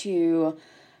have to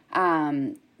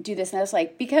do this? And I was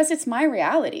like, because it's my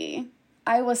reality.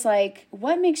 I was like,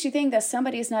 what makes you think that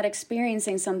somebody is not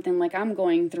experiencing something like I'm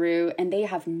going through and they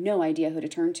have no idea who to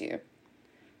turn to?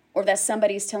 Or that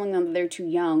somebody's telling them that they're too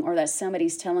young, or that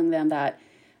somebody's telling them that,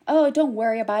 oh, don't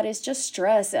worry about it, it's just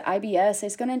stress, IBS,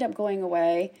 it's going to end up going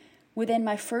away. Within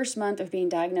my first month of being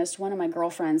diagnosed, one of my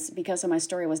girlfriends, because of my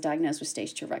story, was diagnosed with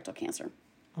stage 2 rectal cancer.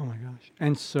 Oh my gosh.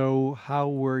 And so how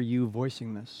were you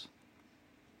voicing this?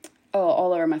 Oh,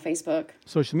 all over my Facebook.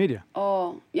 Social media?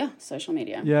 Oh, yeah, social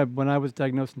media. Yeah, when I was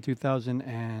diagnosed in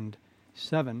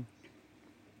 2007,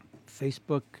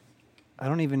 Facebook, I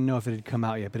don't even know if it had come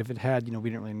out yet, but if it had, we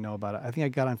didn't really know about it. I think I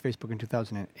got on Facebook in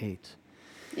 2008.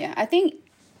 Yeah, I think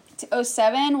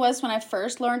 2007 was when I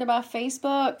first learned about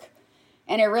Facebook,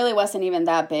 and it really wasn't even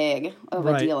that big of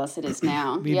a deal as it is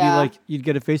now. You'd be like, you'd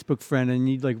get a Facebook friend, and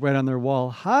you'd like write on their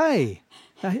wall, "Hi,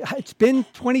 it's been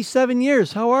 27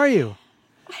 years. How are you?"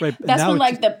 Right. That's when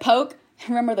like the poke.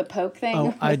 Remember the poke thing?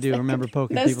 Oh, I do remember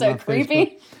poking that's people so on creepy.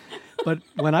 Facebook. But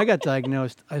when I got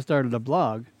diagnosed, I started a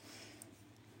blog,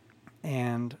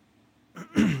 and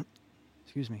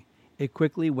excuse me, it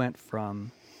quickly went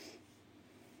from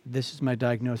this is my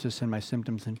diagnosis and my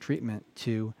symptoms and treatment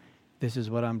to this is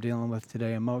what I'm dealing with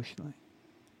today emotionally.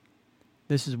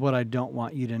 This is what I don't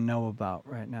want you to know about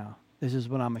right now. This is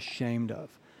what I'm ashamed of.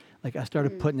 Like, I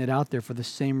started putting it out there for the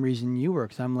same reason you were,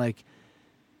 because I'm like,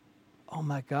 oh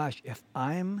my gosh, if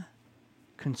I'm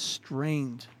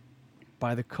constrained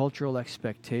by the cultural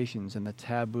expectations and the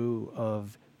taboo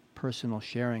of personal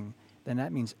sharing, then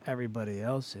that means everybody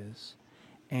else is.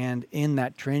 And in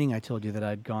that training, I told you that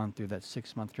I'd gone through that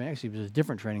 6-month training. Actually, it was a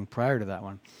different training prior to that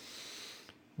one,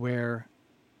 where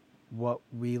what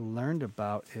we learned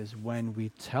about is when we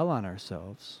tell on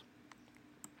ourselves,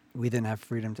 we then have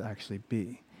freedom to actually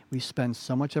be. We spend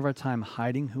so much of our time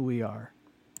hiding who we are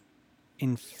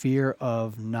in fear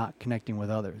of not connecting with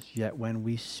others. Yet when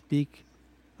we speak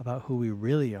about who we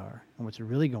really are and what's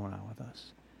really going on with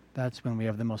us, that's when we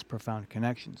have the most profound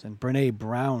connections. And Brene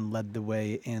Brown led the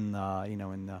way in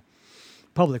the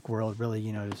public world, really,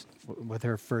 just with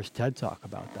her first TED Talk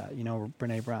about that,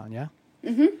 Brene Brown, yeah?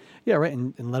 Mm-hmm. Yeah, right,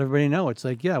 and let everybody know. It's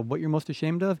like, yeah, what you're most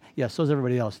ashamed of, yeah, so is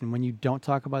everybody else. And when you don't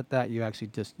talk about that, you actually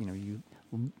just, you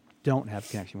don't have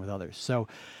connection with others. So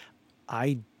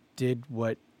I did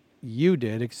what you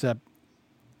did, except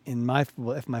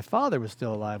if my father was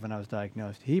still alive when I was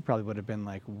diagnosed, he probably would have been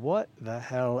like, what the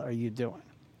hell are you doing?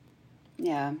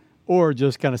 Yeah. Or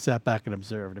just kind of sat back and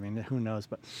observed. I mean, who knows?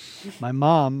 But my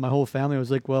mom, my whole family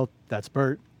was like, well, that's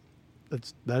Bert.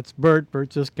 That's Bert. Bert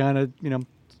just kind of,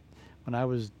 when I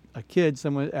was a kid,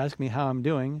 someone asked me how I'm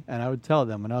doing, and I would tell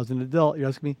them. When I was an adult, you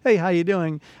ask me, hey, how you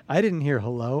doing? I didn't hear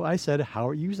hello. I said,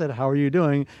 you said, how are you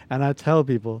doing? And I tell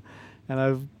people. And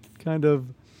I've kind of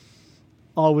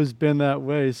always been that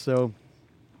way. So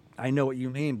I know what you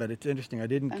mean, but it's interesting. I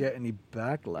didn't get any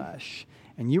backlash.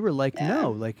 And you were like, no,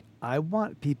 like, I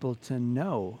want people to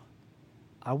know.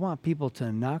 I want people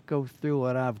to not go through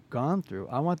what I've gone through.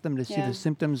 I want them to see the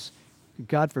symptoms.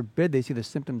 God forbid they see the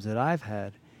symptoms that I've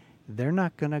had. They're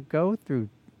not going to go through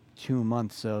 2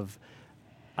 months of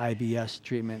IBS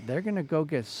treatment. They're going to go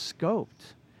get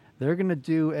scoped. They're going to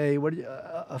do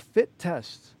a fit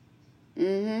test.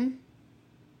 Mm-hmm.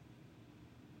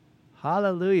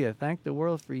 Hallelujah. Thank the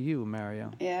world for you,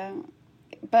 Mario. Yeah.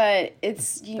 But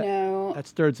it's, that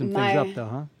stirred some things up,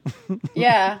 though, huh?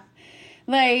 Yeah.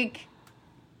 Like,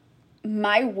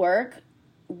 my work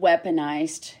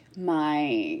weaponized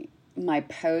my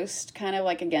post kind of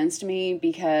like against me,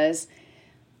 because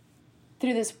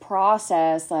through this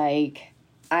process, like,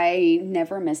 I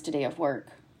never missed a day of work.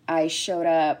 I showed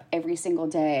up every single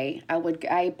day.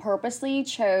 I purposely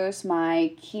chose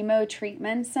my chemo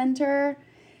treatment center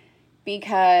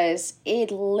because it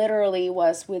literally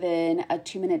was within a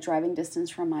 2-minute driving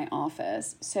distance from my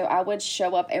office. So I would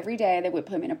show up every day. They would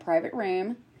put me in a private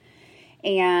room,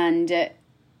 and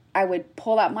I would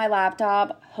pull out my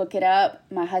laptop, hook it up.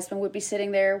 My husband would be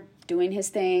sitting there doing his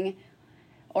thing,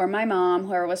 or my mom,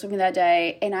 whoever was with me that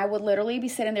day, and I would literally be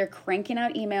sitting there cranking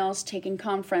out emails, taking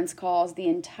conference calls the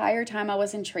entire time I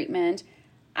was in treatment.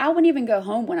 I wouldn't even go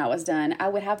home when I was done. I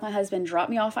would have my husband drop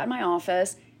me off at my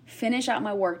office, finish out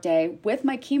my work day with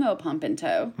my chemo pump in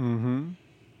tow, and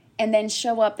then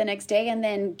show up the next day and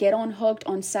then get on hooked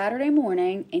on Saturday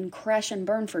morning and crash and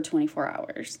burn for 24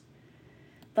 hours.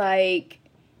 Like,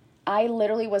 I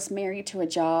literally was married to a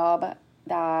job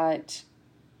that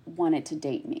wanted to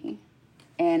date me.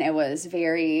 And it was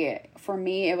for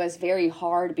me, it was very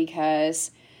hard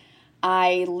because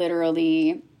I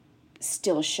literally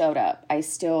still showed up. I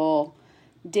still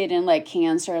didn't let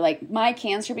cancer, like, my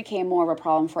cancer became more of a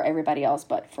problem for everybody else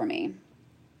but for me.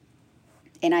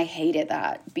 And I hated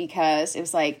that because it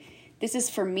was like, this is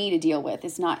for me to deal with.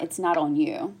 It's not on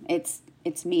you. It's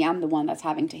me. I'm the one that's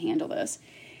having to handle this.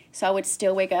 So I would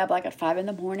still wake up like at 5 a.m.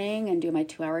 and do my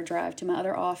 2-hour drive to my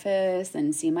other office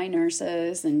and see my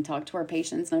nurses and talk to our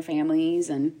patients and their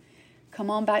families and come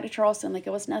on back to Charleston like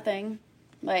it was nothing.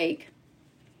 Like,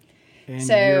 and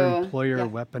so your employer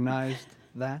weaponized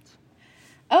that?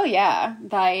 Oh, yeah.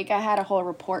 Like, I had a whole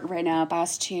report written up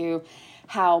as to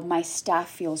how my staff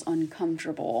feels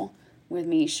uncomfortable with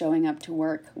me showing up to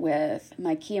work with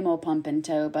my chemo pump in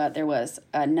tow, but there was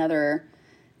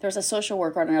a social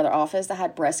worker at another office that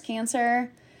had breast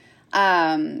cancer,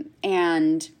 and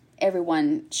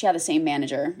she had the same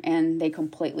manager, and they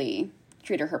completely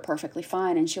treated her perfectly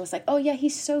fine, and she was like, oh, yeah,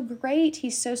 he's so great,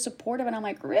 he's so supportive, and I'm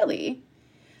like, really?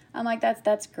 I'm like,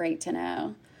 that's great to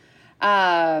know.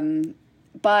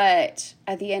 But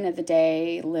at the end of the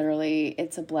day, literally,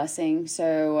 it's a blessing.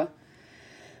 So,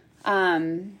 I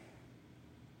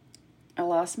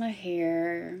lost my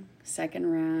hair,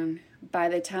 second round. By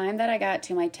the time that I got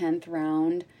to my 10th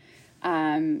round,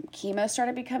 chemo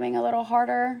started becoming a little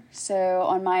harder. So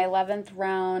on my 11th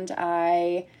round,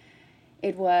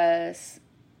 it was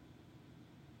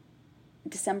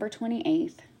December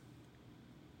 28th.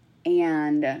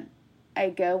 And I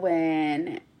go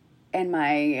in, and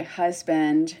my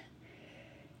husband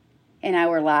and I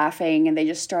were laughing, and they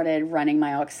just started running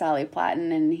my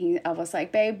oxaliplatin, and I was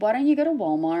like, babe, why don't you go to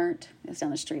Walmart? It was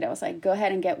down the street. I was like, go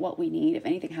ahead and get what we need. If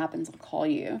anything happens, I'll call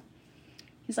you.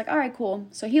 He's like, all right, cool.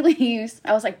 So he leaves.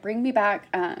 I was like, bring me back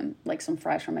like some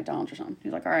fries from McDonald's or something.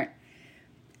 He's like, all right.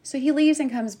 So he leaves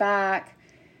and comes back.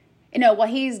 While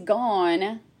he's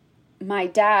gone, my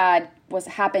dad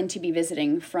happened to be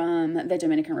visiting from the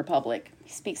Dominican Republic.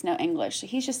 He speaks no English. So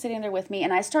he's just sitting there with me,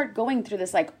 and I start going through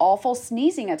this like awful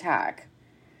sneezing attack.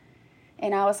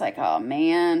 And I was like, oh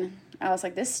man. I was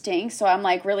like, this stinks. So I'm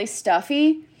like really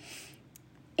stuffy.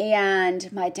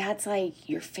 And my dad's like,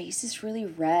 your face is really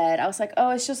red. I was like,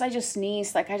 oh, it's just, I just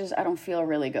sneezed. Like, I don't feel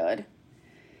really good.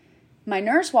 my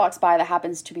nurse walks by that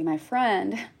happens to be my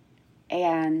friend,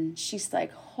 and she's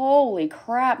like, holy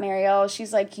crap, Marielle.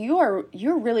 She's like, you're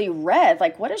really red.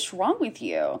 Like, what is wrong with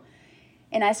you?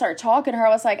 And I start talking to her. I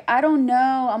was like, I don't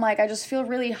know. I'm like, I just feel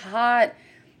really hot.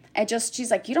 She's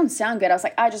like, you don't sound good. I was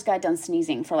like, I just got done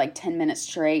sneezing for like 10 minutes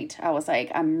straight. I was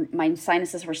like, my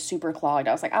sinuses were super clogged.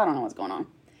 I was like, I don't know what's going on.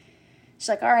 She's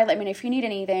like, all right, let me know if you need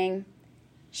anything.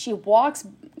 She walks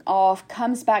off,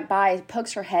 comes back by,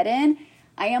 pokes her head in.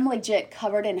 I am legit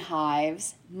covered in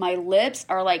hives. My lips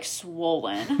are like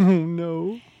swollen. Oh,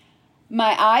 no.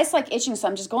 My eyes like itching, so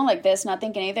I'm just going like this, not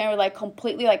thinking anything. We're like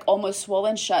completely like almost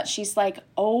swollen shut. She's like,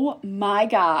 oh my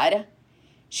God.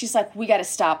 She's like, we got to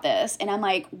stop this. And I'm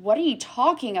like, what are you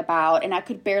talking about? And I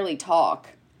could barely talk.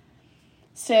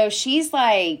 So she's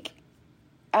like,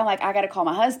 I'm like, I got to call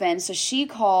my husband. So she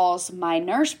calls my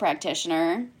nurse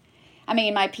practitioner.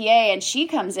 My PA, and she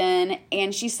comes in,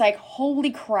 and she's like,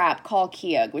 holy crap, call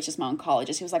Keogh, which is my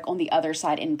oncologist. He was, like, on the other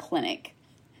side in clinic.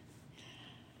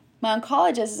 My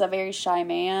oncologist is a very shy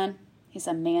man. He's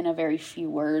a man of very few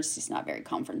words. He's not very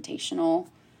confrontational.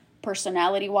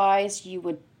 Personality-wise, you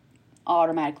would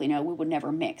automatically know we would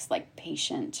never mix, like,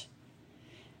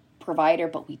 patient-provider,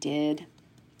 but we did.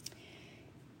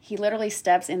 He literally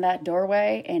steps in that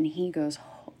doorway, and he goes,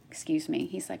 excuse me.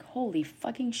 He's like, holy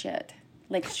fucking shit.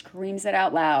 Like, screams it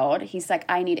out loud. He's like,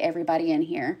 I need everybody in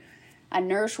here. A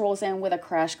nurse rolls in with a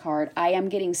crash cart. I am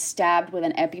getting stabbed with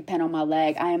an EpiPen on my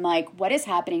leg. I am like, what is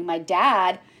happening? My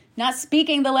dad, not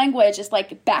speaking the language, is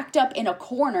like backed up in a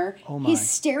corner,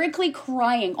 hysterically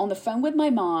crying on the phone with my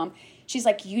mom. She's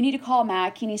like, you need to call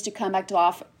Mac. He needs to come back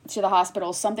to the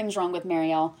hospital. Something's wrong with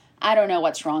Marielle. I don't know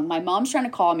what's wrong. My mom's trying to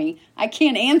call me. I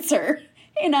can't answer.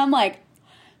 And I'm like,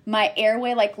 my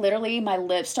airway, like literally my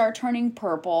lips start turning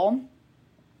purple.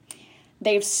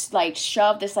 They've like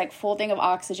shoved this like full thing of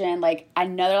oxygen, like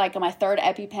another, like my third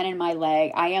EpiPen in my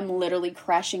leg. I am literally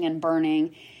crashing and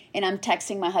burning, and I'm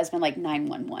texting my husband like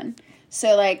 911.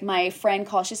 So like my friend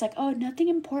calls, she's like, oh, nothing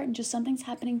important, just something's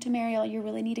happening to Marielle. You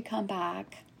really need to come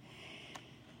back.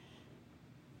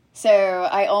 So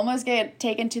I almost get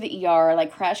taken to the ER,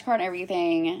 like crash cart and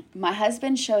everything. My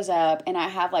husband shows up, and I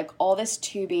have like all this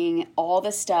tubing, all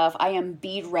this stuff. I am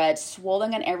bead red,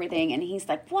 swollen and everything. And he's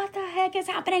like, what the heck is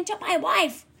happening to my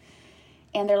wife?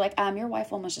 And they're like, your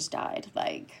wife almost just died,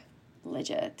 like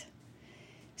legit.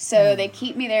 So they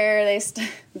keep me there.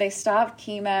 They stop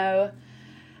chemo.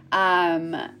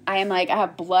 I am like, I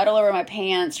have blood all over my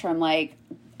pants from like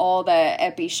all the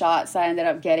epi shots that I ended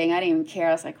up getting. I didn't even care.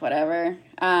 I was like, whatever.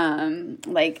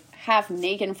 Like half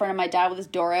naked in front of my dad with his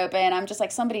door open. I'm just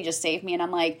like, somebody just save me. And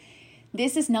I'm like,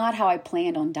 this is not how I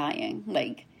planned on dying.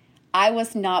 Like, I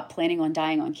was not planning on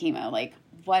dying on chemo. Like,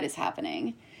 what is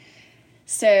happening?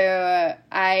 So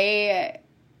I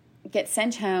get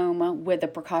sent home with the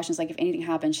precautions. Like, if anything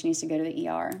happens, she needs to go to the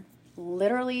ER.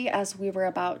 Literally, as we were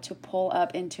about to pull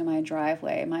up into my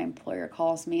driveway, my employer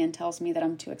calls me and tells me that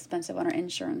I'm too expensive on our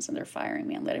insurance and they're firing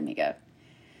me and letting me go.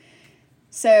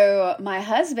 So my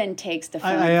husband takes the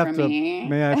phone from me.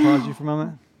 May I pause you for a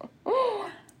moment?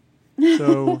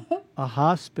 So a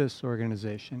hospice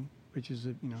organization, which is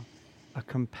a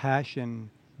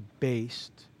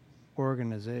compassion-based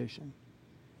organization,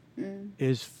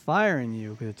 is firing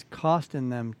you because it's costing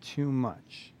them too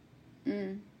much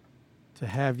to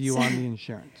have you on the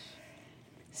insurance.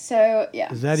 So,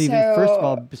 yeah. Is that even, first of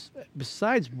all,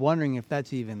 besides wondering if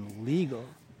that's even legal,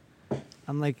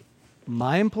 I'm like,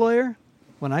 my employer,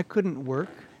 when I couldn't work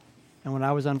and when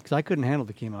I was on, because I couldn't handle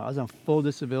the chemo, I was on full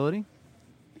disability,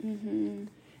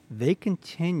 they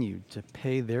continued to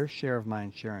pay their share of my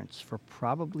insurance for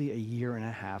probably a year and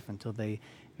a half until they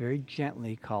very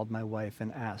gently called my wife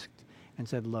and asked and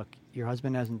said, look, your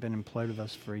husband hasn't been employed with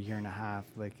us for a year and a half,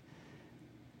 like,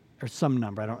 or some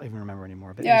number, I don't even remember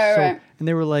anymore. But yeah, right. And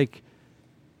they were like,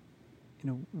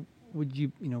 would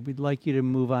you, we'd like you to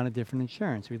move on a different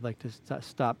insurance. We'd like to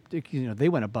stop. They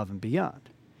went above and beyond.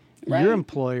 Right. Your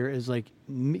employer is like,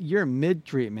 you're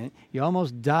mid-treatment, you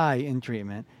almost die in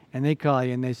treatment, and they call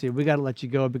you and they say, we got to let you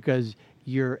go because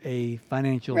you're a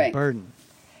financial burden.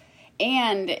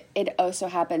 And it also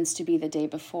happens to be the day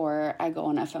before I go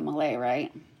on FMLA,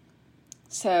 right?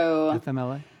 So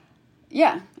FMLA?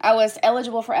 Yeah, I was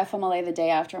eligible for FMLA the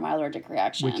day after my allergic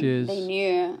reaction. Which is? They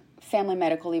knew family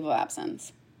medical leave of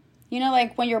absence.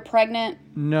 Like when you're pregnant.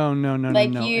 No. Like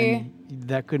no. you.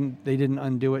 And they didn't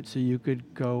undo it so you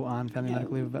could go on family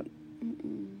medical leave of absence?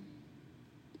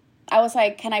 I was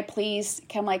like, can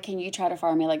you try to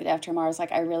fire me like the day after tomorrow? I was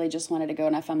like, I really just wanted to go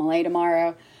on FMLA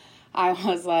tomorrow. I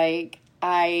was like,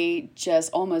 I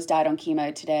just almost died on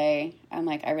chemo today. I'm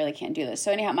like, I really can't do this.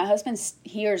 So anyhow, my husband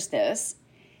hears this.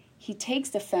 he takes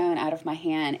the phone out of my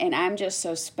hand, and I'm just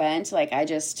so spent. Like, I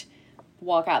just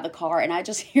walk out the car, and I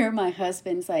just hear my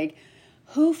husband's like,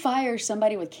 who fires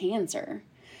somebody with cancer?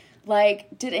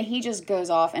 Like, he just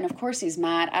goes off, and of course he's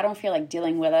mad. I don't feel like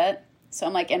dealing with it. So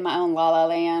I'm like in my own la-la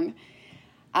land.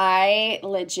 I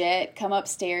legit come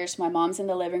upstairs. My mom's in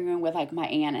the living room with like my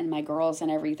aunt and my girls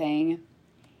and everything,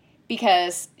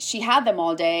 because she had them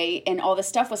all day and all this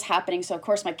stuff was happening. So of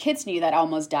course my kids knew that I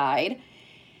almost died.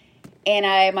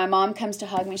 And my mom comes to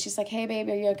hug me. She's like, hey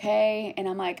baby, are you okay? And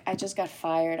I'm like, I just got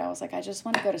fired. I was like, I just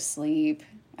want to go to sleep.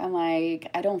 I'm like,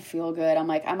 I don't feel good. I'm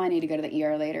like, I might need to go to the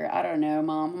ER later. I don't know,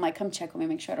 Mom. I'm like, come check with me,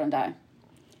 make sure I don't die.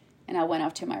 And I went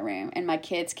off to my room, and my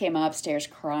kids came upstairs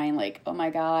crying like, oh my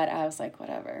God. I was like,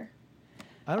 whatever.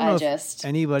 I don't know if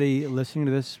anybody listening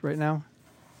to this right now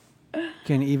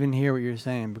can even hear what you're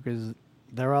saying, because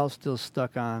they're all still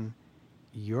stuck on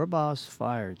your boss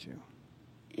fired you.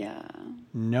 Yeah.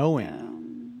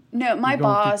 Knowing. Yeah. No, my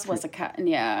boss was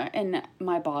and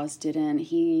my boss didn't.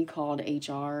 He called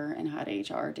HR and had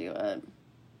HR do it.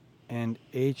 And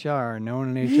no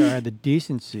one in HR had the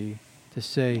decency to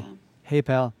say, hey,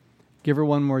 pal, give her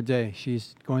one more day.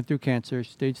 She's going through cancer,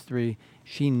 stage 3.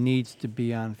 She needs to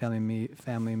be on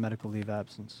family medical leave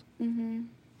absence. Mm-hmm.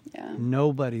 Yeah.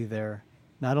 Nobody there.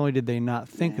 Not only did they not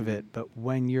think of it, but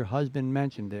when your husband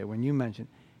mentioned it, when you mentioned,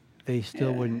 they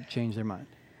still wouldn't change their mind.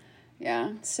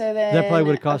 Yeah. So then that probably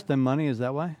would have cost them money. Is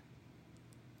that why?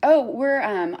 Oh, we're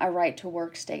a right to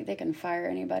work state. They can fire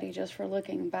anybody just for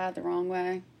looking bad the wrong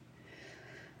way.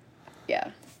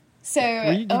 Yeah. So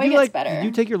it gets better. Did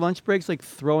you take your lunch breaks like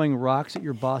throwing rocks at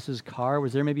your boss's car?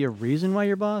 Was there maybe a reason why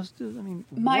your boss did? I mean,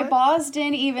 my boss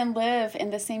didn't even live in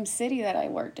the same city that I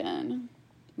worked in.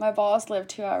 My boss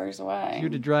lived 2 hours away. So you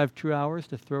had to drive 2 hours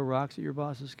to throw rocks at your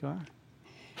boss's car?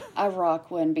 A rock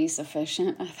wouldn't be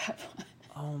sufficient at that point.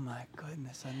 Oh my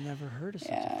goodness, I've never heard of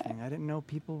such a thing. I didn't know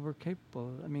people were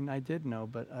capable. I mean, I did know,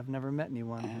 but I've never met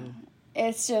anyone who...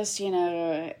 It's just,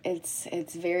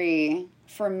 it's very,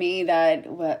 for me, that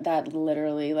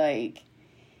literally, like,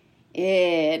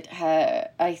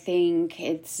 I think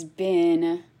it's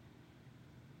been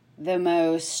the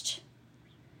most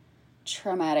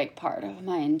traumatic part of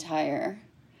my entire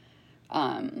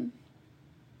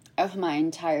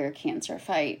cancer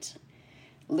fight.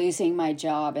 Losing my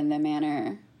job in the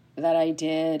manner that I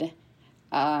did,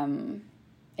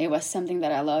 it was something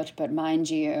that I loved, but mind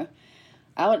you,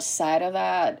 outside of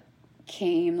that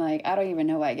came, like, I don't even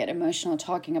know why I get emotional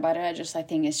talking about it. I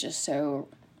think it's just so,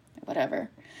 whatever.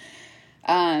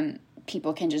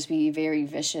 People can just be very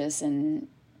vicious and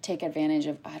take advantage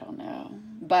of, I don't know.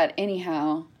 But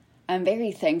anyhow, I'm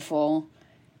very thankful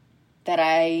that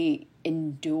I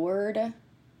endured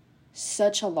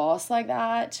such a loss like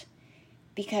that,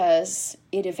 because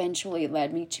it eventually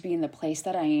led me to be in the place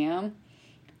that I am,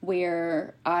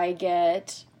 where I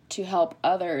get to help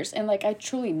others. And, like, I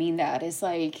truly mean that. It's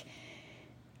like,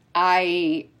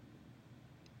 I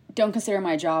don't consider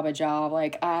my job a job.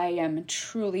 Like, I am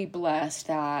truly blessed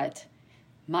that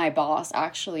my boss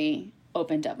actually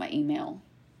opened up my email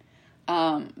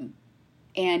and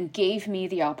gave me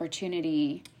the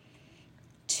opportunity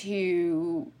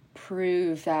to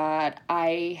prove that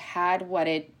I had what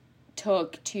it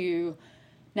took to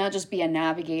not just be a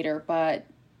navigator, but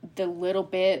the little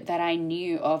bit that I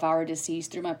knew of our disease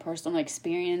through my personal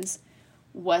experience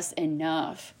was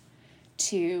enough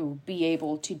to be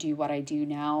able to do what I do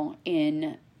now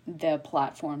in the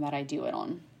platform that I do it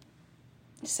on.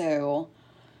 So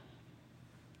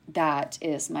that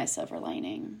is my silver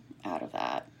lining out of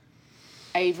that.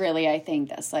 I think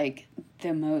that's like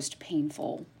the most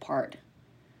painful part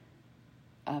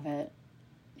of it.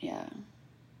 Yeah.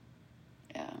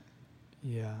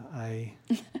 Yeah, I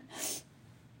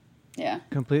yeah.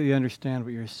 completely understand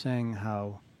what you're saying,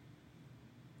 how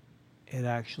it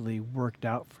actually worked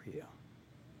out for you.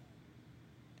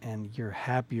 And you're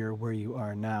happier where you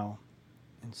are now.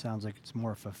 And sounds like it's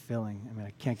more fulfilling. I mean,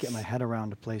 I can't get my head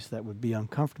around a place that would be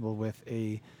uncomfortable with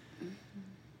a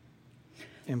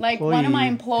like one of my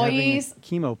employees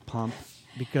having a chemo pump,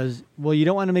 because, well, you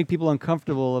don't want to make people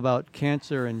uncomfortable about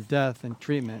cancer and death and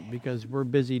treatment because we're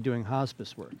busy doing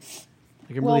hospice work.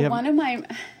 One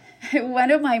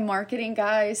of my marketing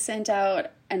guys sent out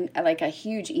a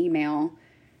huge email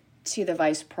to the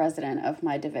vice president of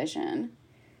my division.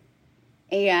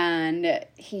 And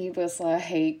he was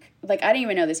like, I didn't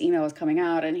even know this email was coming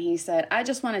out. And he said, I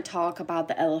just want to talk about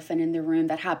the elephant in the room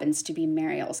that happens to be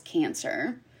Mariel's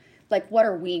cancer. Like, what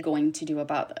are we going to do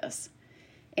about this?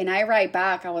 And I write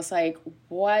back, I was like,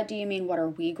 what do you mean, what are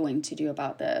we going to do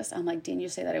about this? I'm like, didn't you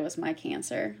say that it was my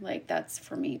cancer? Like, that's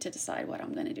for me to decide what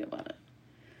I'm going to do about it.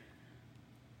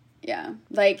 Yeah.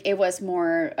 Like, it was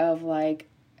more of like,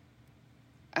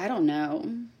 I don't know.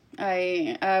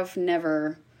 I've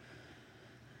never,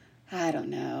 I don't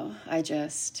know.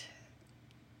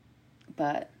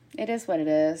 But it is what it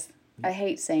is. I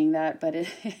hate saying that, but it,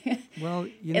 well,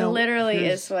 you know, it literally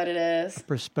is what it is. A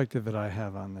perspective that I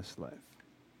have on this life.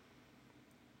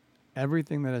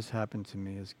 Everything that has happened to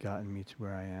me has gotten me to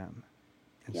where I am.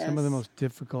 And some of the most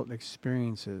difficult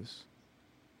experiences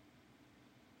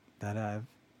that I've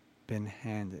been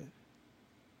handed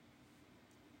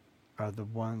are the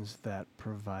ones that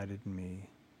provided me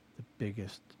the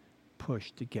biggest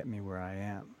push to get me where I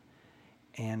am.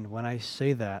 And when I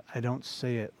say that, I don't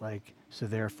say it like, so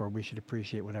therefore we should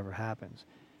appreciate whatever happens.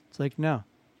 It's like, no.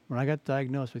 When I got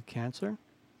diagnosed with cancer,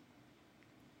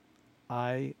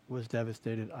 I was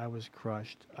devastated. I was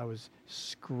crushed. I was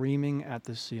screaming at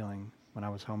the ceiling when I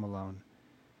was home alone.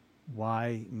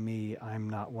 Why me? I'm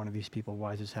not one of these people.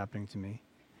 Why is this happening to me?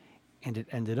 And it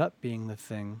ended up being the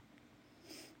thing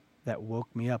that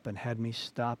woke me up and had me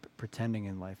stop pretending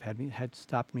in life. It's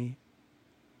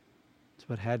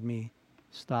what had me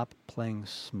stop playing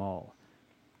small.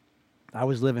 I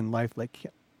was living life like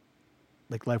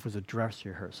life was a dress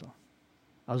rehearsal.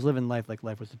 I was living life like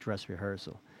life was a dress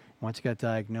rehearsal. Once I got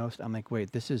diagnosed, I'm like,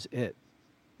 wait, this is it.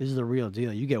 This is the real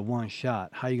deal. You get one shot.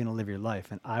 How are you going to live your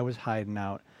life? And I was hiding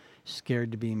out,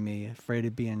 scared to be me, afraid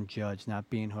of being judged, not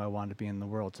being who I wanted to be in the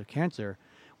world. So cancer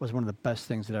was one of the best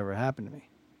things that ever happened to me.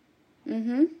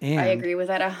 Mm-hmm. And I agree with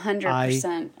that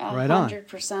 100%.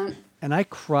 100%. And I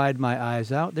cried my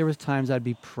eyes out. There was times I'd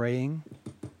be praying,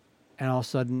 and all of a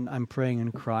sudden I'm praying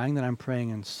and crying. Then I'm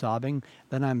praying and sobbing.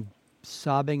 Then I'm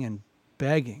sobbing and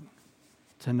begging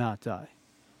to not die.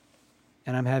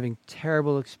 And I'm having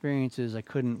terrible experiences. I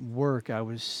couldn't work. I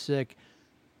was sick.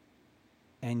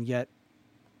 And yet,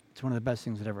 it's one of the best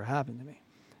things that ever happened to me.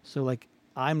 So, like,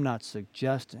 I'm not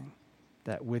suggesting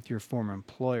that with your former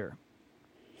employer,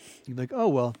 you'd be like, oh,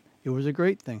 well, it was a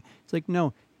great thing. It's like,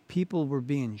 no, people were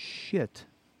being shit.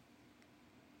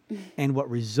 And what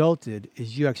resulted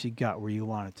is you actually got where you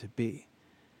wanted to be.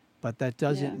 But that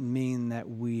doesn't mean that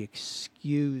we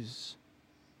excuse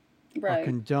or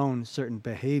condone certain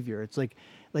behavior. It's like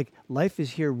life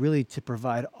is here really to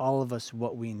provide all of us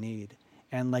what we need.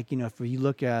 And like, you know, if you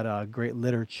look at great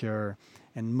literature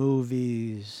and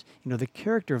movies, you know, the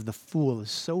character of the fool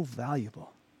is so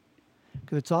valuable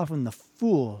because it's often the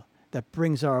fool that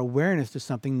brings our awareness to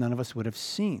something none of us would have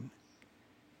seen.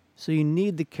 So you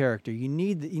need the character, you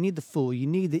need the fool, you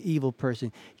need the evil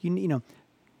person, you know.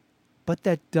 But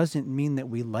that doesn't mean that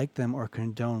we like them or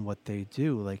condone what they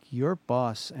do. Like, your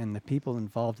boss and the people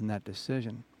involved in that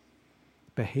decision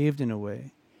behaved in a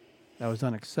way that was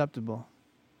unacceptable.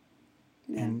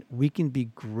 Yeah. And we can be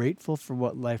grateful for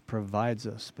what life provides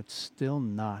us, but still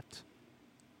not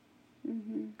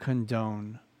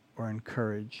condone or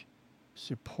encourage,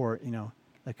 support, you know,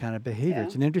 that kind of behavior. Yeah.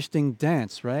 It's an interesting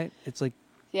dance, right? It's like...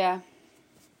 Yeah.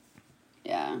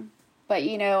 Yeah. But,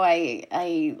 you know,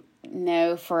 I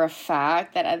know for a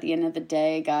fact that at the end of the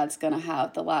day, God's going to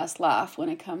have the last laugh when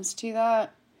it comes to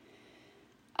that.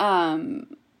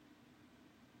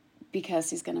 Because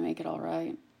he's going to make it all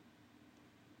right.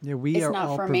 Yeah, it's are not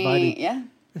all for providing, me. Yeah.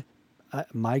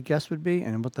 My guess would be,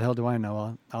 and what the hell do I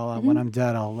know? I'll when I'm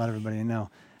dead, I'll let everybody know.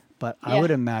 But I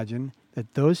would imagine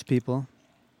that those people,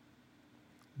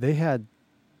 they had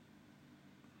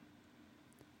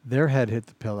their head hit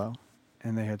the pillow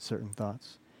and they had certain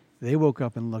thoughts. They woke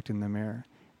up and looked in the mirror.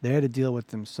 They had to deal with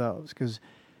themselves because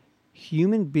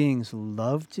human beings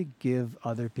love to give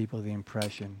other people the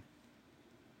impression,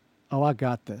 oh, I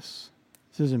got this.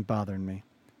 This isn't bothering me.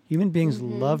 Human beings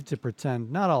love to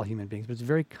pretend, not all human beings, but it's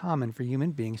very common for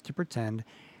human beings to pretend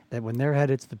that when their head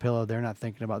hits the pillow, they're not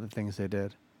thinking about the things they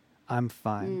did. I'm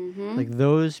fine. Like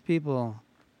those people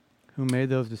who made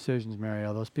those decisions,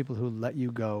 Marielle, those people who let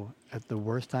you go at the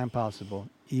worst time possible,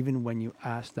 even when you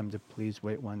asked them to please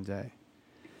wait one day,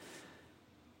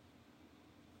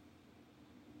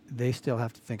 they still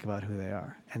have to think about who they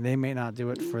are. And they may not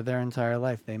do it for their entire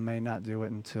life. They may not do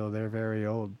it until they're very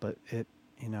old. But it,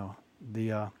 you know,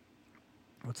 the,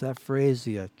 what's that phrase?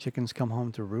 The chickens come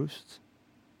home to roost?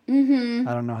 I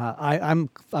don't know how.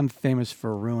 I'm famous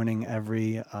for ruining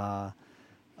every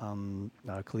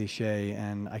cliche,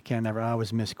 and I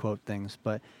always misquote things.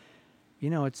 But, you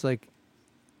know, it's like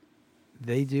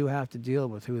they do have to deal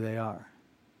with who they are.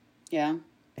 Yeah.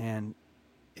 And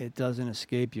it doesn't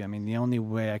escape you. I mean, the only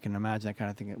way I can imagine that kind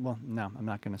of thing, well, no, I'm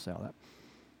not going to say all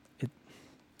that.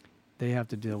 They have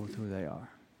to deal with who they are.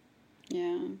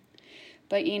 Yeah.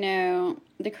 But, you know,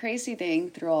 the crazy thing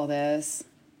through all this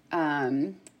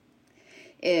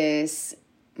is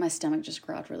my stomach just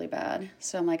growled really bad.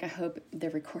 So I'm like, I hope they're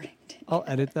recording. I'll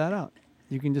edit that out.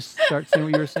 You can just start saying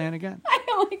what you were saying again.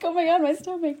 I'm like, oh my God, my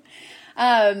stomach.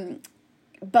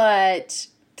 But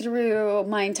through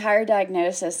my entire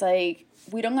diagnosis, like,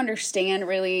 we don't understand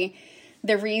really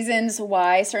the reasons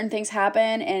why certain things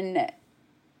happen. And,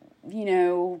 you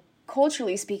know,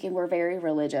 culturally speaking, we're very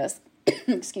religious.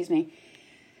 Excuse me.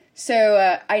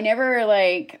 So I never,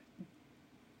 like,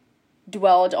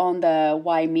 dwelled on the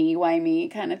why me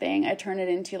kind of thing. I turned it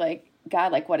into, like,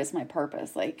 God, like, what is my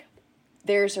purpose? Like,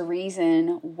 there's a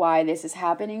reason why this is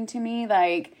happening to me.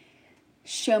 Like,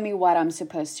 show me what I'm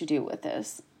supposed to do with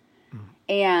this.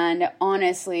 And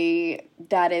honestly,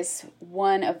 that is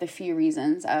one of the few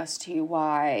reasons as to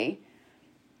why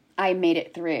I made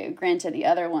it through. Granted, the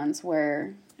other ones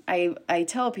were, I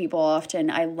tell people often,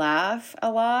 I laugh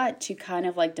a lot to kind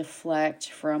of like deflect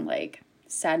from like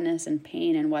sadness and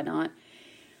pain and whatnot.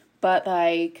 But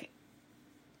like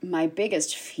my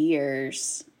biggest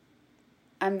fears,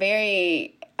 I'm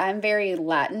very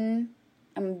Latin.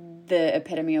 I'm the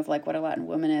epitome of like what a Latin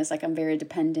woman is. Like, I'm very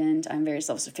dependent. I'm very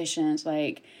self-sufficient.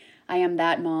 Like, I am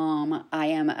that mom. I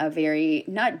am a very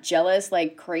not jealous,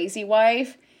 like crazy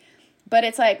wife, but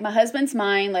it's like my husband's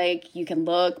mine. Like, you can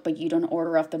look, but you don't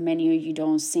order off the menu. You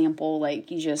don't sample.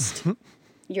 Like, you just,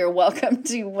 you're welcome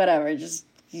to whatever. Just,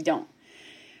 you don't.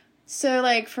 So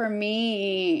like for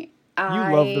me, you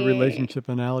love the relationship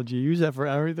analogy. You use that for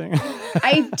everything.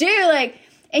 I do, like,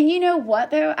 and you know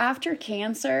what though? After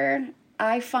cancer,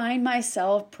 I find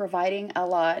myself providing a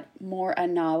lot more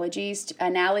analogies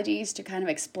to kind of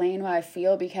explain what I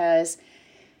feel, because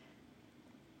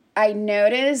I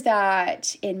noticed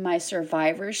that in my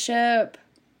survivorship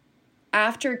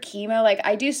after chemo, like,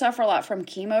 I do suffer a lot from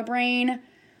chemo brain,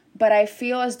 but I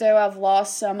feel as though I've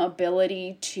lost some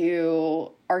ability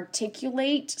to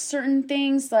articulate certain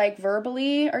things, like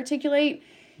verbally articulate,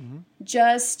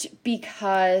 just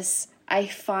because I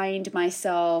find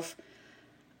myself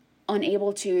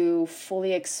unable to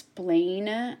fully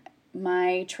explain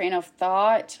my train of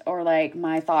thought or like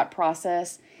my thought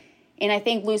process. And I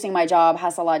think losing my job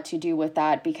has a lot to do with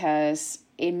that, because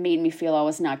it made me feel I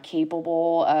was not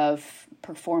capable of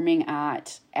performing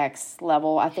at X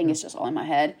level. I think it's just all in my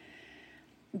head.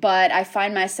 But I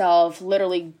find myself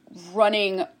literally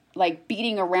running, like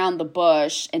beating around the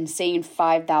bush and saying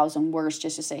 5,000 words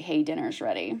just to say, hey, dinner's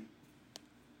ready.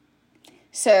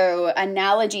 So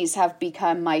analogies have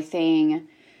become my thing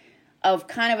of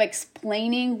kind of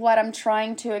explaining what I'm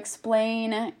trying to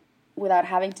explain without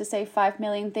having to say 5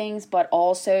 million things, but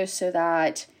also so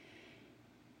that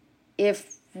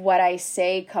if what I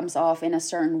say comes off in a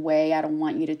certain way, I don't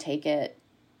want you to take it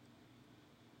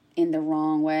in the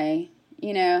wrong way.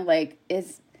 You know, like,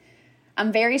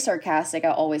 I'm very sarcastic.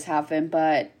 I always have been,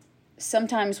 but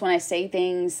sometimes when I say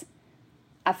things,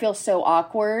 I feel so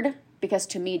awkward, because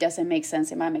to me it doesn't make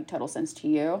sense. It might make total sense to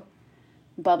you.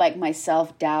 But like my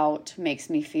self-doubt makes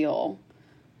me feel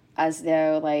as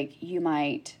though like you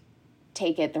might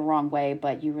take it the wrong way,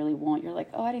 but you really won't. You're like,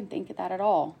 oh, I didn't think of that at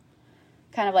all.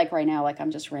 Kind of like right now, like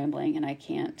I'm just rambling and I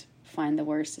can't find the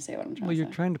words to say what I'm trying to say. Well, you're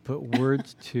trying to put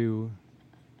words to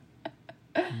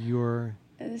your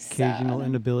occasional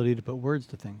inability to put words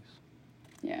to things.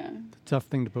 Yeah. It's a tough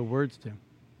thing to put words to.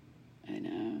 I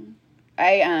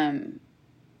know.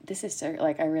 This is so,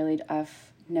 like,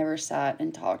 I've never sat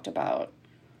and talked about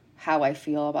how I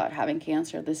feel about having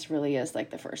cancer. This really is, like,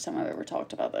 the first time I've ever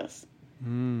talked about this.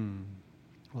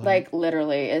 Well, like,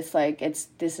 literally, it's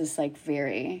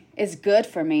good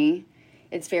for me.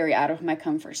 It's very out of my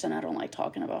comfort zone. I don't like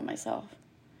talking about myself.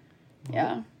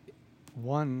 Well,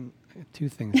 yeah. Two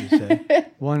things to say.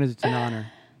 One is, it's an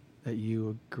honor that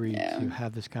you agreed to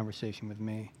have this conversation with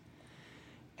me.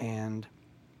 And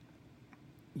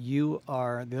the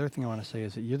other thing I want to say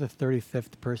is that you're the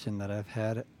 35th person that I've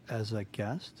had as a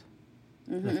guest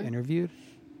that I've interviewed.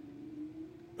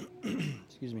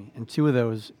 Excuse me. And 2 of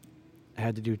those I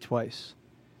had to do twice.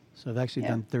 So I've actually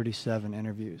done 37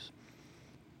 interviews.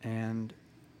 And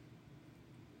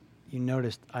you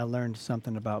noticed I learned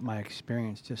something about my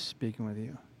experience just speaking with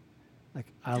you. Like,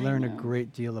 I learn a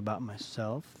great deal about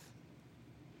myself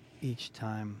each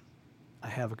time I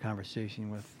have a conversation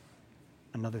with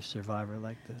another survivor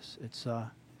like this. It's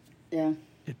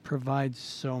it provides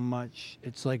so much.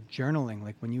 It's like journaling.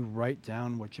 Like, when you write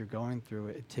down what you're going through,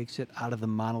 it takes it out of the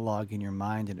monologue in your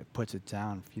mind and it puts it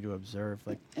down for you to observe.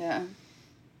 Like,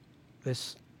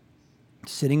 this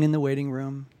sitting in the waiting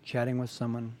room, chatting with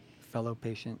someone, fellow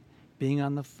patient, being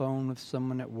on the phone with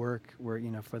someone at work, where, you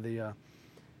know, for the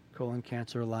Colon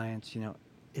Cancer Alliance, you know,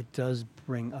 it does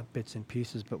bring up bits and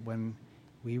pieces, but when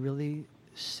we really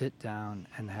sit down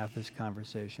and have this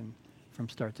conversation, from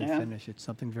start to finish. It's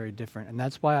something very different. And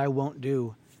that's why I won't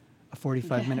do a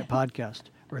 45-minute podcast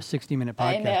or a 60-minute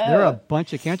podcast. There are a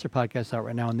bunch of cancer podcasts out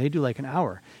right now, and they do like an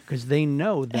hour because they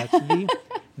know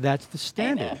that's the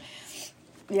standard.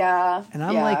 Yeah. And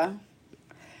I'm like,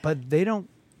 but they don't,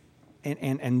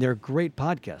 and they're great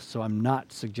podcasts, so I'm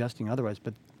not suggesting otherwise,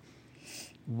 but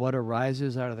what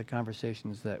arises out of the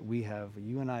conversations that we have,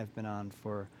 you and I have been on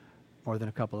for more than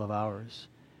a couple of hours,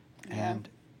 and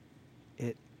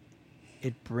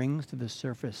it brings to the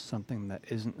surface something that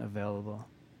isn't available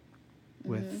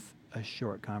with a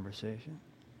short conversation.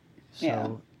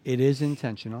 So it is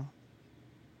intentional,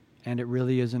 and it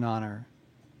really is an honor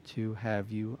to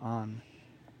have you on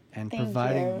and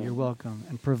providing, you're welcome,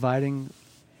 and providing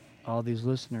all these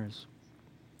listeners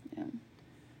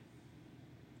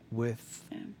with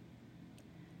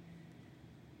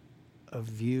a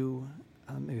view.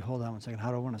 Maybe hold on one second. How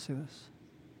do I want to say this?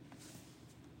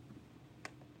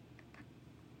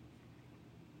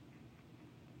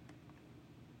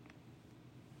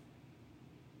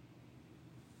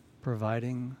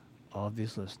 Providing all of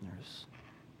these listeners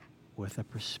with a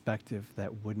perspective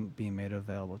that wouldn't be made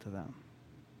available to them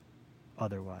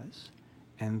otherwise.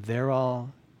 And they're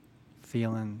all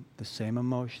feeling the same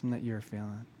emotion that you're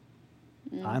feeling.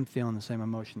 I'm feeling the same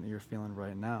emotion that you're feeling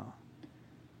right now.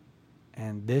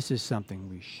 And this is something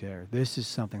we share. This is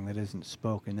something that isn't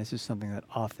spoken. This is something that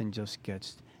often just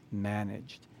gets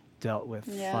managed, dealt with,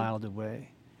 filed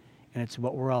away. And it's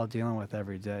what we're all dealing with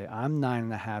every day. I'm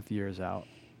 9.5 years out.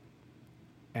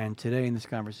 And today in this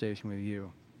conversation with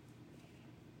you,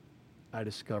 I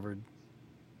discovered,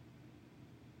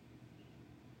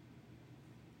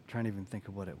 trying to even think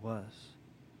of what it was,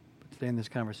 but today in this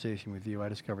conversation with you, I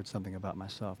discovered something about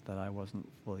myself that I wasn't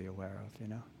fully aware of, you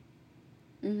know?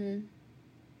 Mm-hmm.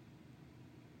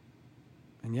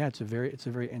 And yeah, it's a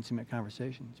very intimate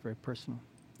conversation. It's very personal.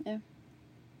 Yeah.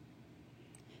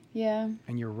 Yeah.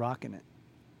 And you're rocking it.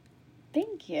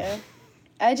 Thank you.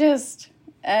 I don't know.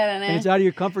 And it's out of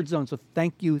your comfort zone, so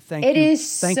thank you. It is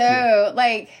so,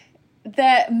 like,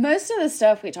 that most of the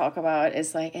stuff we talk about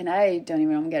is like, and I don't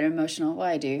even know, I'm getting emotional. Well,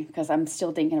 I do, because I'm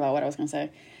still thinking about what I was going to say.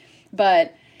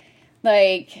 But,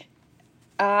 like,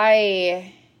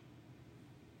 I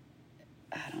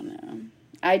don't know.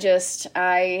 I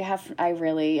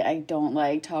don't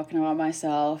like talking about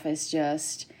myself. It's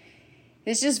just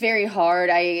very hard.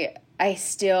 I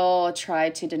still try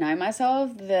to deny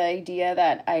myself the idea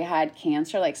that I had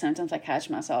cancer. Like, sometimes I catch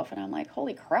myself and I'm like,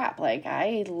 holy crap. Like,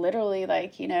 I literally,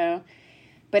 like, you know,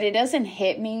 but it doesn't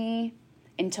hit me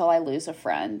until I lose a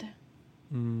friend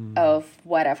of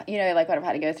what I've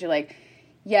had to go through. Like,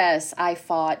 yes, I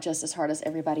fought just as hard as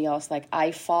everybody else. Like, I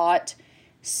fought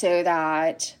so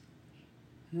that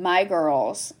my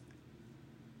girls,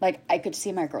 like, I could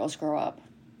see my girls grow up.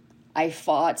 I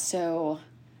fought so,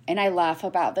 and I laugh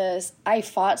about this, I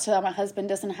fought so that my husband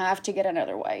doesn't have to get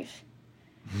another wife.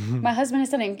 My husband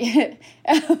doesn't get,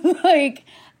 like,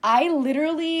 I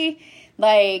literally,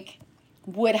 like,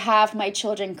 would have my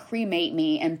children cremate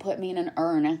me and put me in an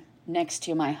urn next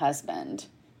to my husband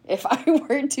if I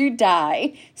were to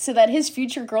die, so that his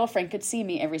future girlfriend could see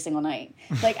me every single night.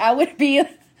 Like, I would be...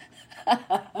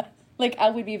 like, I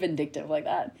would be vindictive like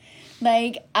that.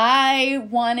 Like, I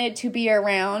wanted to be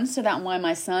around so that when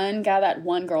my son got that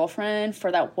one girlfriend,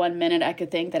 for that 1 minute, I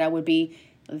could think that I would be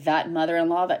that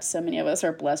mother-in-law that so many of us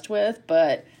are blessed with.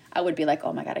 But I would be like,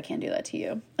 oh my God, I can't do that to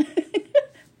you.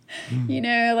 You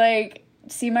know, like,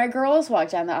 see my girls walk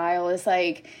down the aisle. It's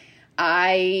like,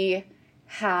 I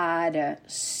had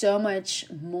so much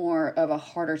more of a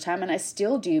harder time, and I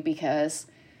still do, because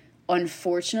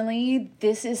unfortunately,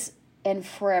 this is... and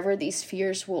forever, these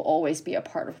fears will always be a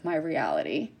part of my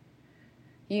reality.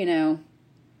 You know,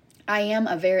 I am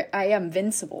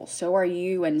invincible. So are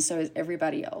you, and so is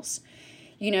everybody else.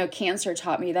 You know, cancer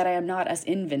taught me that I am not as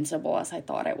invincible as I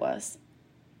thought I was.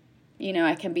 You know,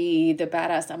 I can be the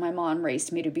badass that my mom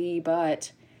raised me to be,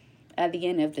 but at the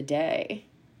end of the day,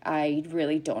 I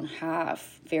really don't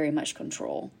have very much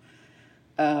control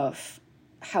of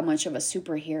how much of a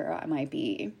superhero I might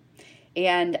be.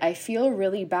 And I feel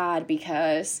really bad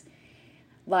because,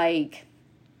 like,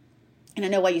 and I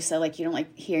know why you said, like, you don't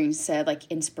like hearing said, like,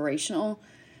 inspirational.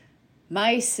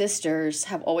 My sisters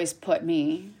have always put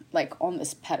me, like, on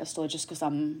this pedestal just because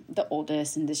I'm the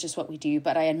oldest and this is just what we do.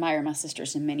 But I admire my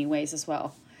sisters in many ways as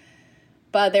well.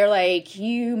 But they're like,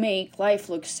 you make life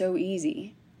look so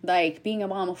easy. Like, being a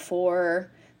mom of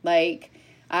 4, like,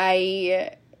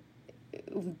 I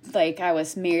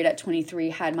was married at 23,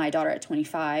 had my daughter at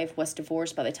 25, was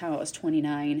divorced by the time I was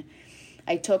 29.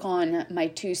 I took on my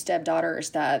 2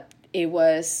 stepdaughters that it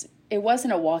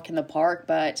wasn't a walk in the park,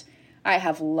 but I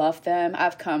have loved them.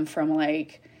 I've come from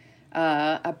like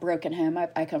a broken home.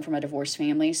 I come from a divorced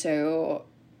family, so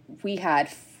we had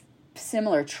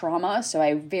similar trauma. So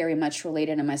I very much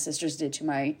related, and my sisters did to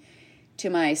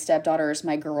my stepdaughters,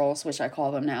 my girls, which I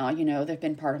call them now. You know, they've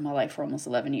been part of my life for almost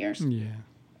 11 years. Yeah.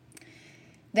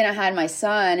 Then I had my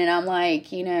son, and I'm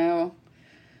like, you know,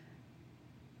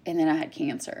 and then I had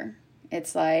cancer.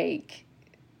 It's like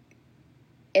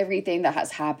everything that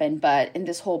has happened, but in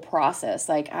this whole process,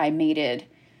 like, I made it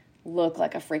look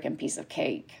like a freaking piece of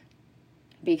cake,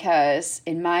 because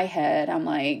in my head, I'm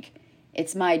like,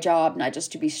 it's my job not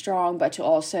just to be strong, but to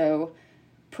also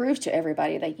prove to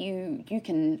everybody that you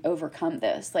can overcome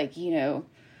this. Like, you know,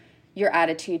 your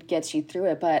attitude gets you through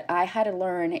it. But I had to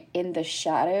learn in the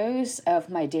shadows of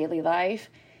my daily life.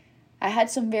 I had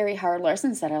some very hard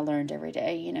lessons that I learned every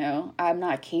day. You know, I'm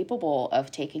not capable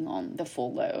of taking on the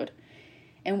full load.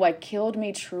 And what killed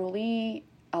me truly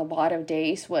a lot of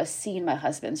days was seeing my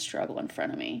husband struggle in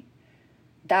front of me.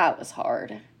 That was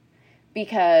hard,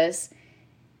 because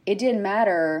it didn't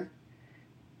matter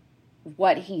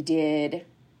what he did.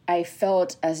 I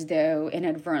felt as though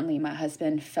inadvertently my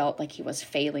husband felt like he was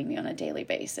failing me on a daily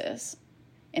basis.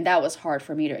 And that was hard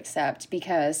for me to accept,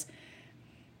 because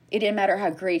it didn't matter how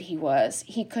great he was.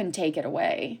 He couldn't take it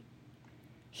away.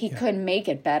 He couldn't make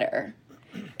it better.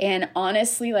 And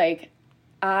honestly, like,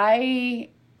 I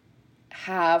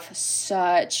have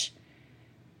such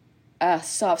a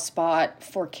soft spot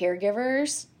for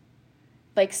caregivers,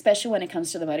 like, especially when it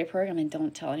comes to the buddy program. And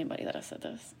don't tell anybody that I said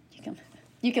this.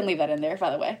 You can leave that in there, by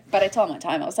the way. But I told him one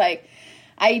time, I was like,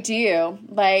 I do,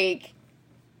 like,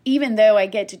 even though I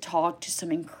get to talk to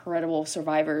some incredible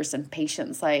survivors and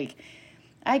patients, like,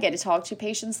 I get to talk to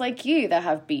patients like you that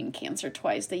have beaten cancer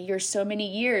twice, that you're so many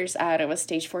years out of a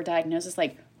stage 4 diagnosis.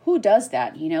 Like, who does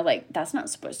that? You know, like, that's not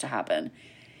supposed to happen.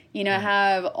 You know, I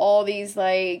have all these,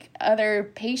 like,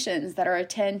 other patients that are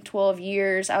 10, 12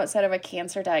 years outside of a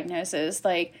cancer diagnosis.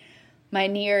 Like, my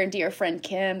near and dear friend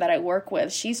Kim that I work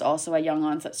with, she's also a young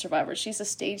onset survivor.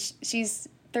 She's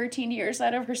 13 years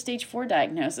out of her stage 4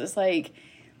 diagnosis. Like,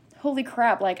 holy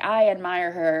crap. Like, I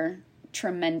admire her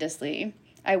tremendously.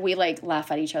 We like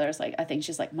laugh at each other. It's like, I think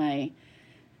she's like my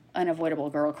unavoidable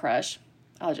girl crush.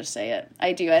 I'll just say it.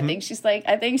 I do. I think she's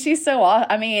so awesome.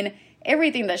 I mean,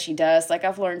 everything that she does, like,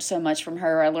 I've learned so much from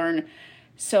her. I learned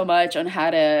so much on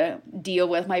how to deal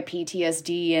with my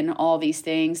PTSD and all these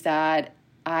things that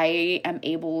I am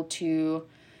able to,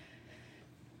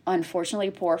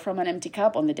 unfortunately, pour from an empty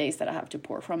cup on the days that I have to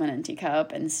pour from an empty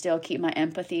cup, and still keep my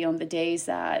empathy on the days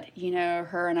that, you know,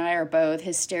 her and I are both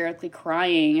hysterically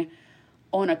crying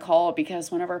on a call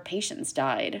because one of our patients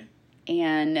died.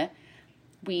 And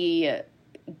we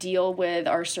deal with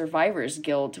our survivor's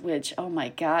guilt, which, oh my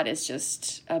God, is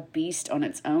just a beast on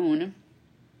its own.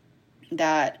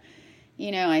 That,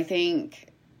 you know, I think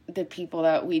the people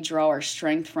that we draw our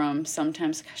strength from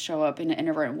sometimes show up in an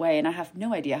inadvertent way. And I have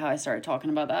no idea how I started talking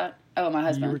about that. Oh, my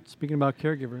husband. You were speaking about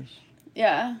caregivers.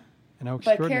 Yeah. And how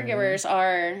but caregivers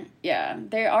are,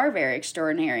 they are very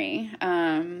extraordinary.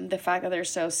 The fact that they're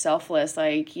so selfless,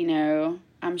 like, you know,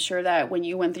 I'm sure that when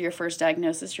you went through your first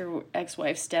diagnosis, your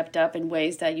ex-wife stepped up in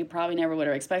ways that you probably never would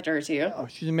have expected her to. Oh,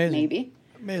 she's amazing. Maybe.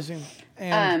 Amazing.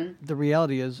 And the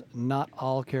reality is, not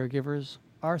all caregivers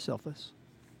are selfless.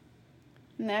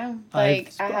 No,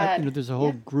 like, there's a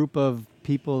whole group of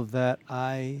people that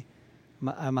I'm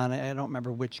on. I don't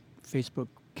remember which Facebook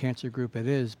cancer group it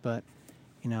is, but,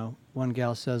 you know, one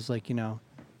gal says, like, you know,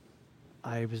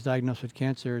 I was diagnosed with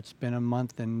cancer. It's been a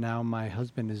month, and now my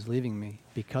husband is leaving me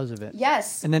because of it.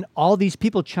 Yes. And then all these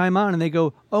people chime on, and they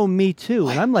go, "Oh, me too."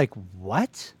 And I'm like,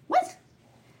 "What?" What?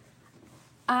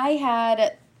 I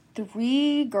had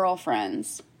 3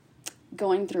 girlfriends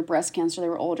going through breast cancer. They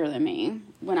were older than me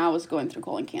when I was going through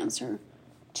colon cancer.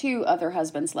 2 other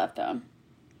husbands left them.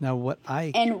 Now,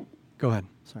 go ahead.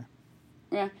 Sorry.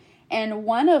 Yeah. And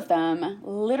one of them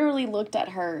literally looked at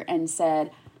her and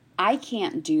said, "I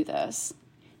can't do this.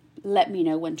 Let me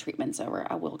know when treatment's over.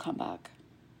 I will come back."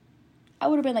 I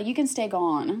would have been like, you can stay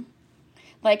gone.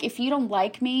 Like, if you don't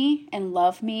like me and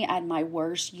love me at my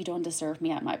worst, you don't deserve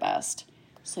me at my best.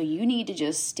 So you need to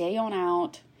just stay on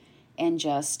out and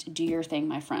just do your thing,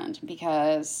 my friend.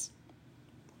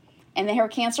 And then her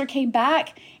cancer came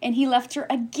back, and he left her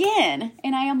again.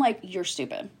 And I am like, you're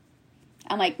stupid.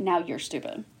 I'm like, now you're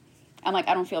stupid. I'm like,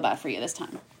 I don't feel bad for you this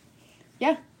time.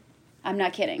 Yeah. I'm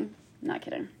not kidding. I'm not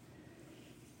kidding.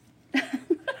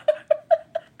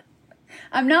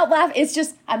 I'm not laughing. It's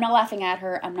just, I'm not laughing at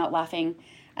her. I'm not laughing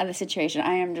at the situation.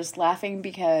 I am just laughing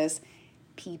because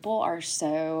people are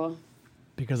so...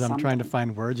 Because I'm trying to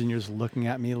find words, and you're just looking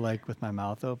at me like with my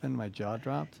mouth open, my jaw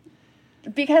dropped.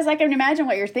 Because I can imagine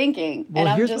what you're thinking. Well,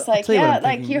 and I'm just like, yeah,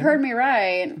 like you heard me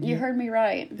right. You heard me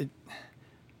right.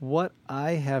 What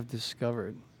I have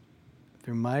discovered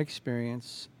through my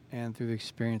experience and through the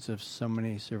experience of so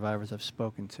many survivors I've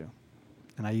spoken to,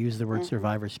 and I use the word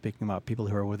survivor speaking about people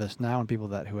who are with us now and people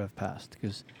who have passed,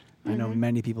 because I know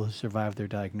many people who survived their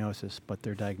diagnosis, but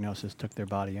their diagnosis took their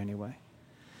body anyway.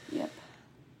 Yep.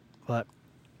 But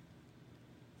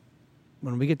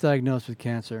when we get diagnosed with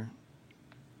cancer,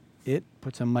 it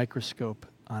puts a microscope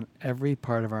on every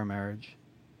part of our marriage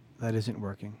that isn't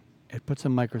working. It puts a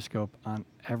microscope on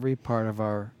every part of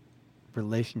our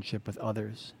relationship with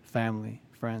others, family,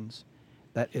 friends,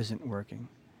 that isn't working.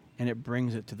 And it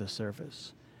brings it to the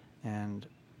surface. And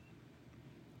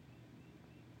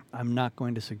I'm not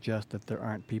going to suggest that there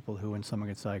aren't people who, when someone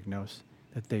gets diagnosed,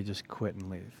 that they just quit and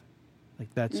leave. Like,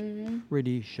 that's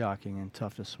pretty shocking and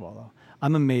tough to swallow.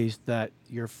 I'm amazed that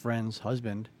your friend's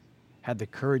husband had the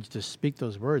courage to speak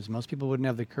those words. Most people wouldn't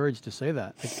have the courage to say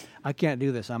that. Like, I can't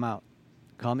do this, I'm out.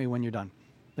 Call me when you're done.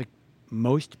 Like,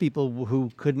 most people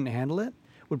who couldn't handle it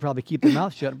would probably keep their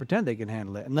mouth shut and pretend they can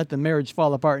handle it and let the marriage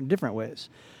fall apart in different ways.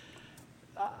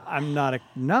 I'm not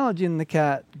acknowledging the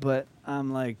cat, but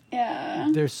I'm like,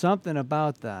 there's something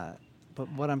about that.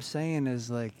 But what I'm saying is,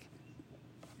 like,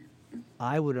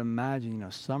 I would imagine,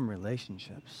 some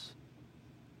relationships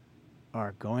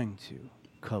are going to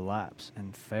collapse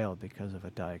and fail because of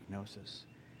a diagnosis.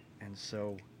 And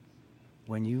so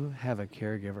when you have a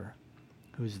caregiver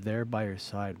who's there by your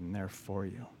side and there for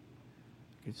you,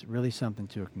 it's really something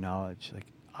to acknowledge. Like,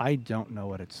 I don't know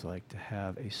what it's like to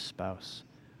have a spouse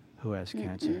who has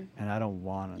cancer, and I don't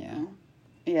want to know.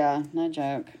 Yeah, no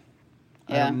joke.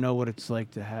 I don't know what it's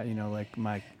like to have, like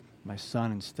my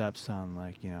son and stepson,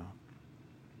 like,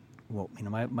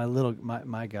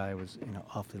 my guy was,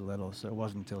 awfully little, so it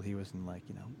wasn't until he was in, like,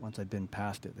 once I'd been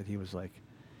past it, that he was like,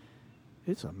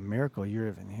 it's a miracle you're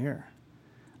even here.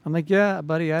 I'm like, yeah,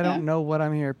 buddy, I don't know what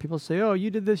I'm here. People say, oh, you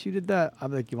did this, you did that.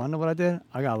 I'm like, you want to know what I did?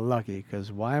 I got lucky,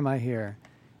 because why am I here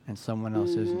and someone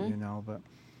else isn't, But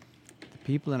the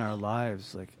people in our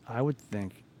lives, like, I would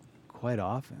think quite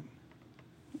often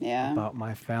about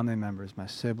my family members, my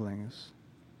siblings,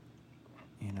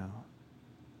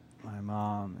 my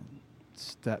mom and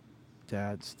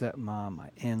stepdad, stepmom, my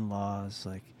in-laws.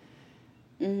 Like,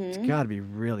 it's got to be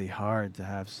really hard to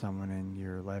have someone in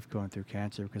your life going through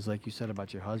cancer, because like you said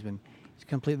about your husband, he's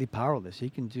completely powerless. He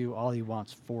can do all he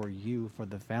wants for you, for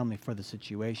the family, for the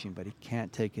situation, but he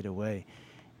can't take it away.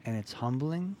 And it's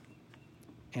humbling.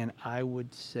 And I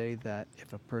would say that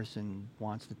if a person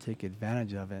wants to take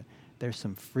advantage of it, there's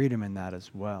some freedom in that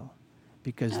as well.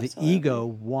 Because the ego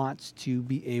wants to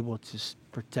be able to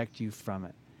protect you from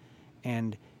it.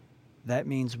 And that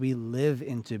means we live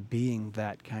into being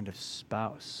that kind of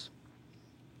spouse.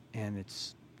 And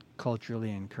it's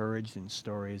culturally encouraged in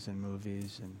stories and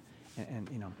movies. And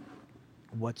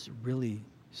what's really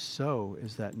so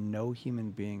is that no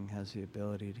human being has the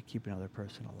ability to keep another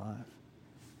person alive.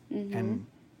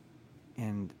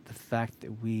 And the fact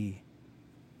that we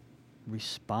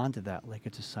respond to that like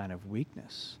it's a sign of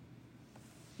weakness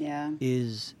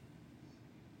is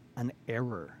an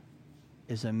error,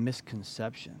 is a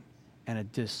misconception, and a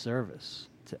disservice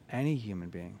to any human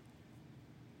being.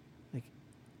 Like,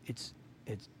 it's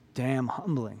damn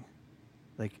humbling.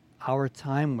 Like, our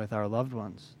time with our loved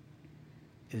ones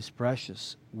is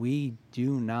precious. We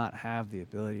do not have the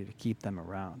ability to keep them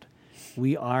around.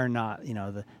 We are not,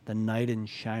 the knight in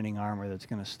shining armor that's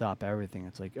going to stop everything.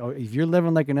 It's like, oh, if you're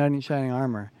living like a knight in shining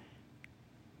armor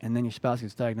and then your spouse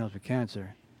gets diagnosed with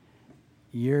cancer,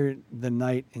 you're the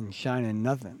knight in shining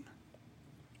nothing.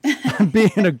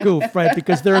 Being a goof, right?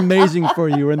 Because they're amazing for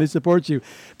you and they support you,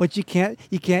 but you can't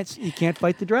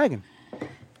fight the dragon.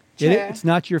 It's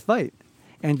not your fight,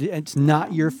 and it's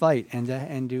not your fight. And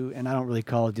I don't really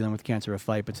call dealing with cancer a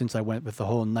fight, but since I went with the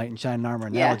whole knight in shining armor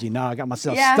analogy, now I got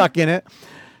myself stuck in it.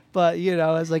 But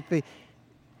it's like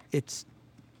it's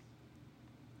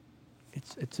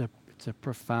a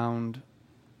profound.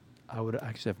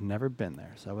 I've never been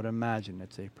there, so I would imagine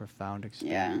it's a profound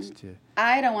experience too.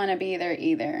 I don't want to be there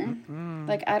either.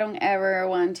 Like, I don't ever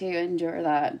want to endure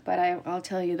that. But I'll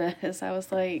tell you this. I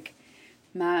was like,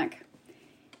 Mac,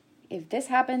 if this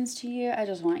happens to you, I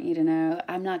just want you to know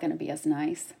I'm not going to be as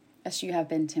nice as you have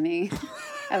been to me.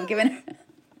 I've given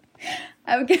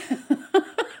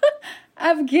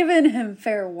him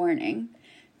fair warning.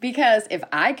 Because if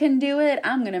I can do it,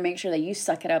 I'm going to make sure that you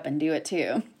suck it up and do it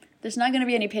too. There's not going to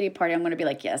be any pity party. I'm going to be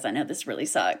like, yes, I know this really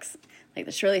sucks. Like,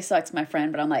 this really sucks, my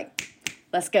friend. But I'm like,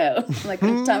 let's go. I'm like,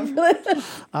 time for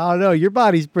this. I don't know. Your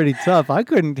body's pretty tough. I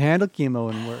couldn't handle chemo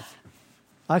and worse.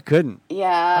 I couldn't.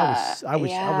 Yeah. I was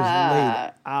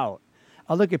laid out.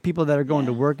 I look at people that are going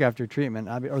to work after treatment.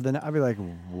 I'd be like,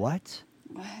 what?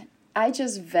 What? I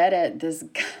just vetted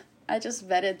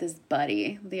this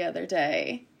buddy the other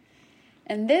day.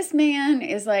 And this man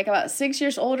is like about 6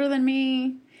 years older than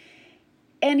me.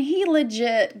 And he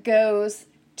legit goes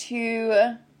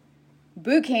to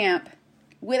boot camp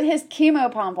with his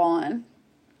chemo pump on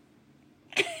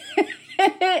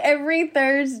every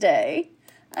Thursday.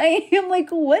 I am like,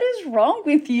 what is wrong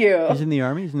with you? He's in the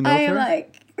Army? He's in the military? I am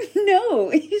like, no,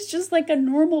 he's just like a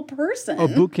normal person. Oh,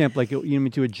 boot camp, like you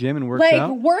mean to a gym and works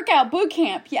out? Like workout boot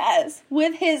camp, yes.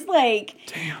 With his like...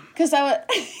 Damn. Because I'm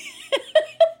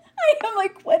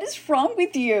like, what is wrong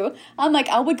with you? I'm like,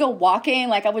 I would go walking,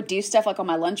 like I would do stuff like on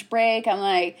my lunch break. I'm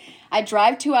like, I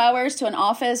drive 2 hours to an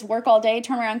office, work all day,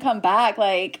 turn around, come back,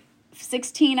 like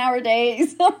 16-hour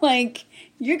days. I'm like,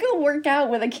 you go work out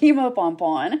with a chemo pump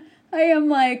on. I am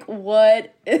like,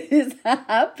 what is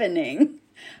happening?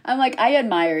 I'm like, I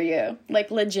admire you,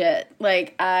 like legit.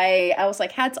 Like I was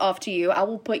like, hats off to you. I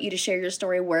will put you to share your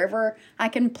story wherever I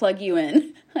can plug you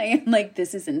in. I am like,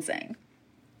 this is insane.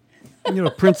 You know,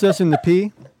 Princess in the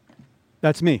Pea?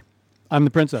 That's me. I'm the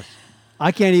princess.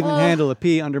 I can't even handle a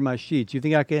pea under my sheets. You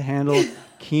think I could handle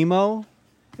chemo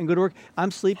and go to work?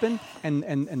 I'm sleeping and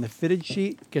the fitted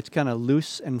sheet gets kind of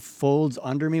loose and folds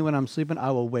under me when I'm sleeping.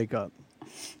 I will wake up.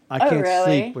 I can't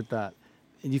sleep with that.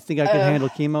 You think I could handle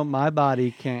chemo? My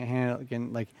body can't handle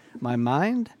it. Like my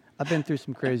mind, I've been through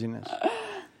some craziness.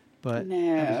 But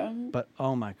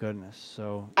oh my goodness.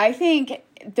 So I think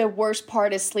the worst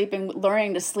part is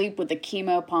learning to sleep with the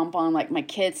chemo pump on. Like my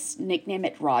kids nickname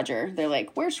it Roger. They're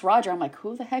like, where's Roger? I'm like,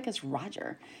 who the heck is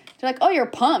Roger? They're like, oh, your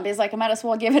pump. Is like, I might as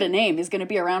well give it a name. He's going to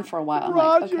be around for a while. I'm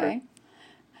Roger. like, okay.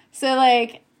 So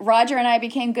like Roger and I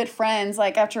became good friends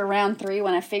like after round 3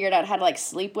 when I figured out how to like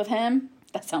sleep with him.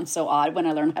 That sounds so odd when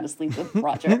I learned how to sleep with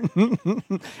Roger.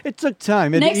 It took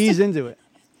time. It eased into it.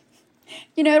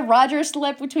 You know, Roger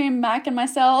slept between Mac and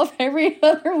myself every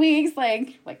other week.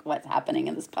 Like what's happening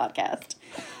in this podcast?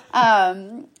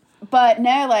 But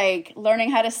no, like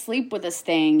learning how to sleep with this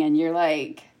thing, and you're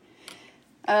like,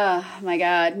 oh my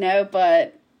God, no.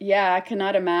 But yeah, I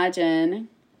cannot imagine.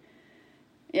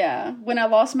 Yeah, when I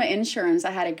lost my insurance,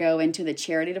 I had to go into the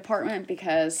charity department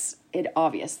because it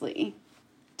obviously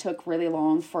took really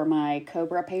long for my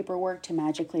COBRA paperwork to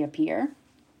magically appear.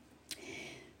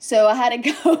 So I had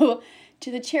to go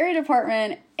to the charity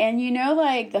department, and you know,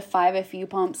 like the 5FU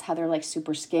pumps, how they're like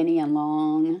super skinny and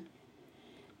long,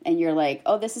 and you're like,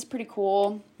 oh, this is pretty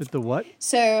cool. With the what?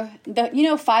 So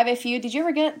 5FU. Did you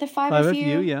ever get the 5FU?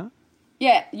 5FU, yeah.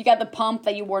 Yeah, you got the pump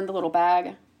that you wore in the little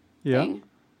bag. Yeah. Thing.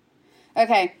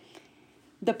 Okay.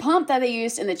 The pump that they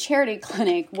used in the charity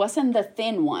clinic wasn't the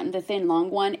thin one, the thin,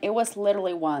 long one. It was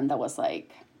literally one that was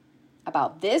like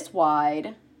about this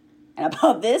wide and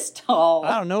about this tall.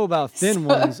 I don't know about thin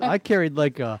ones. I carried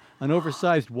like an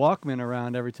oversized Walkman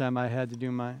around every time I had to do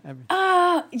my everything.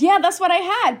 Yeah, that's what I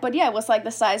had. But yeah, it was like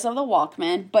the size of the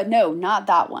Walkman. But no, not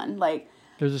that one. Like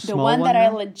there's a small one. The one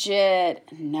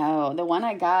that now? the one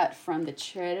I got from the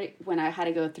charity when I had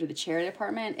to go through the charity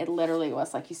department, it literally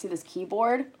was like, you see this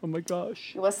keyboard? Oh my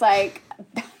gosh. It was like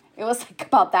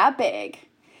about that big.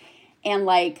 And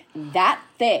like that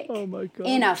thick. Oh my God.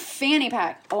 In a fanny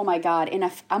pack. Oh my God. I'm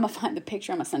going to find the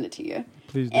picture. I'm going to send it to you.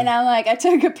 Please do. And I'm like, I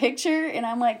took a picture and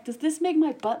I'm like, does this make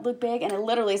my butt look big? And it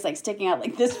literally is like sticking out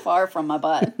like this far from my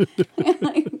butt. And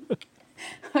like,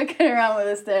 looking around with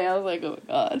this thing, I was like, oh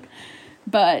my God.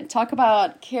 But talk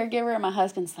about caregiver. My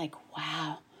husband's like,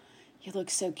 wow, you look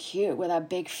so cute with that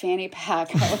big fanny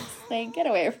pack. I was like, get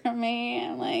away from me.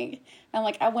 I'm like,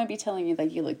 I wouldn't be telling you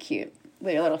that you look cute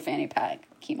with your little fanny pack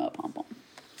chemo pump on.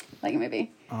 Like a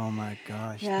movie. Oh my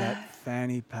gosh, yeah. That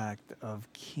fanny pack of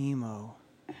chemo.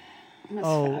 That's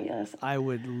fabulous. I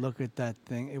would look at that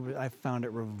thing. I found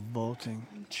it revolting.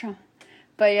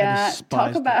 But yeah,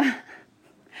 talk about...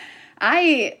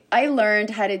 I learned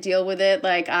how to deal with it.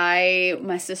 Like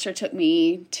my sister took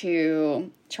me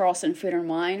to Charleston Food and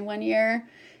Wine one year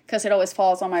because it always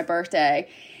falls on my birthday.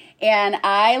 And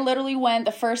I literally went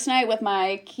the first night with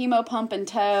my chemo pump in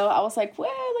tow. I was like, whoa,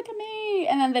 look at me.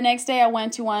 And then the next day I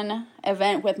went to one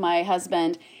event with my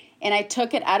husband and I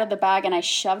took it out of the bag and I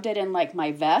shoved it in like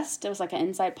my vest. It was like an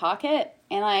inside pocket.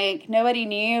 And like nobody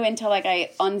knew until like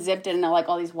I unzipped it and like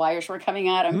all these wires were coming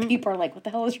out and people are like, what the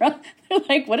hell is wrong? They're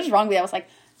like, what is wrong with you? I was like,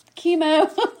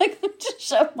 chemo. Like just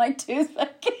shoved my tooth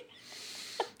back in.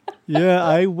 Yeah,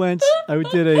 I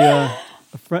did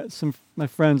my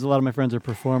friends, a lot of my friends are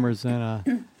performers,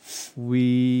 and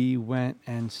we went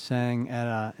and sang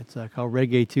at it's called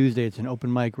Reggae Tuesday. It's an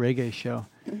open mic reggae show,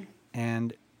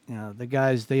 and the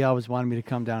guys, they always wanted me to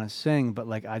come down and sing, but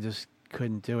like I just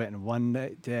couldn't do it. And one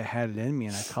day I had it in me,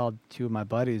 and I called two of my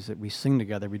buddies that we sing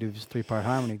together. We do this 3-part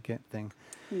harmony thing.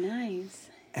 Nice.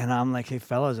 And I'm like, hey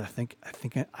fellas, I think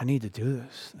I need to do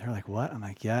this. They're like, what? I'm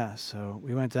like, yeah. So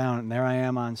we went down, and there I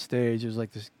am on stage. It was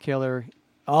like this killer,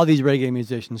 all these reggae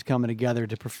musicians coming together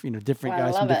to, different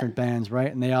guys from different bands,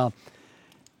 right? And they all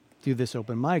do this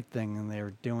open mic thing, and they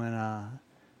were doing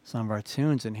some of our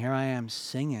tunes, and here I am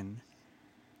singing,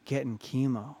 getting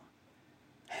chemo,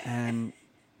 and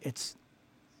it's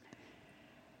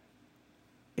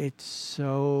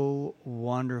so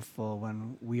wonderful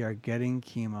when we are getting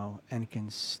chemo and can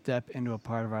step into a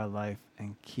part of our life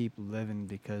and keep living,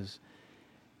 because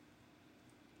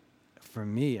for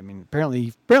me, I mean,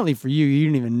 apparently for you, you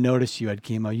didn't even notice you had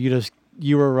chemo.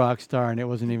 You were a rock star and it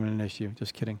wasn't even an issue.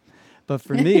 Just kidding. But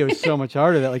for me, it was so much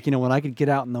harder that, like, when I could get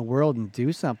out in the world and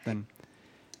do something.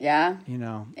 Yeah.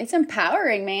 It's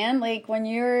empowering, man. Like, when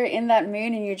you're in that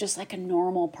mood and you're just like a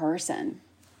normal person.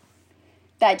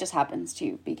 That just happens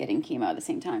to be getting chemo at the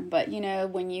same time. But,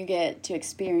 when you get to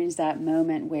experience that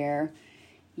moment where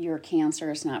your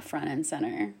cancer is not front and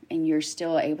center and you're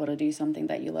still able to do something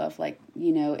that you love, like,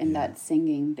 in that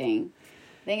singing thing,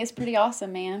 I think it's pretty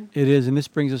awesome, man. It is. And this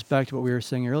brings us back to what we were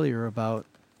saying earlier about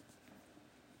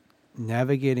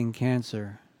navigating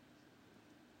cancer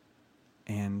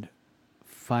and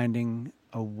finding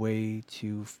a way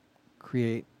to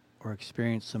create or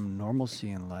experience some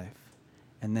normalcy in life.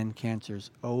 And then cancer's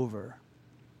over.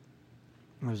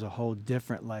 There's a whole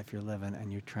different life you're living,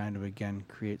 and you're trying to, again,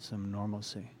 create some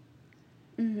normalcy.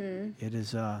 Mm-hmm. It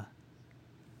is,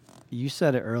 you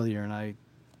said it earlier, and I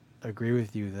agree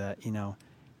with you that,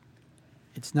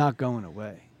 it's not going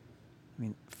away. I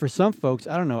mean, for some folks,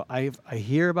 I don't know, I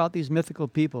hear about these mythical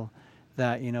people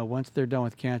that, once they're done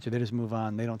with cancer, they just move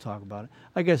on. They don't talk about it.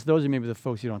 I guess those are maybe the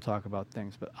folks who don't talk about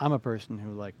things. But I'm a person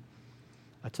who, like,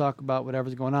 I talk about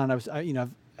whatever's going on.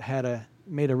 I've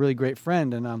made a really great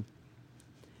friend, and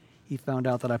he found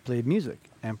out that I played music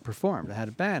and performed. I had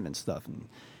a band and stuff, and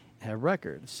had a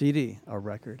record, a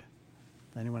record.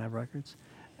 Does anyone have records?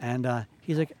 And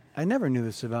he's like, I never knew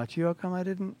this about you. How come I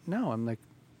didn't know? I'm like,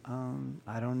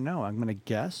 I don't know. I'm gonna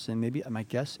guess, and maybe my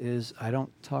guess is I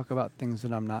don't talk about things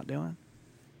that I'm not doing.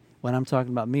 When I'm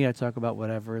talking about me, I talk about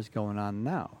whatever is going on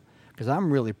now, because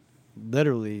I'm really,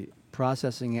 literally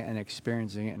processing it and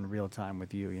experiencing it in real time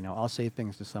with you. I'll say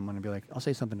things to someone and be like, I'll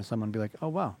say something to someone and be like, oh,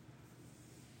 wow.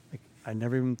 Like, I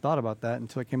never even thought about that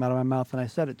until it came out of my mouth and I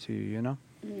said it to you,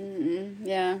 Mm-hmm.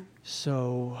 Yeah.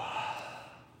 So,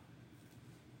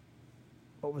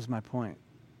 what was my point?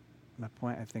 My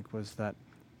point, I think, was that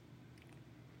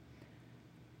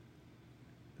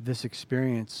this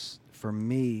experience for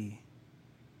me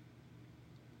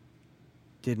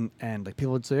didn't end. Like,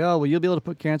 people would say, oh, well, you'll be able to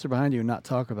put cancer behind you and not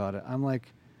talk about it. I'm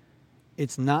like,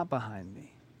 it's not behind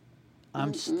me.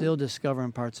 I'm still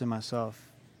discovering parts of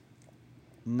myself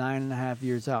 9.5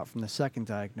 years out from the second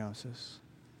diagnosis.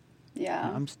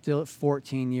 Yeah. I'm still at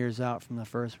 14 years out from the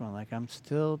first one. Like, I'm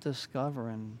still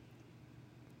discovering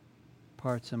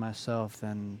parts of myself,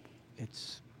 and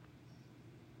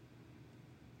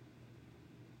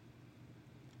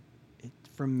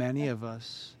for many of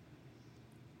us,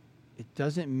 it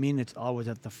doesn't mean it's always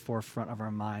at the forefront of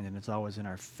our mind and it's always in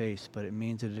our face, but it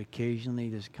means that it occasionally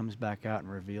just comes back out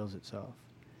and reveals itself.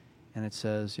 And it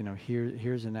says,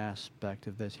 here's an aspect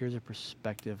of this. Here's a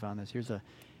perspective on this.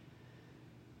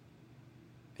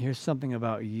 Here's something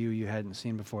about you hadn't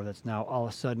seen before that's now all of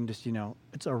a sudden just,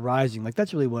 it's arising. Like,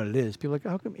 that's really what it is. People are like,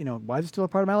 how come, why is it still a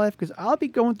part of my life? Because I'll be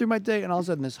going through my day and all of a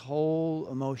sudden this whole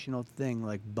emotional thing,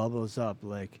 like, bubbles up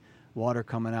like water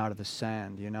coming out of the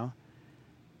sand,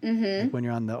 Mm-hmm. Like when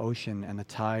you're on the ocean and the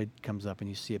tide comes up and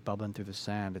you see it bubbling through the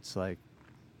sand, it's like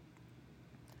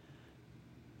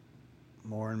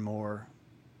more and more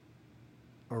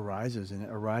arises, and it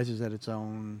arises at its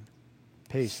own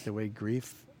pace, the way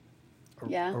grief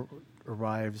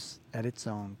arrives at its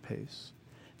own pace.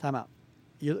 Time out.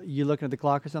 You looking at the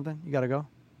clock or something? You got to go?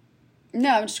 No,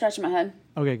 I'm just scratching my head.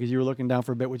 Okay, because you were looking down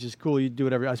for a bit, which is cool. You do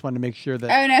whatever. I just wanted to make sure that...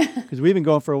 Oh, no. Because we've been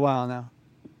going for a while now.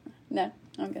 No,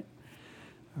 I'm good.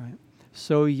 All right.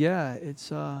 So, yeah,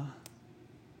 it's...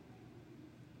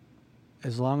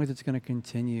 as long as it's going to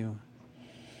continue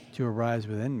to arise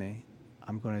within me,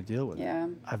 I'm going to deal with it.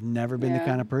 I've never been the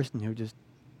kind of person who just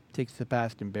takes the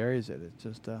past and buries it. It's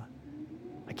just...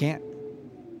 I can't.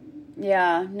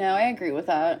 Yeah, no, I agree with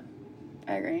that.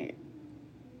 I agree.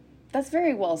 That's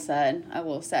very well said, I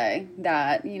will say.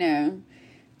 That,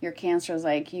 your cancer is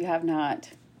like,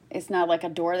 it's not like a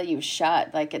door that you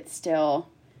shut. Like, it's still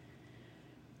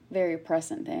very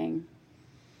present thing.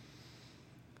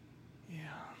 Yeah.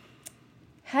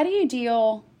 How do you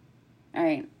deal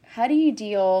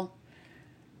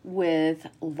with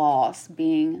loss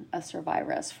being a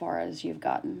survivor as far as you've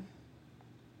gotten?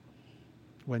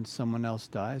 When someone else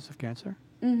dies of cancer?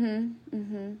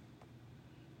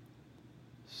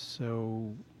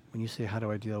 So when you say, how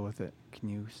do I deal with it, can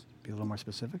you be a little more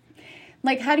specific?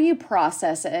 Like, how do you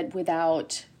process it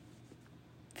without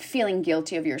feeling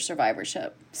guilty of your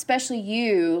survivorship? Especially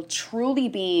you truly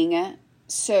being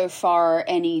so far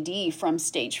NED from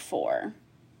stage 4.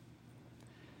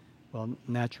 Well,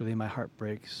 naturally, my heart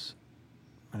breaks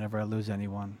whenever I lose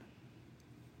anyone.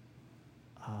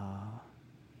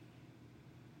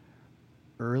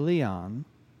 Early on,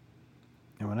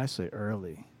 and when I say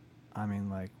early, I mean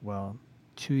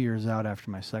 2 years out after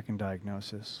my second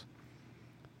diagnosis,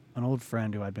 an old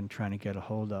friend who I'd been trying to get a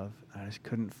hold of, I just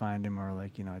couldn't find him, or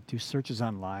I'd do searches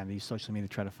online, I use social media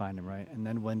to try to find him, right? And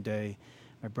then one day,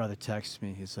 my brother texts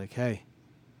me, he's like, hey,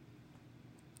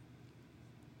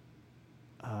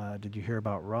 did you hear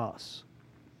about Ross?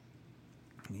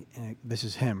 And this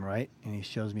is him, right? And he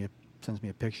sends me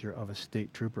a picture of a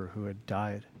state trooper who had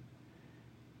died.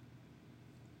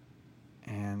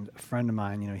 And a friend of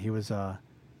mine, he was a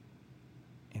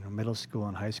middle school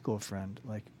and high school friend.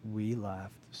 Like, we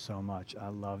laughed so much. I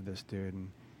love this dude,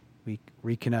 and we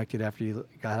reconnected after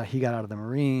he got out of the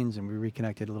Marines, and we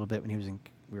reconnected a little bit when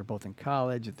we were both in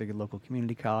college at the local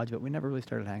community college, but we never really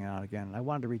started hanging out again. And I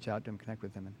wanted to reach out to him, connect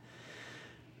with him, and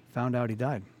found out he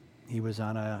died. He was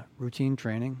on a routine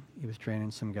training. He was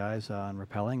training some guys on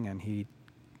rappelling, and he,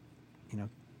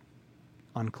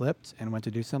 unclipped and went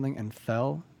to do something and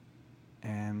fell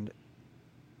and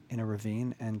in a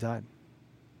ravine and died.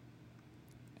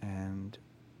 And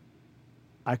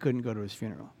I couldn't go to his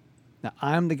funeral. Now,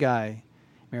 I'm the guy,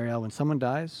 Marielle, when someone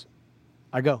dies,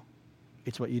 I go.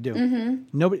 It's what you do.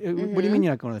 Nobody. What do you mean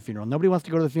you're not going to the funeral? Nobody wants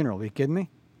to go to the funeral. Are you kidding me?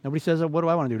 Nobody says, what do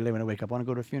I want to do today when I wake up? I want to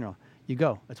go to a funeral. You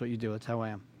go. That's what you do. That's how I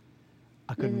am.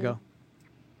 I couldn't go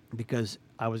because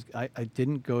I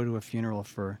didn't go to a funeral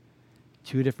for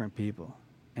 2 different people,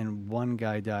 and one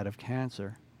guy died of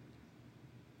cancer.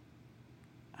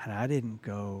 And I didn't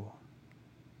go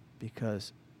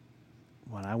because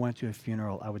when I went to a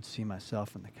funeral, I would see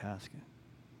myself in the casket.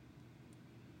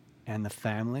 And the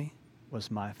family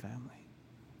was my family.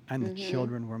 And the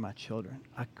children were my children.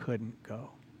 I couldn't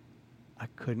go.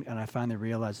 And I finally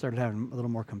realized, started having a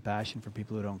little more compassion for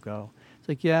people who don't go. It's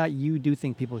like, yeah, you do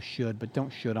think people should, but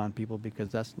don't should on people because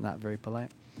that's not very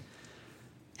polite.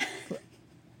 I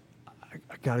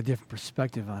got a different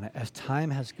perspective on it. As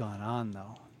time has gone on,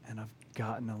 though, and I've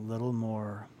gotten a little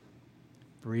more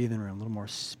breathing room, a little more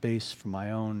space for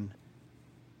my own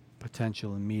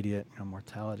potential immediate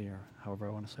mortality, or however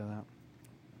I want to say that.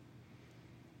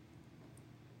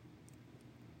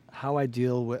 How I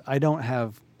deal with, I don't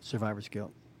have survivor's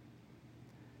guilt.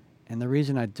 And the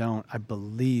reason I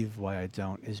believe why I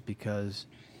don't, is because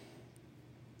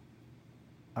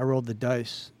I rolled the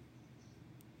dice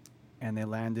and they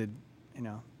landed,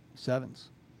 7s.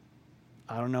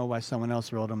 I don't know why someone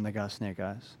else rolled them, they got snake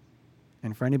eyes.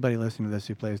 And for anybody listening to this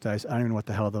who plays dice, I don't even know what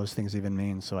the hell those things even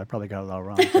mean, so I probably got it all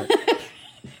wrong. But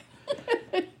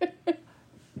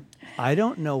I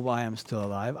don't know why I'm still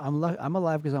alive. I'm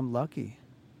alive because I'm lucky.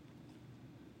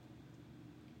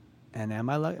 And am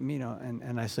I lucky?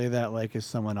 And I say that like, is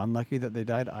someone unlucky that they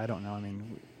died? I don't know. I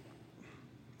mean,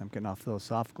 I'm getting all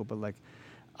philosophical, but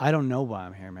I don't know why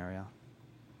I'm here, Marielle.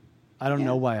 I don't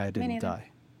know why I didn't die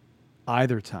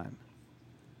either time.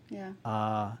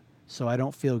 Yeah. So I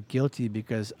don't feel guilty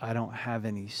because I don't have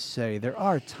any say. There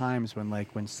are times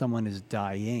when someone is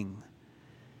dying,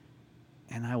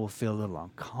 and I will feel a little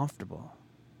uncomfortable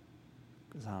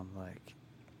because I'm like,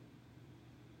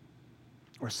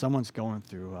 or someone's going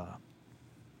through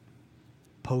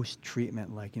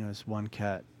post-treatment, this one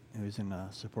cat who's in a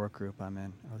support group I'm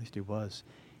in, or at least he was.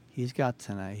 He's got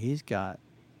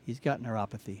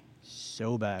neuropathy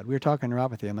so bad. We were talking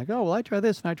neuropathy. I'm like, oh, well, I try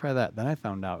this and I try that. Then I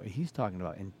found out he's talking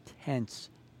about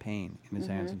intense pain in his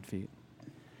hands and feet.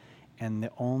 And the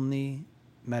only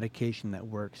medication that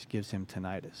works gives him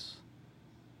tinnitus.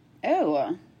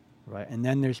 Oh. Right. And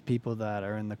then there's people that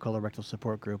are in the colorectal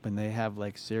support group and they have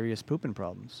serious pooping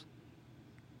problems.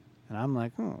 And I'm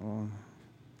like, oh,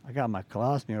 I got my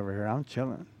colostomy over here. I'm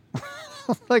chilling.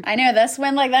 I know, that's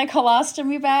when that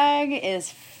colostomy bag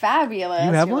is fabulous.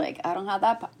 You have You're one? I don't have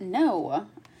that. No.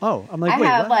 Oh, I'm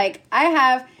like, I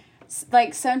have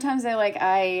sometimes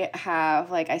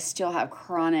I still have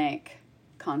chronic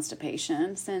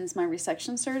constipation since my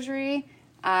resection surgery.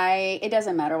 It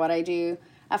doesn't matter what I do.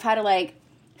 I've had to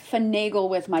finagle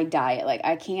with my diet.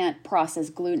 I can't process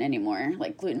gluten anymore.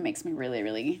 Gluten makes me really,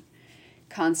 really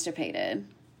constipated.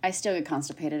 I still get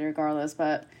constipated regardless,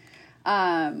 but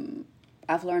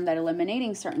I've learned that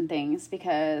eliminating certain things,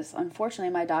 because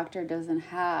unfortunately my doctor doesn't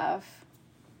have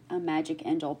a magic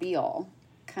end all be all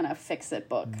kind of fix it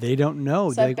book. They don't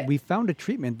know. So we found a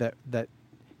treatment that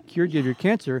cured your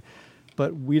cancer,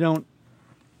 but we don't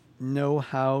know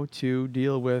how to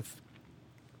deal with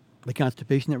the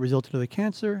constipation that resulted of the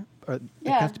cancer, or the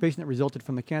constipation that resulted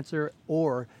from the cancer,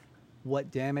 or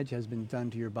what damage has been done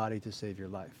to your body to save your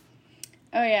life.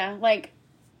 Oh yeah, like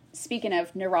speaking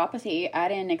of neuropathy, I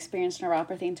didn't experience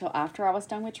neuropathy until after I was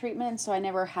done with treatment, so I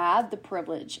never had the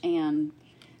privilege and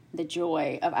the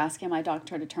joy of asking my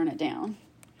doctor to turn it down.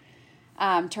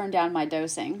 Turn down my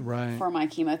dosing for my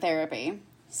chemotherapy.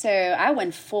 So I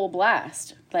went full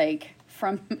blast, like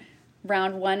from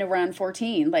round 1 to round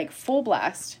 14, like full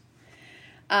blast.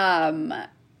 And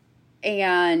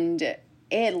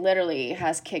it literally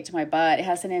has kicked my butt. It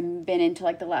hasn't been into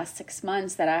like the last 6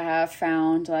 months that I have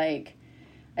found like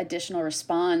additional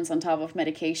response on top of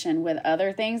medication with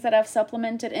other things that I've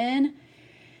supplemented in,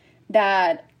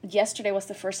 that yesterday was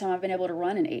the first time I've been able to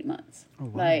run in 8 months. Oh,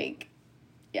 wow. Like,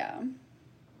 yeah.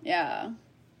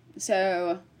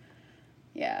 So,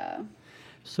 yeah.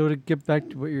 So to get back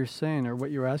to what you're saying, or what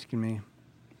you're asking me,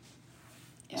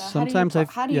 sometimes I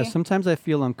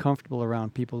feel uncomfortable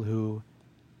around people who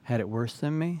had it worse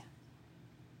than me.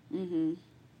 Mm-hmm.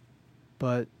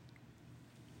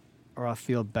 Or I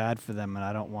feel bad for them, and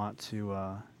I don't want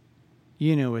to,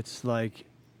 it's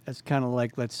kind of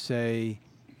like, let's say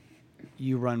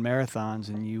you run marathons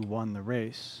and you won the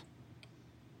race,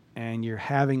 and you're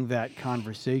having that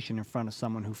conversation in front of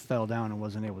someone who fell down and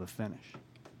wasn't able to finish.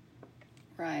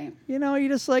 Right. You're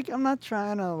just like, I'm not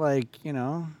trying to I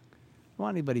don't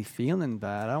want anybody feeling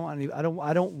bad. I don't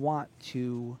like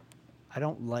to,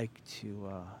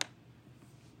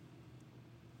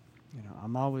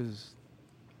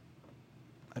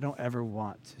 I don't ever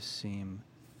want to seem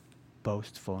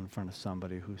boastful in front of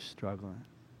somebody who's struggling.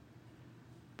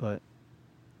 But,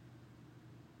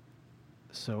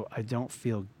 so I don't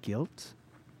feel guilt,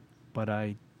 but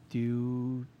I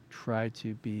do try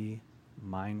to be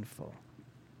mindful.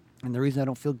 And the reason I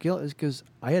don't feel guilt is because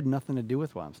I had nothing to do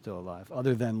with why I'm still alive,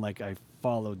 other than I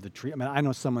followed the treatment. I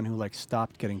know someone who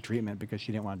stopped getting treatment because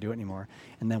she didn't want to do it anymore,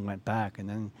 and then went back, and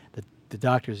then the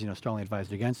doctors strongly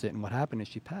advised against it. And what happened is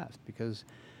she passed because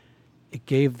it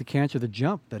gave the cancer the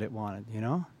jump that it wanted.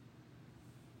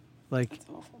 That's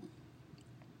awful.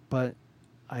 But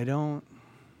I don't.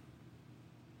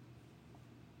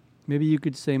 Maybe you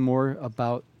could say more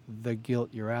about the guilt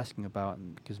you're asking about,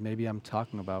 because maybe I'm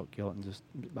talking about guilt and just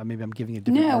maybe I'm giving it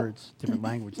different words, different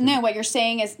language. No, what you're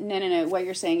saying is no. What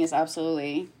you're saying is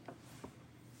absolutely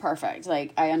perfect.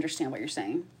 I understand what you're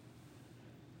saying.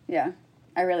 Yeah,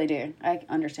 I really do. I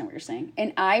understand what you're saying,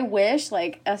 and I wish,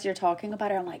 as you're talking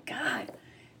about it, I'm like, God,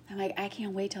 I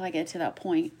can't wait till I get to that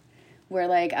point where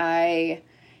I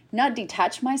not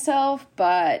detach myself,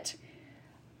 but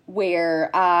where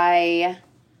I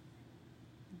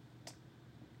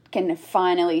can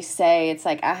finally say it's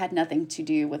I had nothing to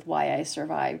do with why I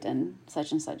survived and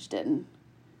such didn't.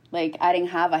 I didn't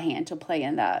have a hand to play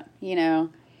in that,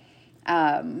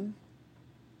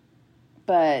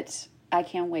 but I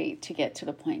can't wait to get to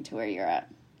the point to where you're at.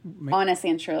 Honestly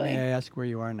and truly. May I ask where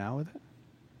you are now with it?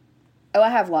 Oh, I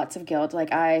have lots of guilt.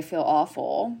 I feel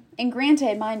awful. And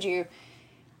granted, mind you,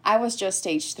 I was just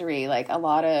stage 3. A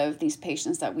lot of these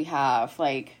patients that we have,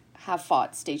 have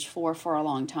fought stage 4 for a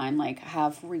long time,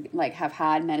 have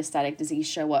had metastatic disease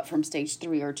show up from stage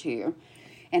 3 or 2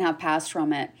 and have passed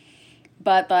from it.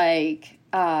 But I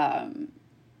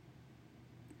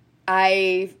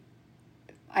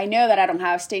know that I don't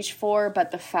have stage 4,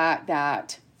 but the fact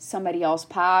that somebody else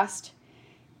passed,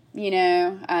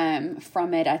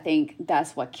 from it, I think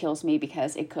that's what kills me,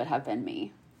 because it could have been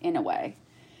me in a way.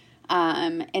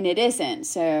 And it isn't.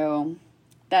 So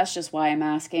that's just why I'm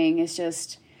asking. It's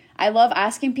just, I love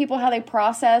asking people how they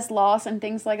process loss and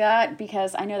things like that,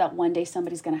 because I know that one day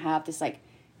somebody's going to have this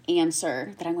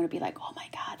answer that I'm going to be like, oh my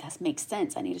God, that makes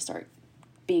sense. I need to start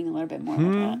being a little bit more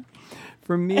like that.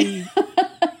 For me,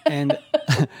 and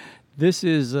this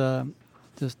is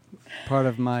just part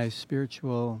of my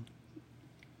spiritual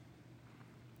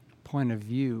point of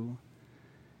view,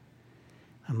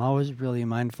 I'm always really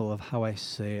mindful of how I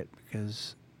say it,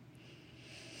 because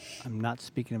I'm not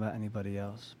speaking about anybody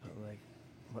else, but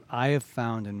what I have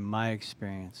found in my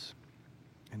experience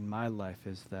in my life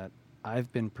is that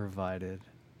I've been provided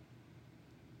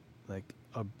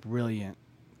a brilliant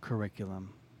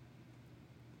curriculum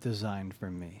designed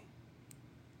for me.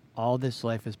 All this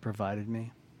life has provided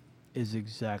me is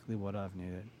exactly what I've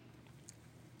needed.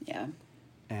 Yeah.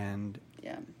 And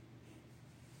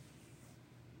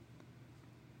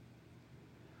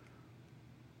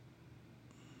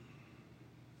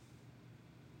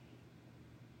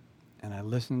and I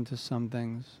listen to some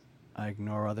things, I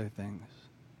ignore other things.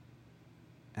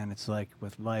 And it's like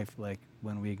with life, like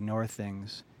when we ignore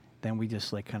things, then we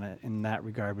just like kind of, in that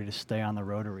regard, we just stay on the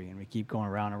rotary and we keep going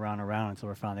around and around and around until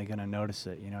we're finally going to notice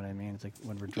it. You know what I mean? It's like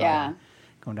when we're driving,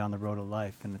 going down the road of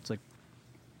life. And it's like,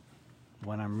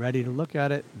 when I'm ready to look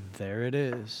at it, there it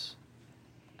is.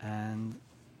 And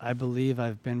I believe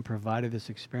I've been provided this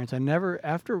experience.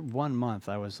 After 1 month,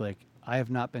 I was like, I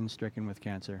have not been stricken with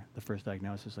cancer, the first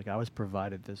diagnosis. Like, I was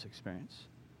provided this experience.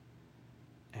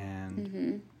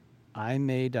 And I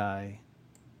may die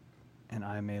and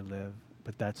I may live,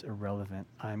 but that's irrelevant.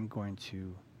 I'm going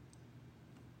to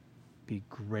be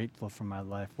grateful for my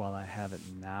life while I have it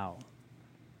now.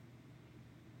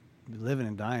 Living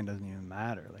and dying doesn't even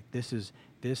matter. Like,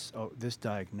 this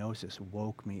diagnosis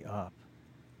woke me up.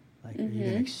 Like, are you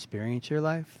going to experience your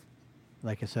life?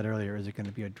 Like I said earlier, is it going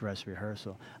to be a dress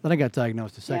rehearsal? Then I got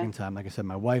diagnosed the second time. Like I said,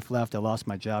 my wife left. I lost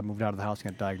my job, moved out of the house,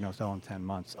 got diagnosed all in 10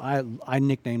 months. I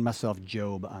nicknamed myself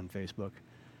Job on Facebook.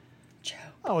 Job.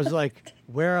 I was like,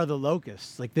 where are the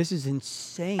locusts? Like, this is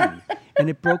insane. And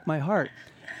it broke my heart.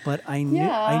 But I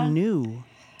knew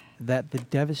that the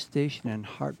devastation and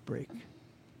heartbreak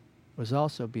was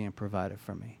also being provided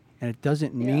for me. And it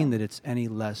doesn't mean that it's any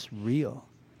less real.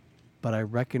 But I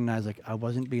recognized, like, I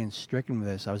wasn't being stricken with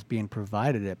this. I was being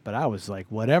provided it. But I was like,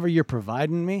 whatever you're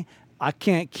providing me, I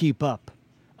can't keep up.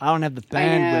 I don't have the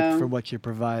bandwidth for what you're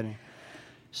providing.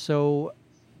 So,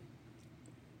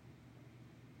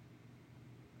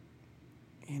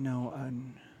 you know,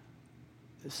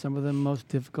 some of the most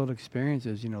difficult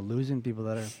experiences, you know, losing people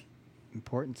that are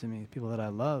important to me, people that I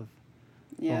love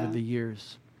over the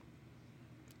years.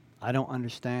 I don't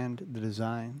understand the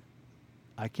design.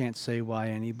 I can't say why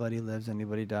anybody lives,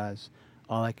 anybody dies.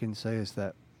 All I can say is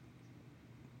that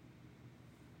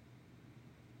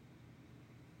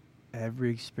every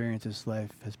experience this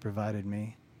life has provided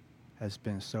me has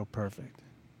been so perfect.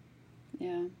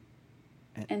 Yeah.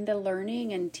 And the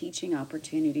learning and teaching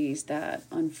opportunities that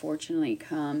unfortunately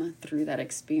come through that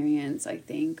experience, I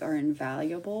think, are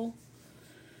invaluable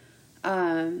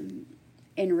in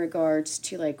regards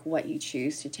to, like, what you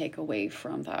choose to take away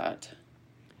from that.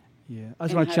 Yeah, I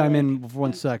just want to chime in for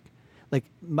 1 sec. Like,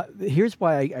 here's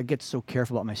why I get so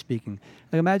careful about my speaking.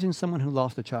 Like, imagine someone who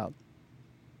lost a child.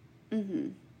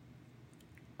 I'm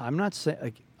not saying,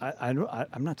 like,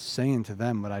 I'm not saying to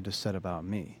them what I just said about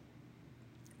me.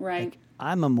 Right. Like,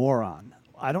 I'm a moron.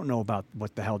 I don't know about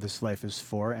what the hell this life is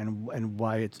for and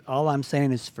why it's. All I'm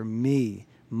saying is for me,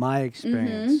 my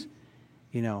experience.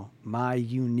 You know, my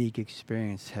unique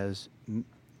experience has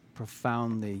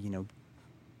profoundly, you know,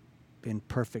 been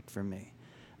perfect for me.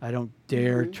 I don't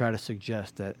dare try to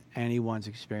suggest that anyone's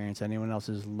experience, anyone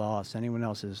else's loss, anyone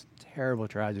else's terrible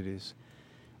tragedies,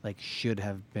 like, should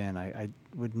have been. I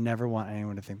would never want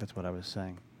anyone to think that's what I was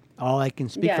saying. All I can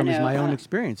speak from is my own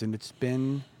experience, and it's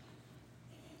been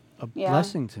a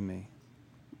blessing to me.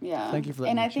 Yeah. Thank you for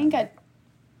letting me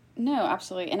No,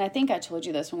 absolutely. And I think I told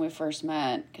you this when we first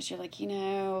met, because you're like, you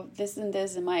know, this and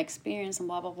this and my experience and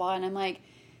blah, blah, blah. And I'm like,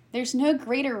 there's no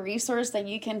greater resource that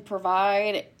you can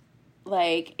provide,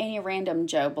 like, any random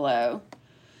Joe Blow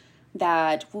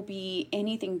that will be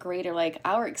anything greater. Like,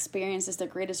 our experience is the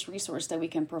greatest resource that we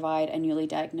can provide a newly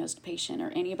diagnosed patient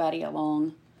or anybody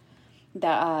along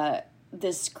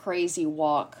this crazy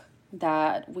walk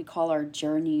that we call our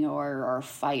journey or our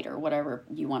fight or whatever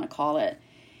you want to call it.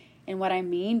 And what I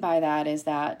mean by that is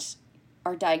that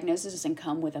our diagnosis doesn't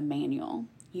come with a manual.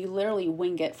 You literally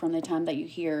wing it from the time that you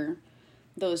hear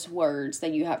those words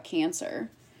that you have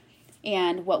cancer.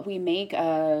 And what we make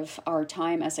of our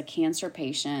time as a cancer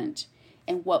patient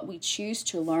and what we choose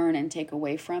to learn and take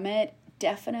away from it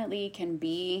definitely can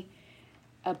be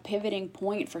a pivoting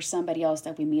point for somebody else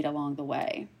that we meet along the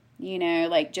way. You know,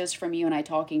 like, just from you and I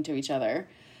talking to each other,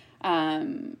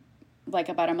 like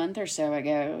about a month or so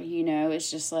ago, you know, it's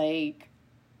just like,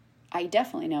 I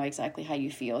definitely know exactly how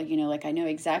you feel, you know, like, I know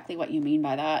exactly what you mean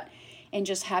by that. And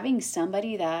just having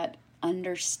somebody that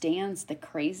understands the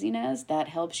craziness, that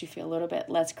helps you feel a little bit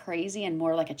less crazy and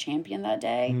more like a champion that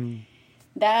day.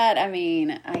 That, I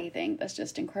mean, I think that's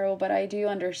just incredible, but I do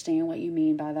understand what you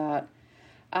mean by that.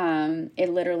 It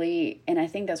literally, and I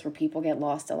think that's where people get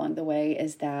lost along the way,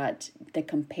 is that the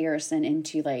comparison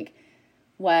into, like,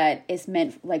 what is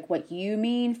meant, like, what you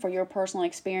mean for your personal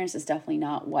experience is definitely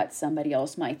not what somebody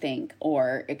else might think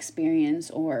or experience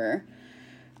or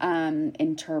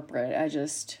interpret.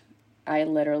 I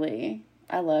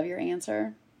love your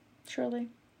answer, Shirley.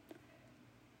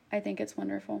 I think it's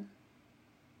wonderful.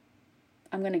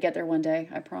 I'm going to get there one day,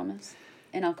 I promise.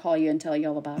 And I'll call you and tell you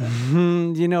all about it.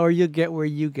 You know, or you get where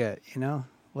you get, you know?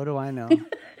 What do I know?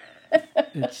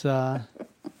 It's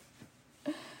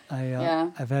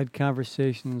I've had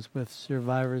conversations with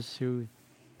survivors who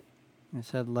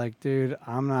said, like, dude,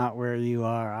 I'm not where you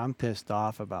are. I'm pissed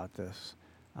off about this.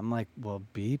 I'm like, well,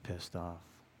 be pissed off.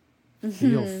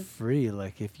 Feel free.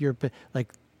 Like, if you're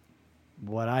like,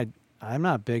 I'm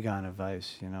not big on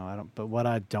advice, but what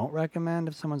I don't recommend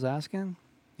if someone's asking,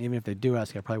 even if they do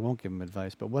ask, I probably won't give them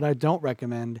advice, but what I don't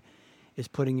recommend is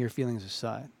putting your feelings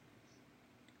aside.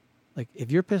 Like,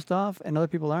 if you're pissed off and other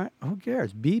people aren't, who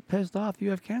cares? Be pissed off you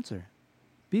have cancer.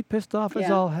 Be pissed off as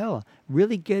all hell.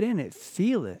 Really get in it.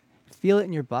 Feel it. Feel it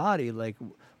in your body. Like,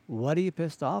 what are you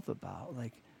pissed off about?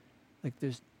 Like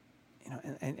there's,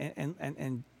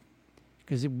 and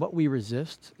because what we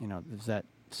resist, there's that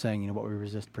saying, what we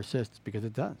resist persists, because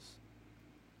it does.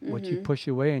 What you push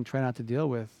away and try not to deal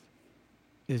with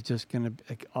is just going to be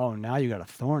like, oh, now you got a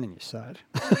thorn in your side.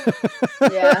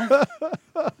 Yeah.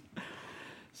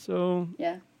 So,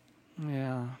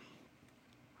 yeah.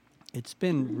 It's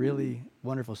been really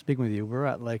wonderful speaking with you. We're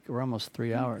almost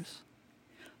 3 hours.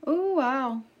 Oh,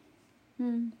 wow.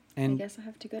 And I guess I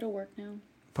have to go to work now.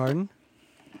 Pardon?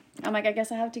 I'm like, I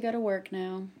guess I have to go to work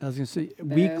now. I was going to say,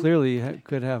 we clearly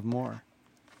could have more.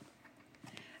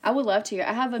 I would love to.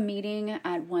 I have a meeting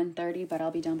at 1:30, but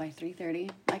I'll be done by 3:30.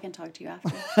 I can talk to you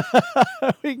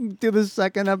after. We can do the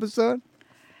second episode?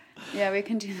 Yeah, we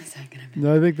can do the second episode.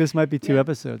 No, I think this might be 2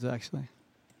 episodes, actually.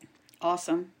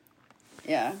 Awesome.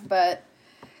 Yeah, but...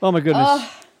 Oh, my goodness.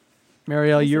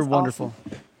 Marielle, you're wonderful.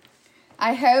 Awesome.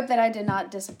 I hope that I did not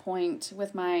disappoint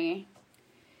with my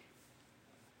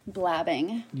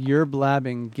blabbing. Your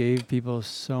blabbing gave people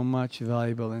so much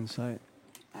valuable insight.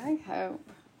 I hope.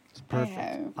 It's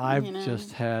perfect. I've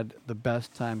just had the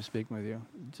best time speaking with you.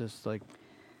 Just like...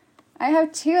 I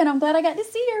have too, and I'm glad I got to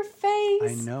see your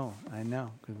face. I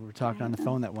know, because we were talking on the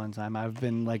phone that one time. I've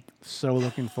been so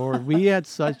looking forward. We had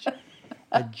such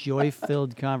a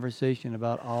joy-filled conversation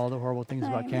about all the horrible things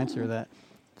about cancer that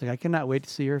it's like I cannot wait to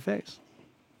see your face.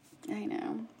 I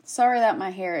know. Sorry that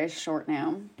my hair is short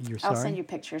now. You're sorry? I'll send you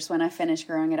pictures when I finish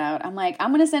growing it out. I'm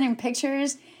going to send him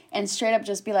pictures and straight up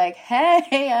just be like,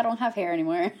 hey, I don't have hair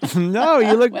anymore. No,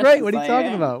 you look great. What are you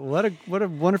talking about? What a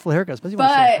wonderful haircut, especially when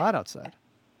it's so hot outside.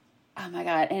 Oh my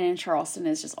God. And in Charleston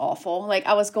is just awful. Like,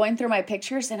 I was going through my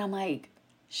pictures and I'm like,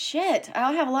 shit,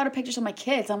 I have a lot of pictures of my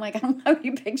kids. I'm like, I don't have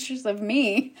any pictures of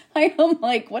me. I'm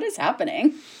like, what is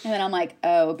happening? And then I'm like,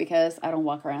 oh, because I don't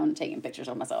walk around taking pictures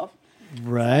of myself.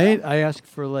 Right. So, I asked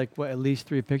for at least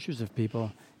 3 pictures of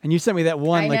people. And you sent me that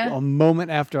one a moment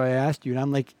after I asked you. And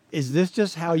I'm like, is this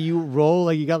just how you roll?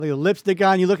 Like, you got a lipstick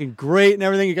on, you're looking great and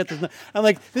everything. You got this. I'm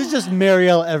like, this is just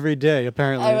Marielle every day,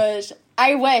 apparently.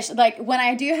 I wish. Like, when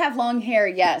I do have long hair,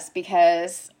 yes,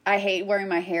 because I hate wearing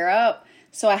my hair up.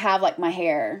 So I have, my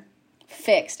hair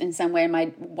fixed in some way.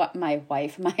 My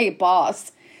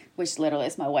boss, which literally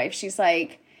is my wife, she's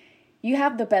like, you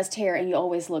have the best hair and you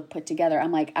always look put together.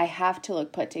 I'm like, I have to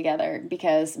look put together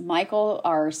because Michael,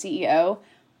 our CEO,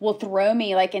 will throw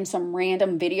me, in some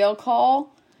random video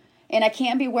call. And I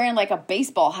can't be wearing, a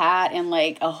baseball hat and,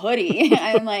 a hoodie.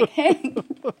 I'm like, hey...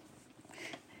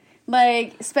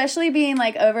 especially being,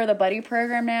 over the buddy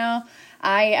program now,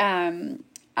 I'm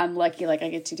lucky, I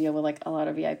get to deal with, a lot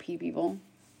of VIP people.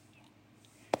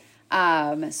 So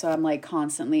I'm,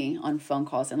 constantly on phone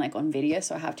calls and, on video,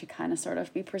 so I have to kind of sort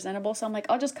of be presentable. So I'm like,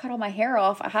 I'll just cut all my hair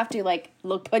off. I have to,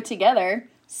 look put together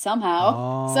somehow.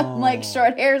 Oh. So I'm,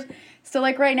 short hair. So,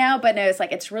 right now, but no,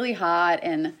 it's really hot,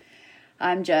 and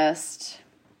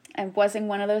I wasn't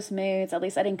one of those moods. At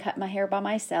least I didn't cut my hair by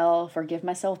myself or give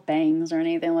myself bangs or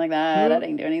anything like that. I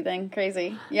didn't do anything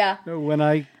crazy. Yeah. When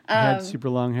I had super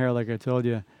long hair, like I told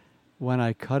you, when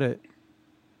I cut it,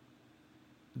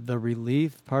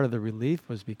 part of the relief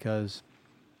was because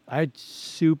I had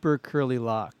super curly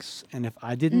locks. And if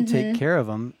I didn't take care of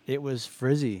them, it was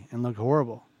frizzy and looked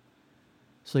horrible.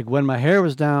 So when my hair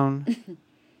was down,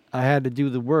 I had to do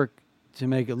the work to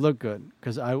make it look good,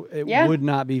 because it would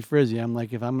not be frizzy. I'm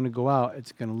like, if I'm going to go out,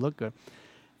 it's going to look good.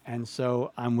 And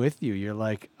so I'm with you. You're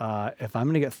like, if I'm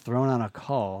going to get thrown on a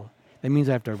call, that means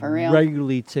I have to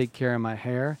regularly take care of my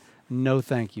hair. No,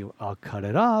 thank you. I'll cut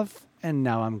it off, and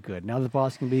now I'm good. Now the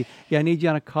boss can be, I need you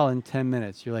on a call in 10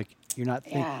 minutes. You're like, you're not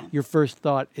thinking. Your first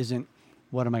thought isn't,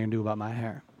 what am I going to do about my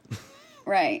hair?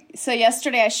 Right. So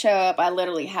yesterday I show up, I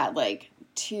literally had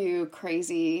 2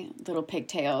 crazy little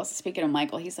pigtails. Speaking of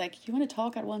Michael, he's like, you want to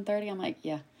talk at 1:30? I'm like,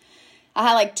 yeah. I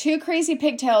had 2 crazy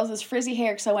pigtails, this frizzy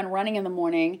hair, because I went running in the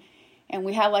morning, and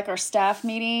we had our staff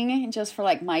meeting just for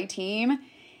my team,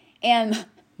 and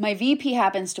my VP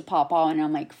happens to pop on, and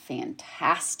I'm like,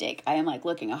 fantastic. I am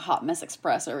looking a hot mess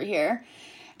express over here.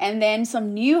 And then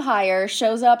some new hire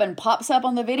shows up and pops up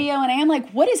on the video, and I'm like,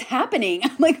 what is happening?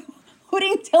 I'm like, who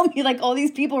didn't tell me like all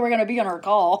these people were going to be on our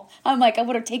call? I'm like, I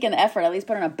would have taken the effort, at least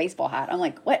put on a baseball hat. I'm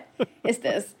like, what is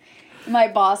this? My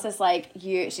boss is like,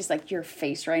 she's like, your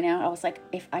face right now. I was like,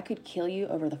 if I could kill you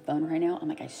over the phone right now, I'm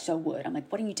like, I so would. I'm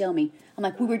like, what didn't you tell me? I'm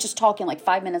like, we were just talking like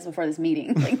 5 minutes before this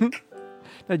meeting. Like,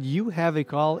 now, do you have a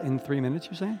call in 3 minutes,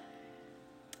 you're saying?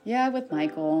 Yeah, with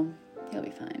Michael. He'll be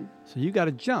fine. So you got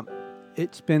to jump.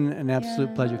 It's been an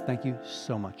absolute pleasure. Thank you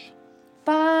so much.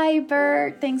 Bye,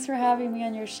 Bert. Thanks for having me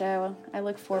on your show. I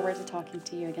look forward to talking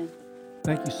to you again.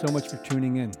 Thank you so much for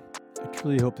tuning in. I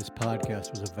truly hope this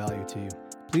podcast was of value to you.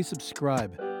 Please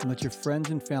subscribe and let your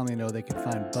friends and family know they can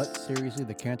find But Seriously,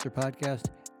 the Cancer Podcast,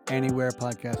 anywhere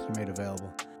podcasts are made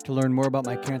available. To learn more about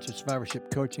my cancer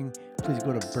survivorship coaching, please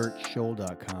go to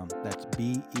bertscholl.com. That's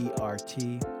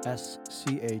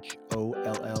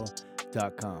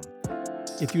BERTSCHOLL.com.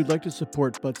 If you'd like to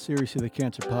support But Seriously, the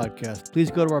Cancer Podcast,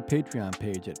 please go to our Patreon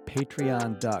page at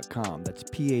patreon.com. That's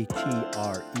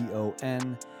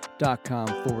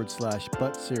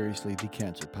patreon.com/But Seriously, the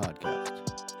Cancer Podcast.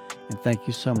 And thank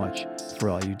you so much for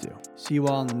all you do. See you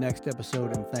all in the next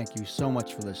episode, and thank you so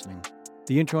much for listening.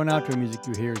 The intro and outro music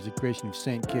you hear is the creation of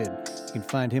Saint Kid. You can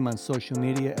find him on social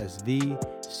media as The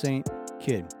Saint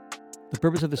Kid. The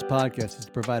purpose of this podcast is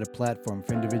to provide a platform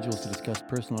for individuals to discuss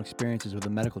personal experiences with a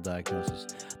medical diagnosis.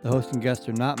 The host and guests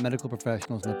are not medical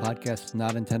professionals, and the podcast is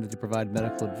not intended to provide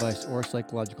medical advice or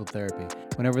psychological therapy.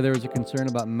 Whenever there is a concern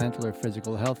about mental or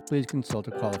physical health, please consult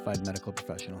a qualified medical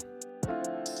professional.